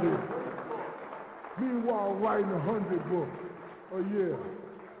do all of this? Meanwhile, writing 100 books a year,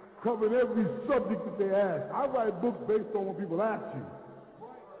 covering every subject that they ask. I write books based on what people ask you.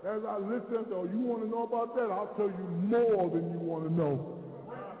 As I listen, so you want to know about that? I'll tell you more than you want to know.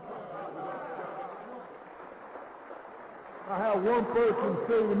 I had one person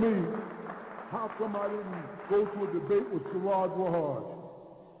say to me, how come I didn't go to a debate with Siraj Wahaj?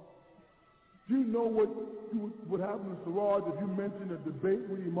 Do you know what would happen to Siraj if you mention a debate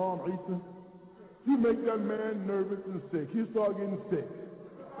with Imam Isa? You make that man nervous and sick. He'll start getting sick.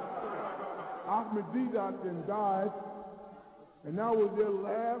 Ahmed Didat then died, and that was their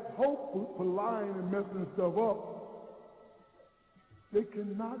last hope for lying and messing stuff up. They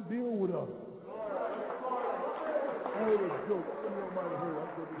cannot deal with us. I heard a joke. Somebody might have heard it. I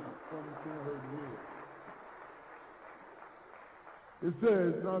thought this was funny. Can't heard it. It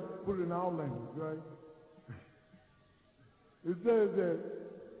says, not put it in our language, right? It says that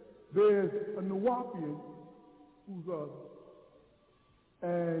there's a Nawapian, who's us,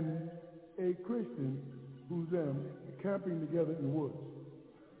 and a Christian, who's them, camping together in the woods.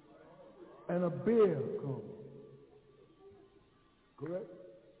 And a bear comes. Correct?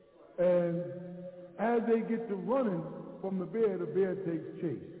 And as they get to running from the bear takes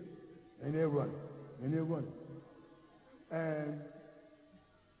chase. And they're running. And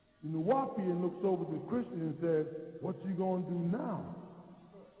the Nawapian looks over to the Christian and says, what you going to do now?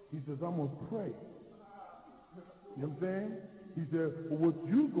 He says, I'm going to pray. You know what I'm saying? He said, well, what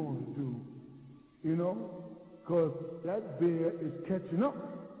you going to do? You know? Because that bear is catching up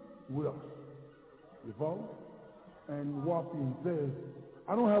with us. You follow? And the Nawapian says,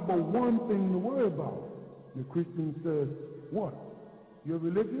 I don't have but one thing to worry about. The Christian says, what? Your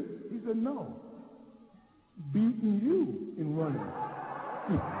religion? He said, no. Beating you in running.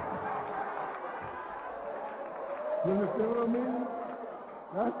 You understand what I mean?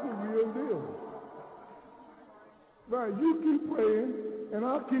 That's the real deal. Right, you keep praying, and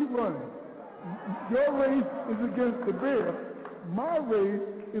I'll keep running. Your race is against the bear. My race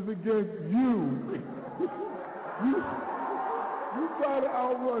is against you. You try to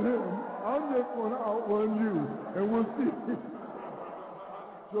outrun him. I'm just going to outrun you, and we'll see.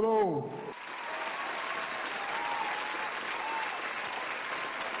 Shalom.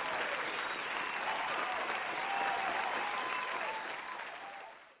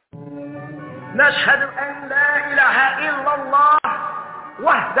 نشهد أن لا إله إلا الله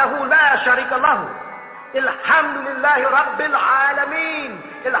وحده لا شريك له الحمد لله رب العالمين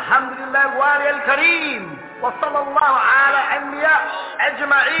الحمد لله الوالي الكريم وصلى الله على الأنبياء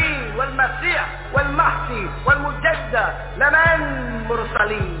أجمعين والمسيح والمهدي والمجدد لمن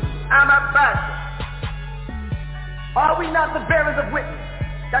مرسلين أما بعد. Are we not the bearers of witness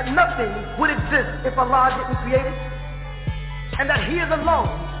that nothing would exist if Allah didn't create it, and that He is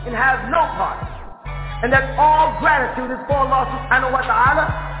alone and has no part, and that all gratitude is for Allah subhanahu wa ta'ala,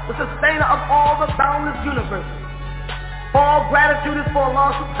 the sustainer of all the boundless universes. All gratitude is for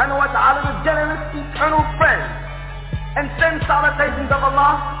Allah subhanahu wa ta'ala, the generous eternal friend, and send salutations of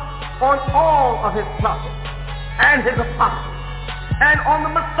Allah on all of His prophets, and his apostles, and on the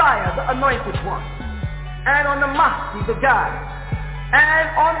Messiah, the anointed one, and on the Mahdi, the guide, and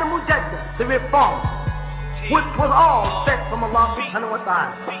on the Mujaddid, the reformer, which was all sent from Allah subhanahu wa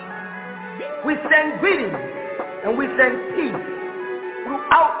ta'ala. We send greetings and we send peace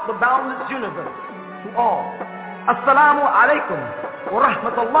throughout the boundless universe to all. Assalamu alaikum wa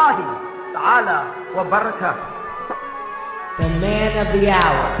rahmatullahi ta'ala wa barakatuh. The man of the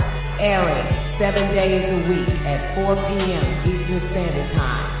hour, airing 7 days a week at 4 p.m. Eastern Standard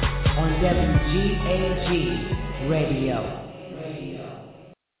Time on WGAG Radio.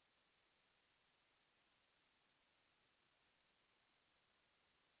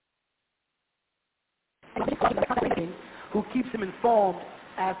 Who keeps him informed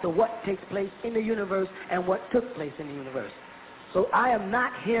as to what takes place in the universe and what took place in the universe. So I am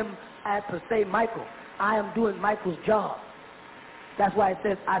not him as per se Michael. I am doing Michael's job. That's why it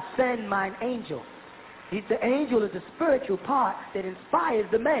says, I send mine angel. The angel is the spiritual part that inspires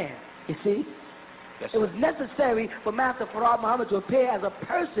the man, you see. It was necessary for Master Farad Muhammad to appear as a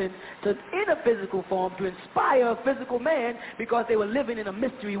person in a physical form to inspire a physical man because they were living in a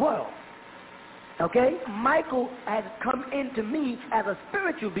mystery world. Okay? Michael has come into me as a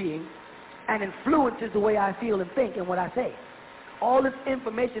spiritual being and influences the way I feel and think and what I say. All this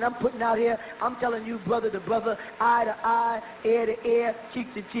information I'm putting out here, I'm telling you brother to brother, eye to eye, ear to ear,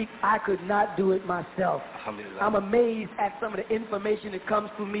 cheek to cheek. I could not do it myself. I'm amazed at some of the information that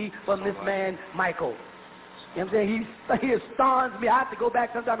comes to me from this man, Michael. You know what I'm saying? He astonishes me. I have to go back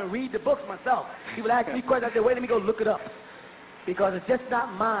sometime and read the books myself. He would ask me questions. I said, wait, let me go look it up. Because it's just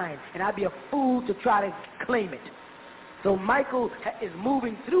not mine, and I'd be a fool to try to claim it. So Michael is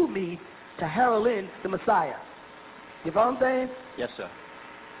moving through me to herald in the Messiah. You follow what I'm saying? Yes, sir.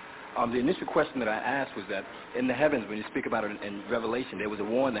 The initial question that I asked was that in the heavens, when you speak about it in Revelation, there was a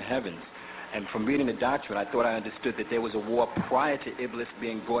war in the heavens. And from reading the doctrine, I thought I understood that there was a war prior to Iblis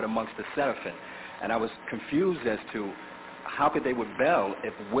being brought amongst the seraphim. And I was confused as to how could they rebel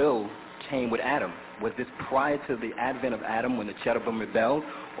if will came with Adam? Was this prior to the advent of Adam when the cherubim rebelled,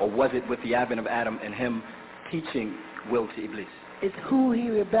 or was it with the advent of Adam and him teaching will to Iblis? It's who he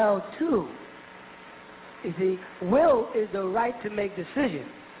rebelled to. You see, will is the right to make decisions.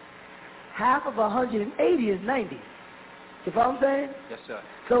 Half of 180 is 90. You follow what I'm saying? Yes, sir.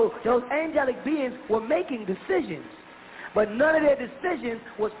 So those angelic beings were making decisions, but none of their decisions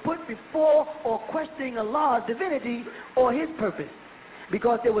was put before or questioning Allah's divinity or his purpose,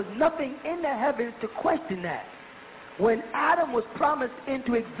 because there was nothing in the heavens to question that. When Adam was promised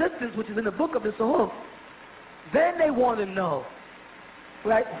into existence, which is in the book of the Suhuf, then they want to know,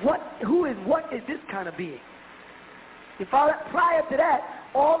 right, what is this kind of being? Prior to that,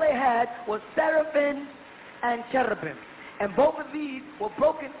 all they had was seraphim and cherubim. And both of these were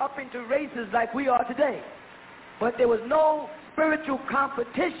broken up into races like we are today. But there was no spiritual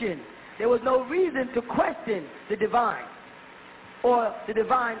competition. There was no reason to question the divine or the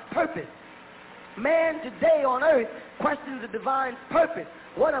divine purpose. Man today on earth questions the divine purpose.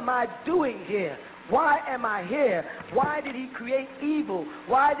 What am I doing here? Why am I here? Why did he create evil?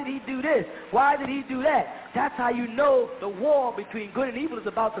 Why did he do this? Why did he do that? That's how you know the war between good and evil is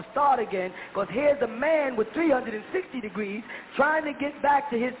about to start again, because here's a man with 360 degrees trying to get back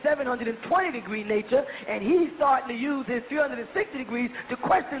to his 720-degree nature, and he's starting to use his 360 degrees to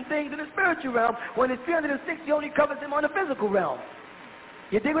question things in the spiritual realm when his 360 only covers him on the physical realm.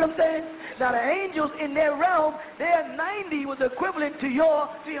 You dig what I'm saying? Now the angels in their realm, their 90 was equivalent to your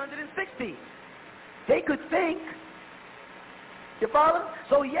 360. They could think. You follow?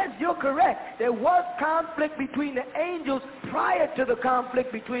 So yes, you're correct. There was conflict between the angels prior to the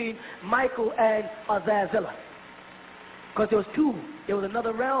conflict between Michael and Azazel. Because there was two. There was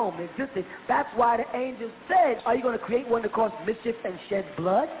another realm that existed. That's why the angels said, are you going to create one to cause mischief and shed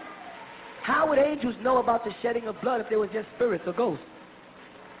blood? How would angels know about the shedding of blood if they were just spirits or ghosts?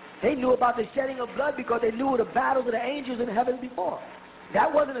 They knew about the shedding of blood because they knew of the battles of the angels in heaven before.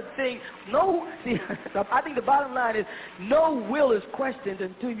 That wasn't a thing. See, I think the bottom line is no will is questioned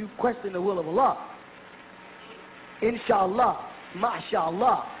until you question the will of Allah. Inshallah,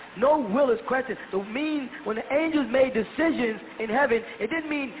 mashallah. No will is questioned. So mean when the angels made decisions in heaven, it didn't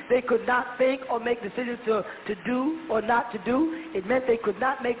mean they could not think or make decisions to do or not to do. It meant they could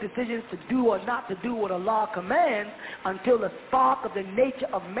not make decisions to do or not to do what Allah commands until the spark of the nature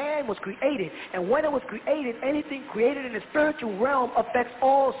of man was created. And when it was created, anything created in the spiritual realm affects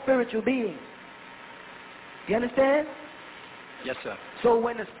all spiritual beings. Do you understand? Yes, sir. So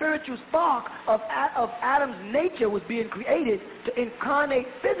when the spiritual spark of Adam's nature was being created to incarnate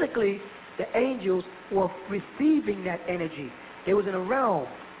physically, the angels were receiving that energy. It was in a realm.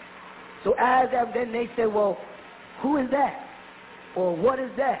 So then they said, well, Who is that? Or what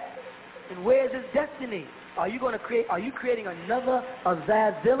is that? And where is his destiny? Are you creating another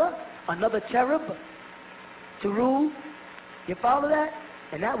Azazillah, another cherub to rule? You follow that?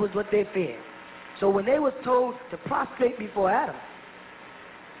 And that was what they feared. So when they were told to prostrate before Adam,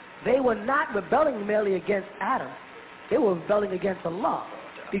 they were not rebelling merely against Adam. They were rebelling against Allah.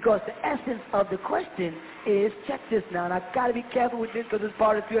 Because the essence of the question is, check this now, and I've got to be careful with this because it's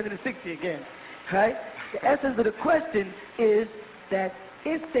part of 360 again, right? The essence of the question is that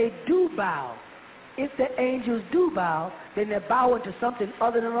if they do bow, if the angels do bow, then they're bowing to something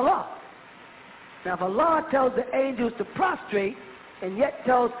other than Allah. Now if Allah tells the angels to prostrate and yet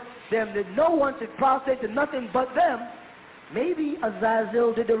tells them that no one should prostrate to nothing but them, maybe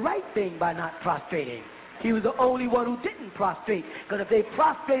Azazel did the right thing by not prostrating. He was the only one who didn't prostrate. Because if they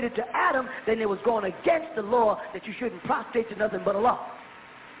prostrated to Adam, then it was going against the law that you shouldn't prostrate to nothing but Allah.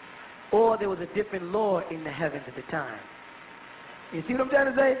 Or there was a different law in the heavens at the time. You see what I'm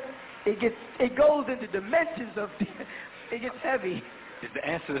trying to say? It goes into dimensions of, it gets heavy. Is the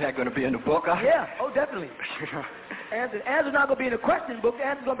answer to that going to be in the book? Yeah, oh definitely. The answer's not going to be in the question book, the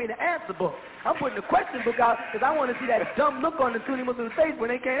answer's going to be in the answer book. I'm putting the question book out because I want to see that dumb look on the Sunni Muslim's face when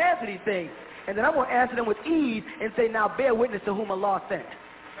they can't answer these things. And then I'm going to answer them with ease and say, now bear witness to whom Allah sent.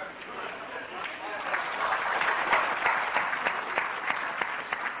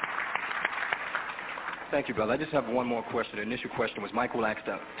 Thank you, brother. I just have one more question. The initial question was Michael asked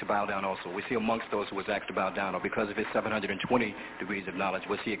to bow down also. Was he amongst those who was asked to bow down, or because of his 720 degrees of knowledge,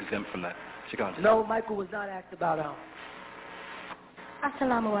 was he exempt from that? No, Michael was not asked to bow down.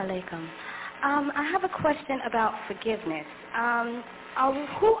 Assalamu alaikum. I have a question about forgiveness.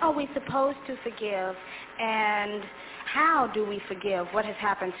 Who are we supposed to forgive, and how do we forgive what has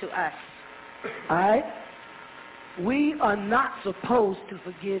happened to us? All right? We are not supposed to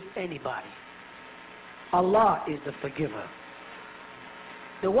forgive anybody. Allah is the forgiver.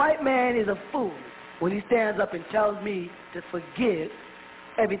 The white man is a fool when he stands up and tells me to forgive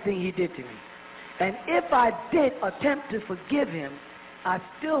everything he did to me. And if I did attempt to forgive him, I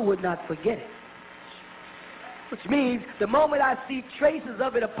still would not forget it. Which means the moment I see traces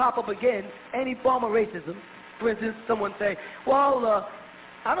of it pop up again, any form of racism, for instance, someone say, well,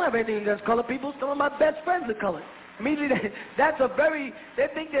 I don't have anything against colored people. Some of my best friends are colored. Immediately, they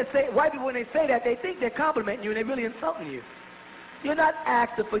think white people, when they say that, they think they're complimenting you and they're really insulting you. You're not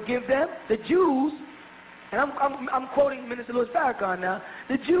asked to forgive them. The Jews, and I'm quoting Minister Louis Farrakhan now,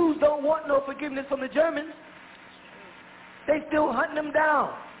 the Jews don't want no forgiveness from the Germans. They still hunting them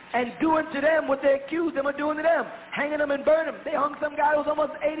down and doing to them what they accuse them of doing to them, hanging them and burning them. They hung some guy who was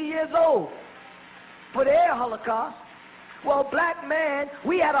almost 80 years old for their Holocaust. Well, black man,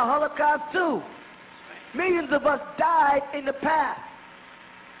 we had a Holocaust too. Millions of us died in the past.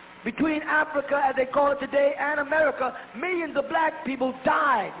 Between Africa, as they call it today, and America, millions of black people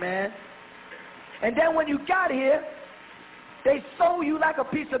died, man. And then when you got here, they sold you like a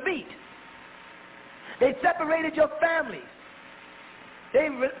piece of meat. They separated your families. They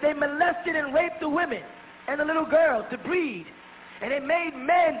molested and raped the women and the little girls to breed. And they made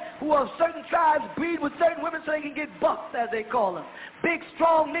men who are of certain tribes breed with certain women so they can get bucks, as they call them. Big,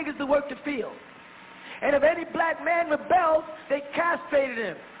 strong niggas to work the field. And if any black man rebelled, they castrated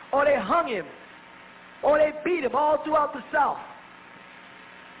him, or they hung him, or they beat him all throughout the South.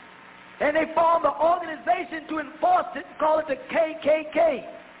 And they formed an organization to enforce it, call it the KKK.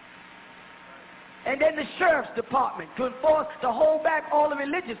 And then the Sheriff's Department, to enforce, to hold back all the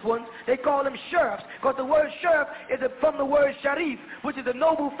religious ones, they call them sheriffs, because the word sheriff is from the word Sharif, which is the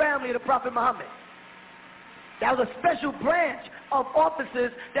noble family of the Prophet Muhammad. That was a special branch of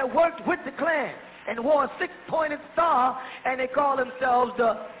officers that worked with the Klan and wore a 6-pointed star, and they call themselves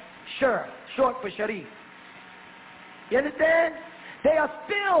the Sheriff, short for Sharif. You understand? They are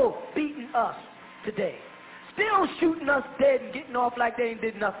still beating us today, still shooting us dead and getting off like they ain't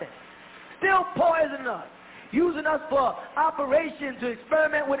did nothing, still poisoning us, using us for operations to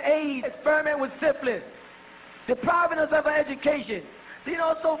experiment with AIDS, experiment with syphilis, depriving us of our education. You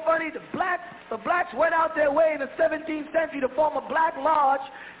know, it's so funny, the blacks went out their way in the 17th century to form a black lodge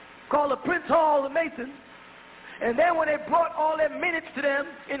called the Prince Hall of Masons. And then when they brought all their minutes to them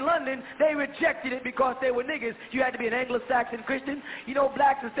in London, they rejected it because they were niggas. You had to be an Anglo-Saxon Christian. You know,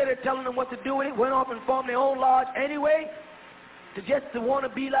 blacks, instead of telling them what to do with it, went off and formed their own lodge anyway, to want to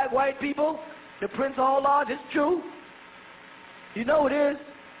be like white people. The Prince Hall Lodge is true. You know it is.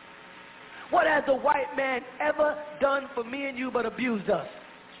 What has the white man ever done for me and you but abused us?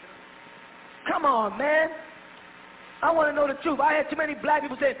 Come on, man. I want to know the truth. I had too many black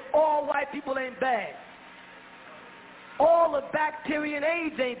people saying all white people ain't bad. all the bacteria and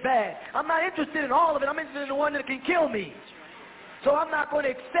AIDS ain't bad. I'm not interested in all of it. I'm interested in the one that can kill me. So I'm not going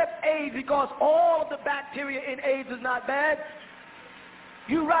to accept AIDS because all of the bacteria in AIDS is not bad.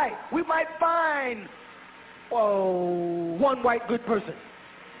 You're right. We might find one white good person.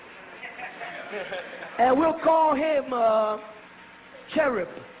 And we'll call him Cherub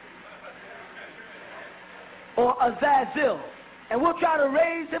or Azazel. And we'll try to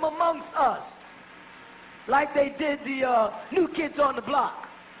raise him amongst us like they did the New Kids on the Block.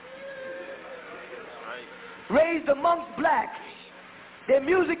 Raised amongst blacks. Their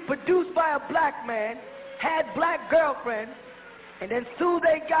music produced by a black man, had black girlfriends, and then soon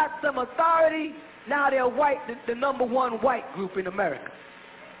they got some authority, now they're white, the number one white group in America.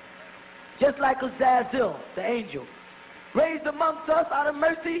 Just like Azazel, the angel. Raised amongst us out of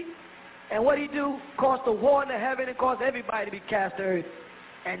mercy, and what he do? Caused a war in the heaven and caused everybody to be cast to earth,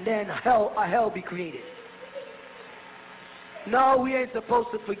 and then a hell be created. No, we ain't supposed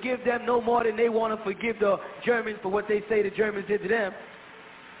to forgive them no more than they want to forgive the Germans for what they say the Germans did to them.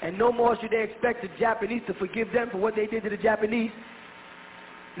 And no more should they expect the Japanese to forgive them for what they did to the Japanese.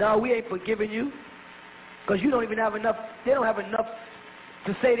 No, we ain't forgiving you. Because you don't even have enough, they don't have enough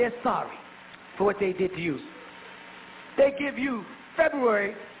to say they're sorry for what they did to you. They give you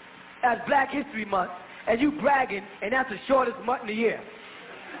February as Black History Month, and you bragging, and that's the shortest month in the year.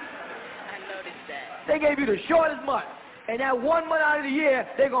 I noticed that. They gave you the shortest month. And that 1 month out of the year,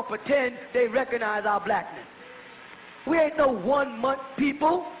 they're going to pretend they recognize our blackness. We ain't no 1 month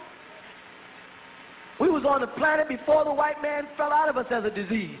people. We was on the planet before the white man fell out of us as a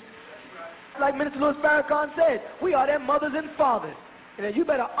disease. Like Minister Louis Farrakhan said, we are their mothers and fathers. And then you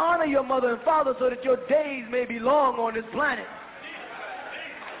better honor your mother and father so that your days may be long on this planet.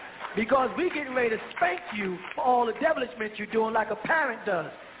 Because we're getting ready to spank you for all the devilishment you're doing like a parent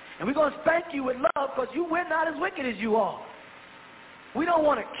does. And we're going to spank you with love because we're not as wicked as you are. We don't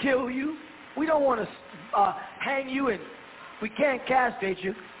want to kill you. We don't want to hang you, and we can't castrate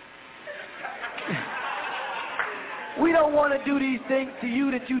you. We don't want to do these things to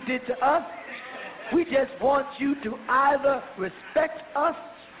you that you did to us. We just want you to either respect us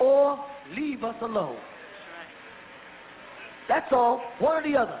or leave us alone. That's all, one or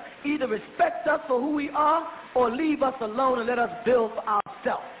the other. Either respect us for who we are or leave us alone and let us build for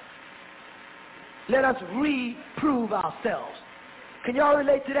ourselves. Let us reprove ourselves. Can y'all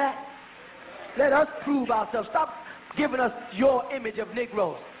relate to that? Let us prove ourselves. Stop giving us your image of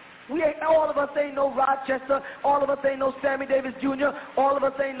Negroes. All of us ain't no Rochester. All of us ain't no Sammy Davis Jr. All of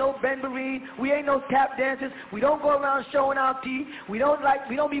us ain't no Ben Vereen. We ain't no tap dancers. We don't go around showing our teeth. We don't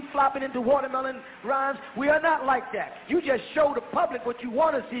be flopping into watermelon rhymes. We are not like that. You just show the public what you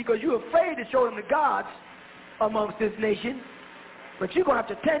want to see because you're afraid to show them the gods amongst this nation. But you're going to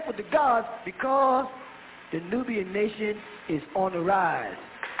have to tent with the gods because the Nubian nation is on the rise.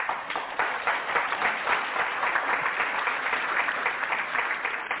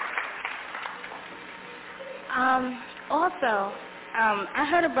 I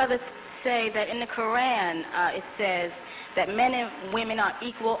heard a brother say that in the Quran it says that men and women are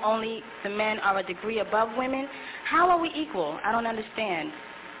equal, only the men are a degree above women. How are we equal? I don't understand.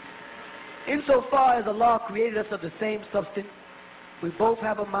 Insofar as Allah created us of the same substance, we both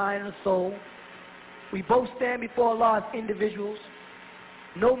have a mind and a soul. We both stand before Allah as individuals.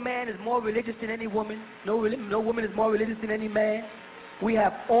 No man is more religious than any woman. No woman is more religious than any man. We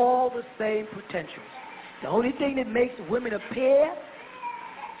have all the same potentials. The only thing that makes women appear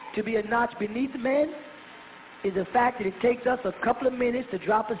to be a notch beneath men is the fact that it takes us a couple of minutes to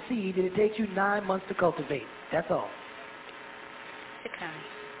drop a seed and it takes you 9 months to cultivate. That's all. Okay.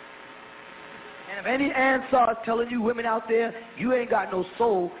 And if any Ansar is telling you women out there, you ain't got no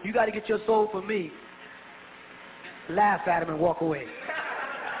soul, you got to get your soul from me, laugh at him and walk away.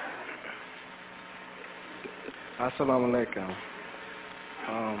 Assalamu alaikum.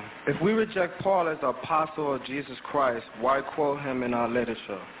 If we reject Paul as the apostle of Jesus Christ, why quote him in our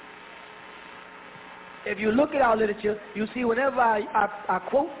literature? If you look at our literature, you see whenever I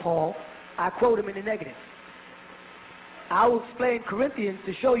quote Paul, I quote him in the negative. I will explain Corinthians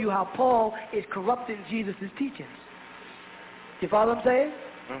to show you how Paul is corrupting Jesus' teachings. You follow what I'm saying?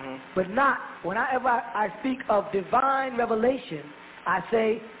 Mm-hmm. But not, whenever I speak of divine revelation, I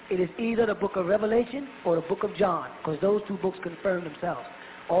say it is either the book of Revelation or the book of John, because those two books confirm themselves.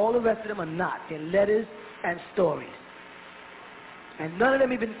 All the rest of them are not. They're letters and stories. And none of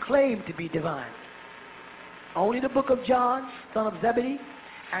them even claim to be divine. Only the book of John, son of Zebedee,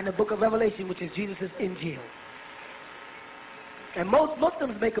 and the book of Revelation, which is Jesus' Injil. And most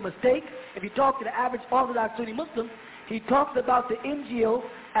Muslims make a mistake. If you talk to the average Orthodox Sunni Muslim, he talks about the Injil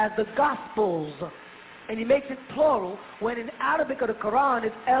as the Gospels and he makes it plural when in Arabic of the Quran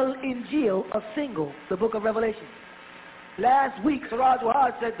it's El-Injil, a single, the book of Revelation. Last week, Siraj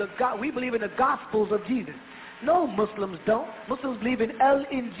Wahad said we believe in the Gospels of Jesus. No, Muslims don't. Muslims believe in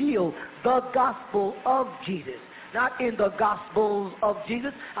El-Injil, the Gospel of Jesus, not in the Gospels of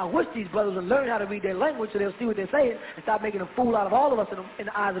Jesus. I wish these brothers would learn how to read their language so they'll see what they're saying and stop making a fool out of all of us in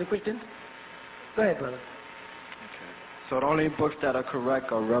the eyes of the Christians. Go ahead, brother. So the only books that are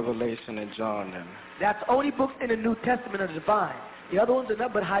correct are Revelation and John then? That's the only books in the New Testament that are divine. The other ones are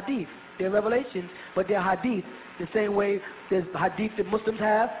not but hadith. They're revelations, but they're hadith. The same way there's hadith that Muslims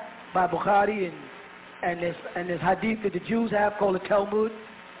have by Bukhari and there's hadith that the Jews have called the Talmud.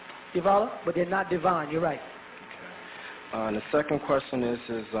 You follow? But they're not divine. You're right. Okay. And the second question is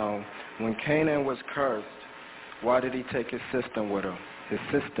when Canaan was cursed, why did he take his sister with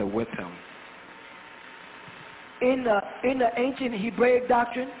him? In the ancient Hebraic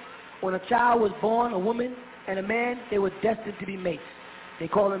doctrine, when a child was born, a woman and a man, they were destined to be mates. They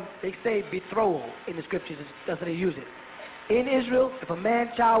say betrothal in the scriptures. That's how they use it. In Israel, if a man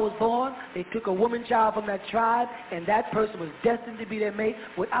child was born, they took a woman child from that tribe, and that person was destined to be their mate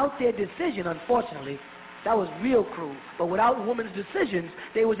without their decision, unfortunately. That was real cruel. But without women's decisions,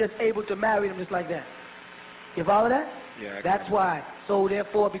 they were just able to marry them just like that. You follow that? Yeah. That's why. So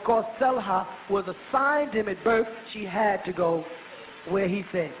therefore, because Selha was assigned to him at birth, she had to go where he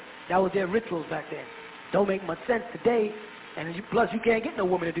said. That was their rituals back then. Don't make much sense today, and plus you can't get no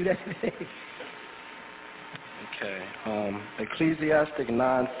woman to do that today. Okay. Ecclesiastic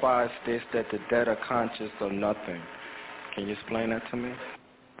 9:5 states that the dead are conscious of nothing. Can you explain that to me?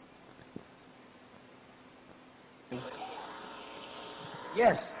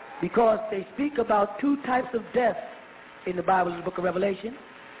 Yes, because they speak about two types of death in the Bible, in the book of Revelation.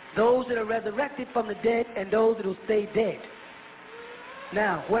 Those that are resurrected from the dead and those that will stay dead.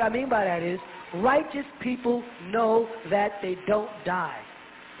 Now, what I mean by that is, righteous people know that they don't die.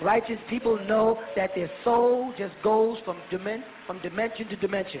 Righteous people know that their soul just goes from dimension to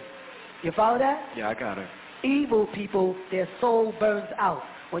dimension. You follow that? Yeah, I got it. Evil people, their soul burns out.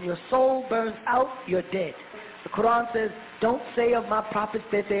 When your soul burns out, you're dead. The Quran says, don't say of my prophets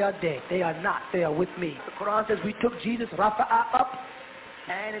that they are dead. They are not. They are with me. The Quran says we took Jesus, Rafa'ah, up.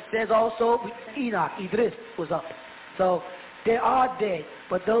 And it says also Enoch, Idris, was up. So they are dead.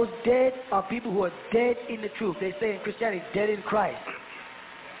 But those dead are people who are dead in the truth. They say in Christianity, dead in Christ.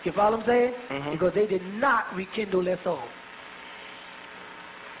 You follow what I'm saying? Mm-hmm. Because they did not rekindle their soul.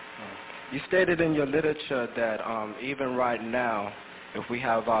 You stated in your literature that even right now, if we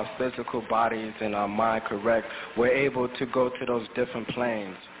have our physical bodies and our mind correct, we're able to go to those different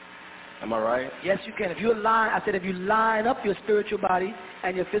planes. Am I right? Yes, you can. If you line up your spiritual body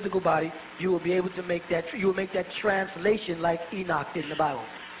and your physical body, you will be able to make that. You will make that translation like Enoch did in the Bible.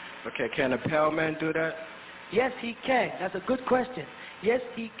 Okay, can a pale man do that? Yes, he can. That's a good question. Yes,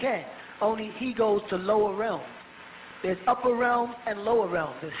 he can. Only he goes to lower realms. There's upper realms and lower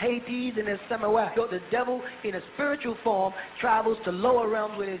realms. There's Hades and there's Samawa. The devil in a spiritual form travels to lower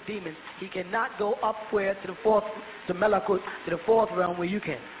realms where there's demons. He cannot go up where to the fourth, to Malakut, to the fourth realm where you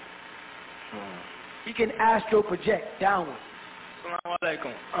can. He can astral project downward. Assalamu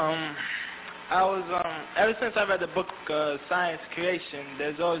alaikum. Ever since I read the book Science Creation,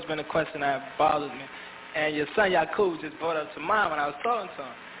 there's always been a question that bothered me. And your son Yaqub just brought up to mind when I was talking to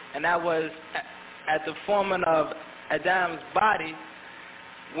him. And that was at the forming of Adam's body,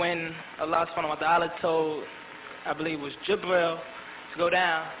 when Allah subhanahu wa ta'ala told, I believe it was Jibril, to go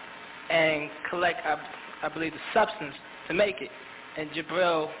down and collect, I believe, the substance to make it. And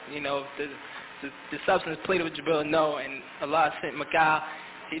Jibril, the substance pleaded with Jibril, no, and Allah sent Mikhail.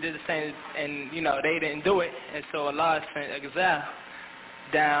 He did the same, and, they didn't do it. And so Allah sent Exal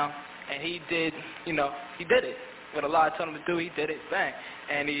down, and he did it. What Allah told him to do, he did it, bang.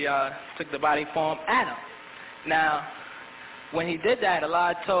 And he took the body form Adam. Now, when he did that,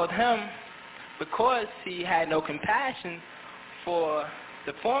 Allah told him, because he had no compassion for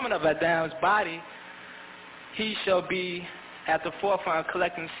the forming of Adam's body, he shall be at the forefront of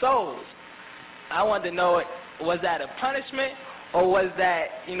collecting souls. I wanted to know, was that a punishment, or was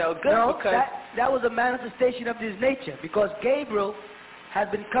that, good? No, because that was a manifestation of his nature, because Gabriel has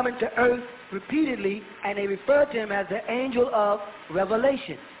been coming to earth repeatedly, and they refer to him as the angel of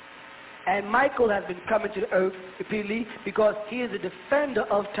revelation. And Michael has been coming to the earth repeatedly because he is a defender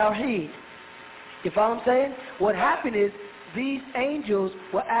of Tawheed. You follow what I'm saying? What happened is these angels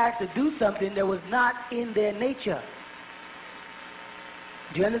were asked to do something that was not in their nature.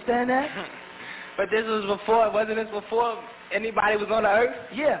 Do you understand that? But wasn't this before anybody was on the earth?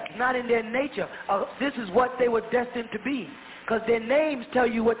 Yeah, not in their nature. This is what they were destined to be, because their names tell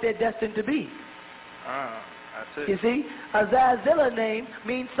you what they're destined to be. You see, Azazillah name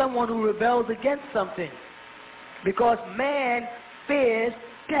means someone who rebels against something, because man fears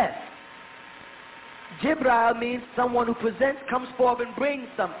death. Jibril means someone who comes forth and brings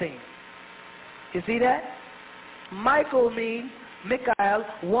something. You see that? Michael means Mikael,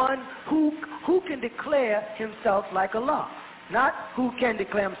 one who can declare himself like Allah. Not who can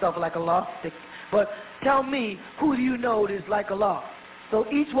declare himself like Allah, but tell me, who do you know is like Allah? So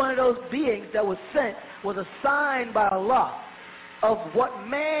each one of those beings that was sent was assigned by Allah of what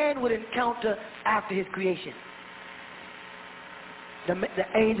man would encounter after his creation. The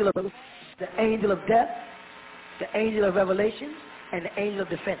angel of death, the angel of revelation, and the angel of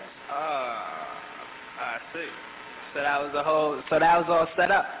defense. I see. So that was all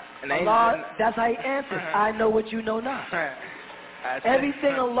set up. And Allah, that's how he answers. I know what you know not.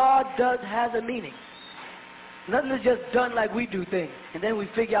 Everything Allah does has a meaning. Nothing is just done like we do things, and then we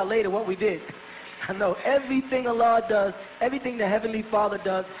figure out later what we did. I know everything Allah does, everything the Heavenly Father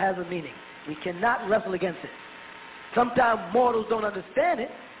does has a meaning. We cannot wrestle against it. Sometimes mortals don't understand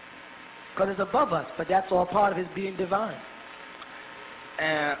it because it's above us, but that's all part of His being divine.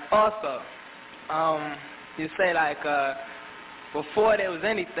 And also, you say like before there was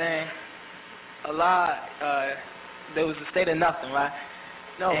anything, Allah, there was a state of nothing, right?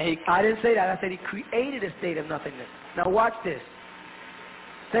 No, I didn't say that. I said He created a state of nothingness. Now watch this.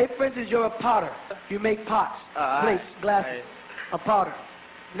 Say, for instance, you're a potter. You make pots, plates, glasses, a potter.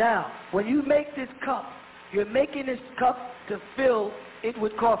 Now, when you make this cup, you're making this cup to fill it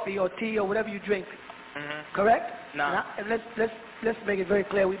with coffee or tea or whatever you drink. Correct? No. Now, and let's make it very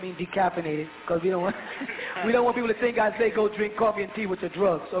clear. We mean decaffeinated, because we don't want people to think I say go drink coffee and tea with your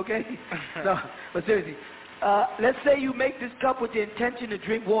drugs. Okay? No, but seriously. Let's say you make this cup with the intention to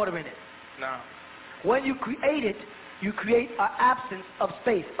drink water in it. No. When you create it, you create an absence of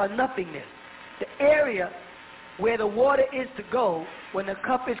space, a nothingness. The area where the water is to go, when the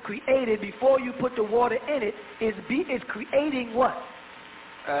cup is created, before you put the water in it, is creating what?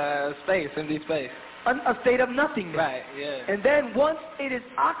 Space, empty space. A state of nothingness. Right, yeah. And then once it is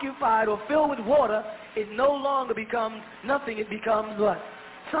occupied or filled with water, it no longer becomes nothing, it becomes what?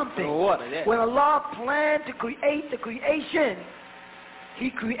 Something. Water, yeah. When Allah planned to create the creation, He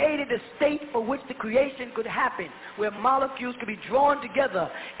created a state for which the creation could happen, where molecules could be drawn together,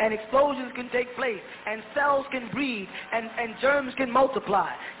 and explosions can take place, and cells can breathe, and germs can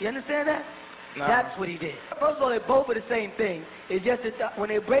multiply. You understand that? No. That's what He did. First of all, they both are the same thing. It's just that when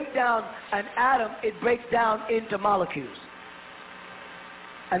they break down an atom, it breaks down into molecules.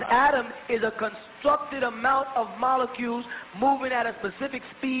 An atom is a constructed amount of molecules moving at a specific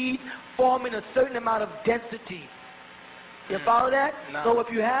speed, forming a certain amount of density. You follow that? No. So if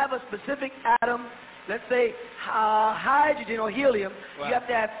you have a specific atom, let's say hydrogen or helium, you have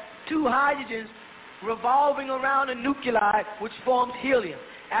to have two hydrogens revolving around a nuclei, which forms helium.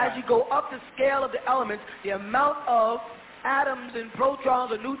 As you go up the scale of the elements, the amount of atoms and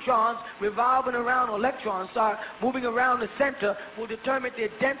protons or neutrons revolving around, or electrons, moving around the center, will determine their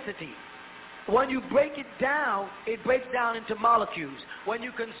density. When you break it breaks down into molecules. When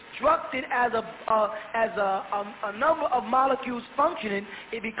you construct it as a number of molecules functioning,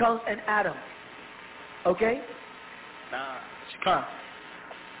 it becomes an atom. Okay? Shukran.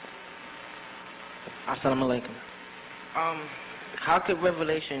 Assalamu alaikum. How could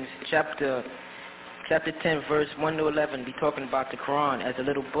Revelations chapter 10 verse 1 to 11 be talking about the Quran as a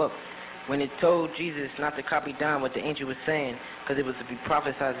little book when it told Jesus not to copy down what the angel was saying because it was to be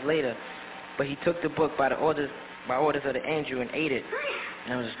prophesied later, but he took the book by orders of the angel and ate it,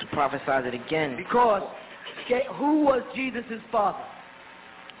 and it was to prophesize it again? Because who was Jesus' father?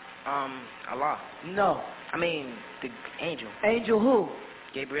 Allah. No. I mean the angel. Angel who?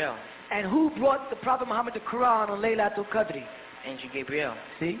 Gabriel. And who brought the Prophet Muhammad the Quran on Laylatul Qadr? Angel Gabriel.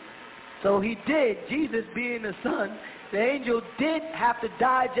 See? So he did, Jesus being the son, the angel did have to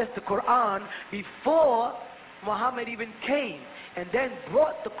digest the Quran before Muhammad even came, and then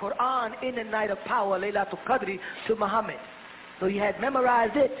brought the Quran in the night of power, Laylatul Qadr, to Muhammad. So he had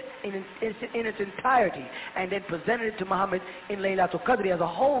memorized it in its entirety, and then presented it to Muhammad in Laylatul Qadr as a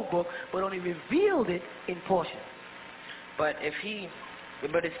whole book, but only revealed it in portions. But it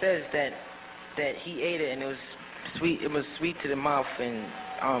says that he ate it and it was sweet to the mouth and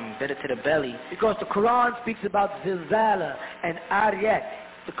bitter to the belly. Because the Quran speaks about zilzala and ariyat.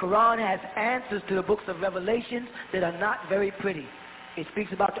 The Quran has answers to the books of Revelations that are not very pretty. It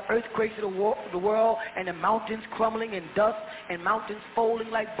speaks about the earthquakes of the world and the mountains crumbling in dust and mountains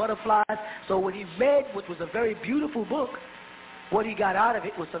folding like butterflies. So when he read, which was a very beautiful book, what he got out of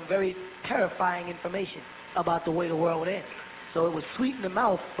it was some very terrifying information about the way the world would end. So it was sweet in the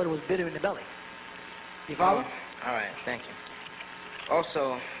mouth, but it was bitter in the belly. You follow? All right, thank you.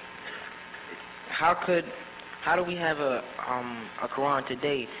 Also, how do we have a Quran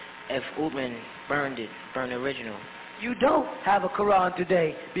today if Uthman burned the original? You don't have a Quran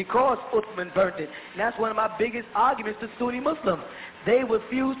today because Uthman burnt it. And that's one of my biggest arguments to Sunni Muslims. They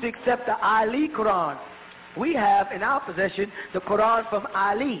refuse to accept the Ali Quran. We have in our possession the Quran from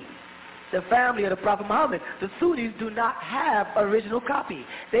Ali, the family of the Prophet Muhammad. The Sunnis do not have original copy.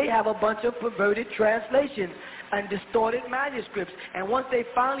 They have a bunch of perverted translations and distorted manuscripts. And once they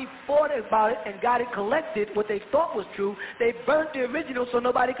finally fought about it and got it collected, what they thought was true, they burnt the original so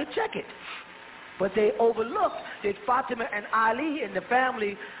nobody could check it. But they overlooked that Fatima and Ali and the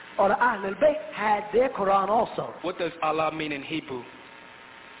family or the Ahl al-Bayt had their Quran also. What does Allah mean in Hebrew?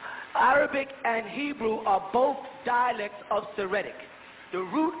 Arabic and Hebrew are both dialects of Syriac. The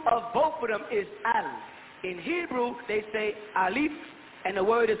root of both of them is al. In Hebrew, they say alif, and the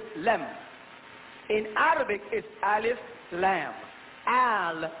word is lam. In Arabic, it's alif, lam.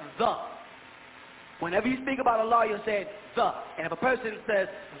 Al, the. Whenever you speak about Allah, you say the. And if a person says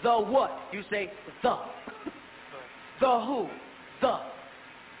the what, you say the. The who,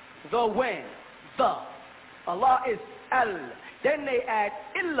 the when, the. Allah is al. Then they add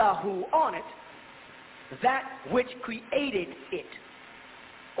illahu on it, that which created it,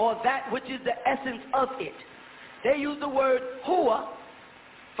 or that which is the essence of it. They use the word huwa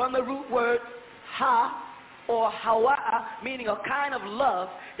from the root word ha or hawa, meaning a kind of love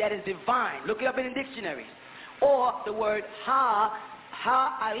that is divine. Look it up in the dictionaries. Or the word ha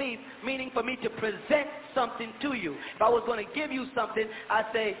alif, meaning for me to present something to you. If I was going to give you something, I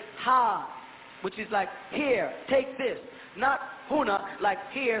say ha, which is like here, take this. Not huna, like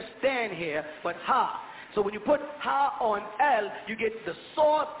here, stand here, but ha. So when you put ha on el, you get the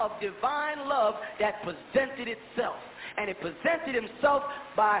source of divine love that presented itself. And it presented himself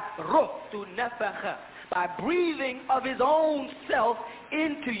by ruh to nafakha, by breathing of his own self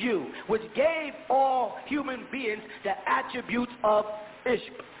into you, which gave all human beings the attributes of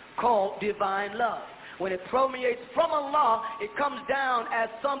ishq, called divine love. When it permeates from Allah, it comes down as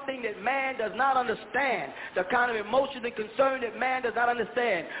something that man does not understand, the kind of emotion and concern that man does not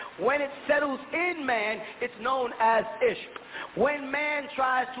understand. When it settles in man, it's known as ishq. When man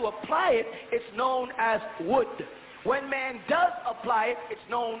tries to apply it, it's known as wood. When man does apply it, it's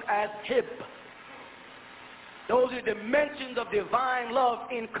known as hib. Those are dimensions of divine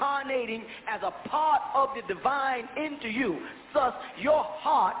love incarnating as a part of the divine into you. Thus, your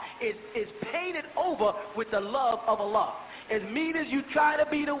heart is painted over with the love of Allah. As mean as you try to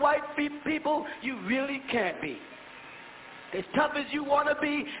be the white people, you really can't be. As tough as you want to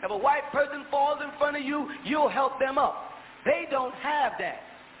be, if a white person falls in front of you, you'll help them up. They don't have that.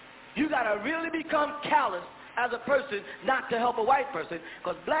 You got to really become callous as a person not to help a white person,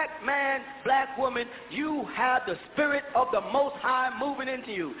 because black man, black woman, you have the spirit of the Most High moving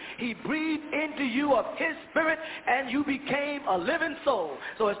into you. He breathed into you of his spirit and you became a living soul.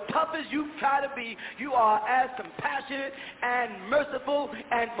 So as tough as you try to be, you are as compassionate and merciful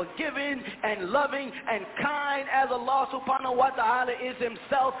and forgiving and loving and kind as Allah subhanahu wa ta'ala is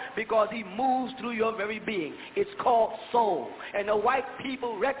himself, because he moves through your very being. It's called soul. And the white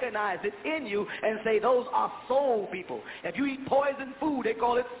people recognize it in you and say those are soul people. If you eat poison food, they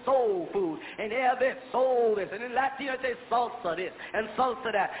call it soul food. And they have this, soul this. And in Latino, they say salsa this and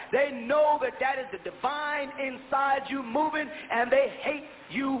salsa that. They know that that is the divine inside you moving, and they hate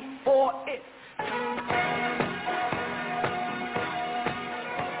you for it.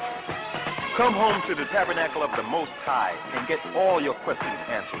 Come home to the Tabernacle of the Most High and get all your questions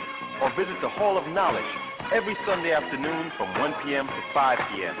answered. Or visit the Hall of Knowledge every Sunday afternoon from 1 p.m. to 5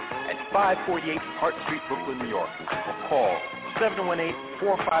 p.m. at 548 Hart Street, Brooklyn, New York. Or call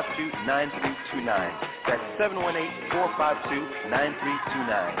 718-452-9329. That's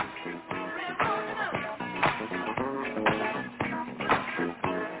 718-452-9329.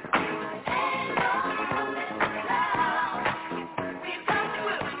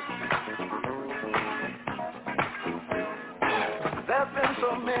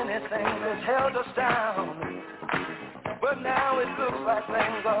 So many things that's held us down, but now it looks like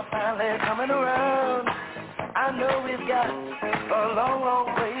things are finally coming around. I know we've got a long,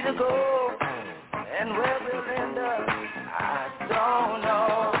 long way to go, and where we'll end up, I don't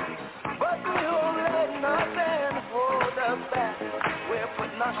know. But we won't let nothing hold us back. We're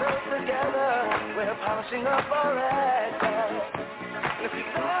putting ourselves together, we're polishing up our act. If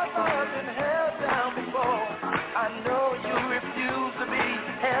you've ever been held